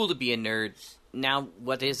it's cool to be a nerd. Now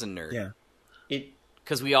what is a nerd? Yeah.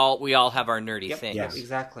 Because we all have our nerdy things. Yes,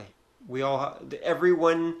 exactly. We all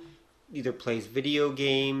everyone either plays video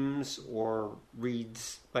games or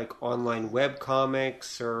reads like online web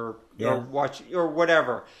comics or watches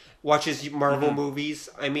Marvel movies.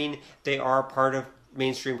 I mean, they are part of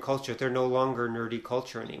mainstream culture. They're no longer nerdy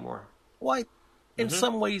culture anymore. Well, in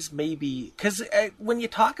some ways, maybe because when you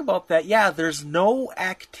talk about that, there's no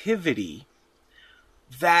activity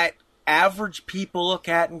that average people look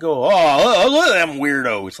at and go, "Oh, look at them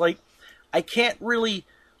weirdos!" Like, I can't really.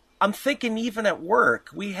 I'm thinking even at work,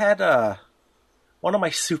 we had one of my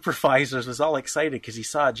supervisors was all excited because he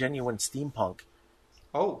saw a genuine steampunk.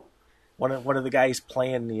 Oh, one of the guys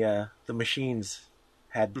playing the machines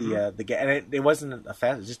had the guy, and it wasn't a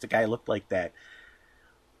fast. It was just a guy who looked like that.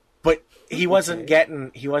 But he wasn't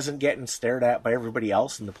getting stared at by everybody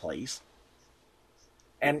else in the place.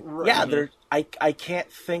 And I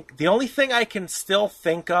can't think. The only thing I can still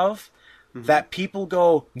think of that people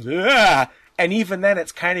go, "Yeah," and even then,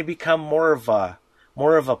 it's kind of become more of a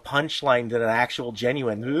punchline than an actual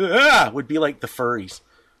genuine. "Yeah," would be like the furries.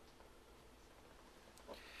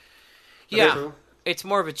 Yeah, it's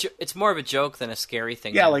more of a joke than a scary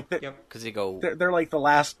thing. Yeah, like because you go, they're like the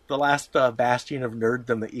last bastion of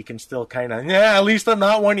nerddom that you can still kind of. Yeah, at least I'm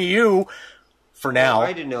not one of you. For now,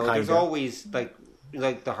 I don't know. There's always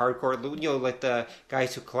like the hardcore, like the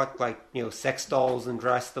guys who collect sex dolls and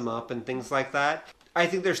dress them up and things like that. I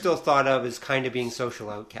think they're still thought of as kind of being social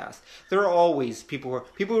outcasts. There are always people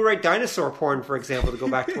who write dinosaur porn, for example, to go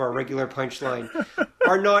back to our regular punchline,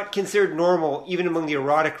 are not considered normal even among the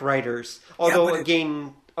erotic writers. Although,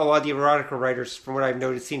 again, a lot of the erotic writers, from what I've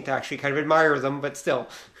noticed, seem to actually kind of admire them, but still.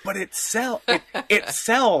 But it sells.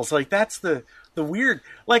 Like, that's the weird.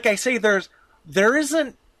 Like I say, there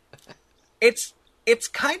isn't. It's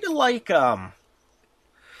kind of like I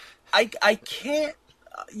can't.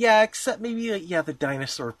 Yeah, except maybe the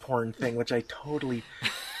dinosaur porn thing, which I totally.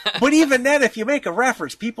 But even then, if you make a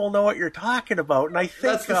reference, people know what you're talking about, and I think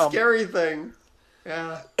that's the scary thing.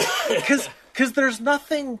 Yeah, because there's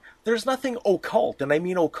nothing occult, and I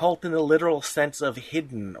mean occult in the literal sense of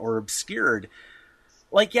hidden or obscured.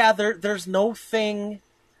 Like, there's no thing.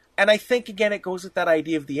 And I think, again, it goes with that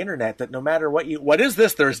idea of the internet, that no matter what is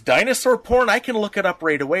this? There's dinosaur porn? I can look it up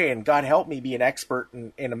right away, and God help me be an expert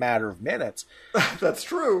in a matter of minutes. That's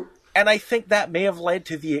true. And I think that may have led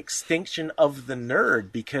to the extinction of the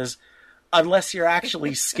nerd, because unless you're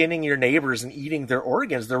actually skinning your neighbors and eating their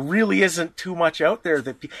organs, there really isn't too much out there.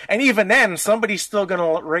 And even then, somebody's still going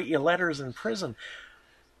to write you letters in prison.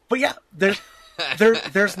 But yeah,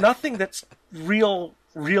 there's nothing that's real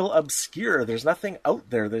obscure. There's nothing out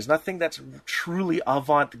there. There's nothing that's truly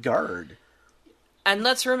avant-garde. And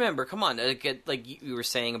let's remember, come on, like you were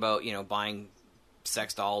saying about, buying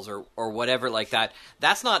sex dolls or whatever like that.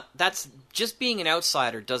 That's just being an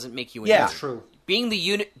outsider doesn't make you a nerd. Yeah, true. Being a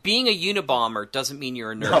Unabomber doesn't mean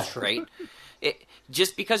you're a nerd, right?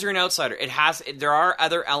 Just because you're an outsider, there are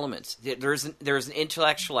other elements. There's an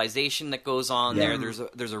intellectualization that goes on there.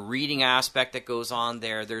 There's a reading aspect that goes on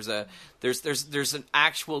there. There's an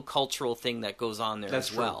actual cultural thing that goes on there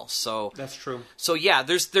as well. So that's true. So yeah,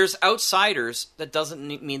 there's outsiders. That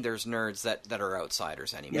doesn't mean there's nerds that are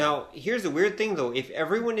outsiders anymore. Now, here's the weird thing though. If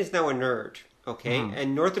everyone is now a nerd, okay,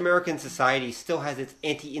 and North American society still has its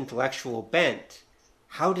anti-intellectual bent,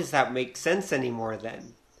 how does that make sense anymore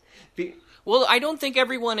then? Well, I don't think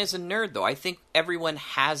everyone is a nerd, though. I think everyone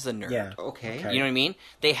has a nerd. Yeah. Okay. You know what I mean?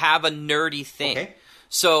 They have a nerdy thing. Okay.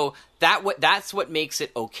 So that's what makes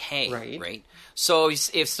it okay, right? So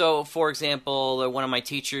for example, one of my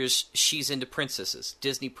teachers, she's into princesses,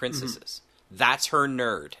 Disney princesses. Mm-hmm. That's her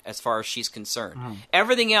nerd as far as she's concerned. Mm-hmm.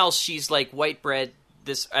 Everything else, she's like white bread.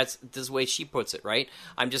 This way she puts it, right?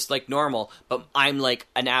 I'm just like normal, but I'm like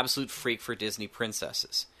an absolute freak for Disney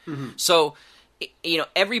princesses. Mm-hmm. So, you know,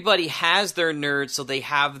 everybody has their nerd, so they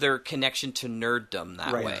have their connection to nerddom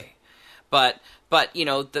that way. But you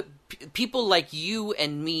know, the people like you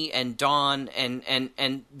and me and Dawn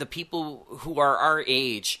and the people who are our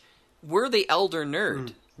age, we're the elder nerd.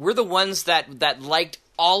 Mm. We're the ones that liked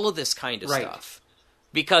all of this kind of stuff.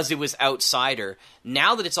 Because it was outsider.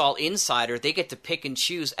 Now that it's all insider, they get to pick and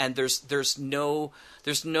choose, and there's no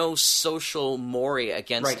social moria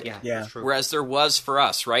against it. Yeah. Whereas there was for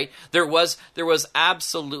us, right? There was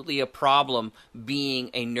absolutely a problem being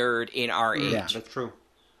a nerd in our age. Yeah, that's true.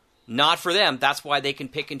 Not for them. That's why they can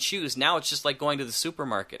pick and choose. Now it's just like going to the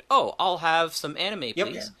supermarket. Oh, I'll have some anime, please.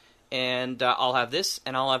 Yeah. And I'll have this,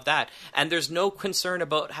 and I'll have that. And there's no concern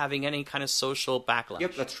about having any kind of social backlash.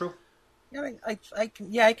 Yep, that's true.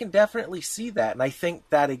 Yeah, I can definitely see that, and I think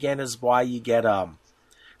that again is why you get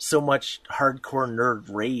so much hardcore nerd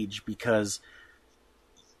rage, because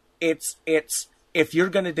it's if you're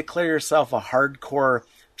going to declare yourself a hardcore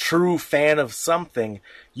true fan of something,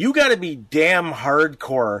 you got to be damn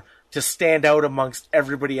hardcore to stand out amongst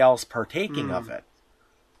everybody else partaking of it.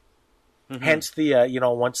 Mm-hmm. Hence the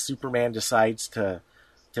once Superman decides to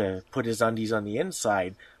put his undies on the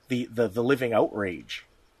inside, the living outrage.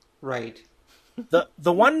 Right.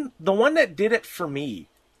 The one that did it for me,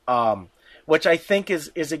 which I think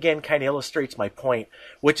is again kind of illustrates my point,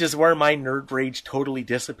 which is where my nerd rage totally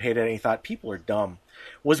dissipated and I thought people are dumb,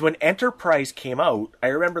 was when Enterprise came out. I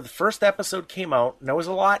remember the first episode came out, and there was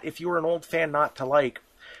a lot, if you were an old fan, not to like,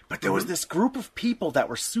 but there was this group of people that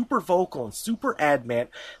were super vocal and super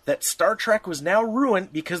adamant that Star Trek was now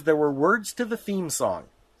ruined because there were words to the theme song.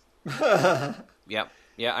 Yep.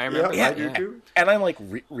 Yeah, I remember. Yeah, that. Yeah. And I'm like,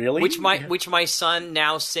 really? Which my son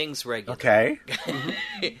now sings regularly. Okay.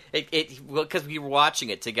 Because we were watching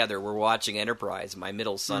it together. We're watching Enterprise, my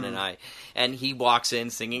middle son and I, and he walks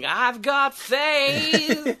in singing, "I've got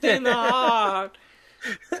faith in the heart."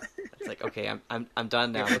 It's like, okay, I'm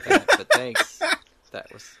done now with that. But thanks. That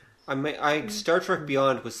was. Star Trek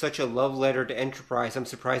Beyond was such a love letter to Enterprise. I'm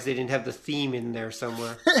surprised they didn't have the theme in there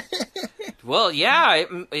somewhere. Well, yeah,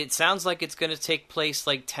 it sounds like it's going to take place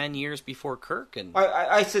like 10 years before Kirk. And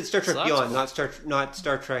I said Star Trek Beyond, not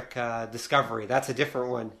Star Trek Discovery. That's a different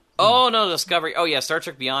one. Oh no, Discovery. Oh yeah, Star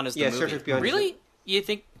Trek Beyond is the movie. Star Trek Beyond. Really? You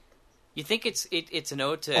think it's an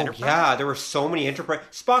ode to Enterprise? Yeah, there were so many Enterprise.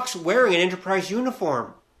 Spock's wearing an Enterprise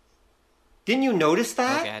uniform. Didn't you notice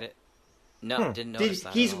that? Look at it. No, didn't notice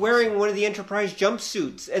that. He's wearing one of the Enterprise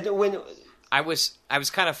jumpsuits. And when I was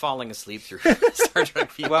kind of falling asleep through Star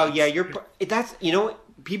Trek Beyond. Well, yeah,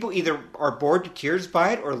 people either are bored to tears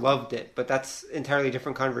by it or loved it, but that's entirely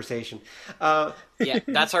different conversation. Yeah,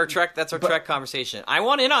 that's our Trek conversation. I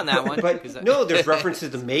want in on that one. But no, there's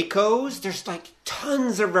references to Makos. There's like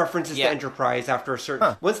tons of references to Enterprise after a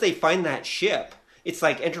certain. Once they find that ship, it's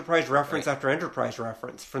like Enterprise reference after Enterprise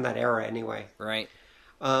reference from that era, anyway. Right.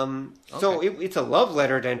 So it's a love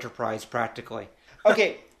letter to Enterprise, practically.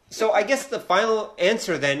 Okay. So I guess the final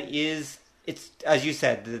answer then is, it's as you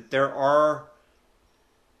said, that there are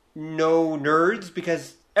no nerds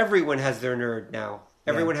because everyone has their nerd now.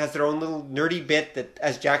 Everyone has their own little nerdy bit that,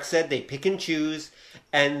 as Jack said, they pick and choose,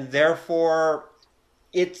 and therefore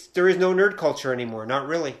there is no nerd culture anymore. Not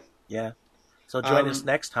really. Yeah. So join us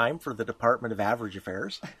next time for the Department of Average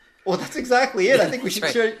Affairs. Well, that's exactly it. I think we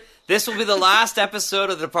should show. This will be the last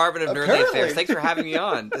episode of the Department of Nerdly Affairs. Thanks for having me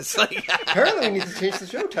on. Apparently, we need to change the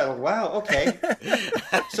show title. Wow. Okay.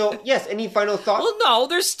 So, yes. Any final thoughts? Well, no.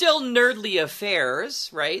 There's still nerdly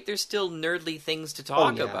affairs, right? There's still nerdly things to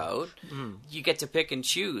talk about. Mm. You get to pick and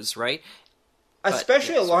choose, right?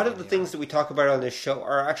 Especially a lot of the things that we talk about on this show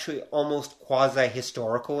are actually almost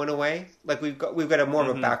quasi-historical in a way. Like we've got a more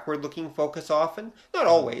of a backward-looking focus often. Not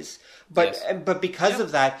always. But because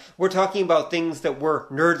of that, we're talking about things that were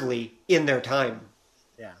nerdly in their time.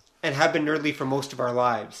 Yeah. And have been nerdly for most of our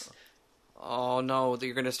lives. Oh no,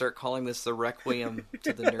 you're going to start calling this the Requiem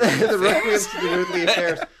to the Nerdly The Requiem to the Nerdly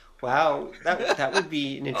Affairs. Wow, that would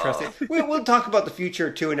be an interesting. We'll talk about the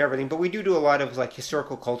future too and everything, but we do a lot of like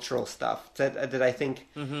historical cultural stuff that I think.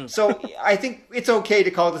 Mm-hmm. So I think it's okay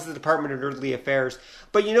to call this the Department of Nerdly Affairs.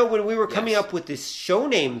 But when we were coming up with this show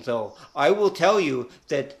name, though, I will tell you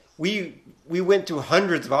that we we went through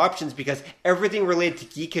hundreds of options because everything related to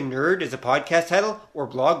Geek and Nerd as a podcast title or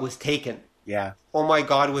blog was taken. Yeah. Oh my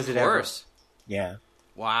God, was it Of ever? course. Yeah.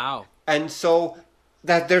 Wow. And so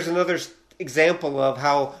that there's another example of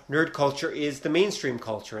how nerd culture is the mainstream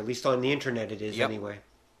culture, at least on the internet it is anyway.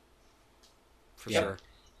 For sure.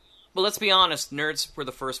 But let's be honest, nerds were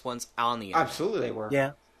the first ones on the internet. Absolutely they were.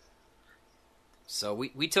 Yeah. So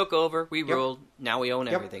we took over, we ruled, now we own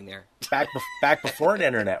everything there. Back before an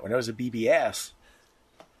internet, when it was a BBS.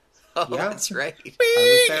 Oh, Yeah. that's right. I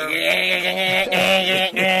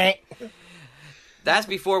was there. That's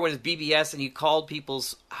before when it was BBS and you called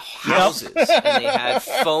people's houses and they had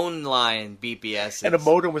phone line BBS. And a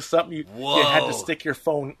modem was something you had to stick your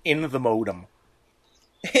phone in the modem.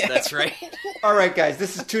 That's right. All right, guys,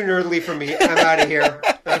 this is too nerdly for me. I'm out of here.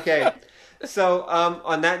 Okay. So,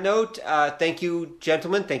 on that note, thank you,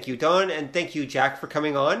 gentlemen. Thank you, Don. And thank you, Jack, for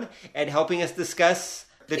coming on and helping us discuss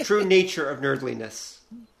the true nature of nerdliness.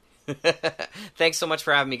 Thanks so much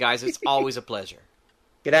for having me, guys. It's always a pleasure.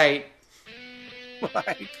 Good night.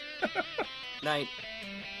 Right. Night.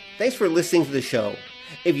 Thanks for listening to the show.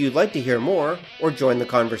 If you'd like to hear more or join the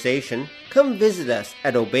conversation, come visit us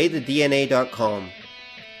at obeythedna.com.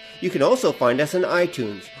 You can also find us on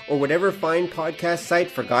iTunes or whatever fine podcast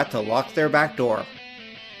site forgot to lock their back door.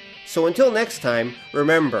 So until next time,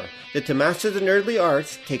 remember that to master the nerdly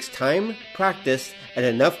arts takes time, practice, and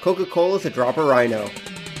enough Coca-Cola to drop a rhino.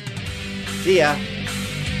 See ya!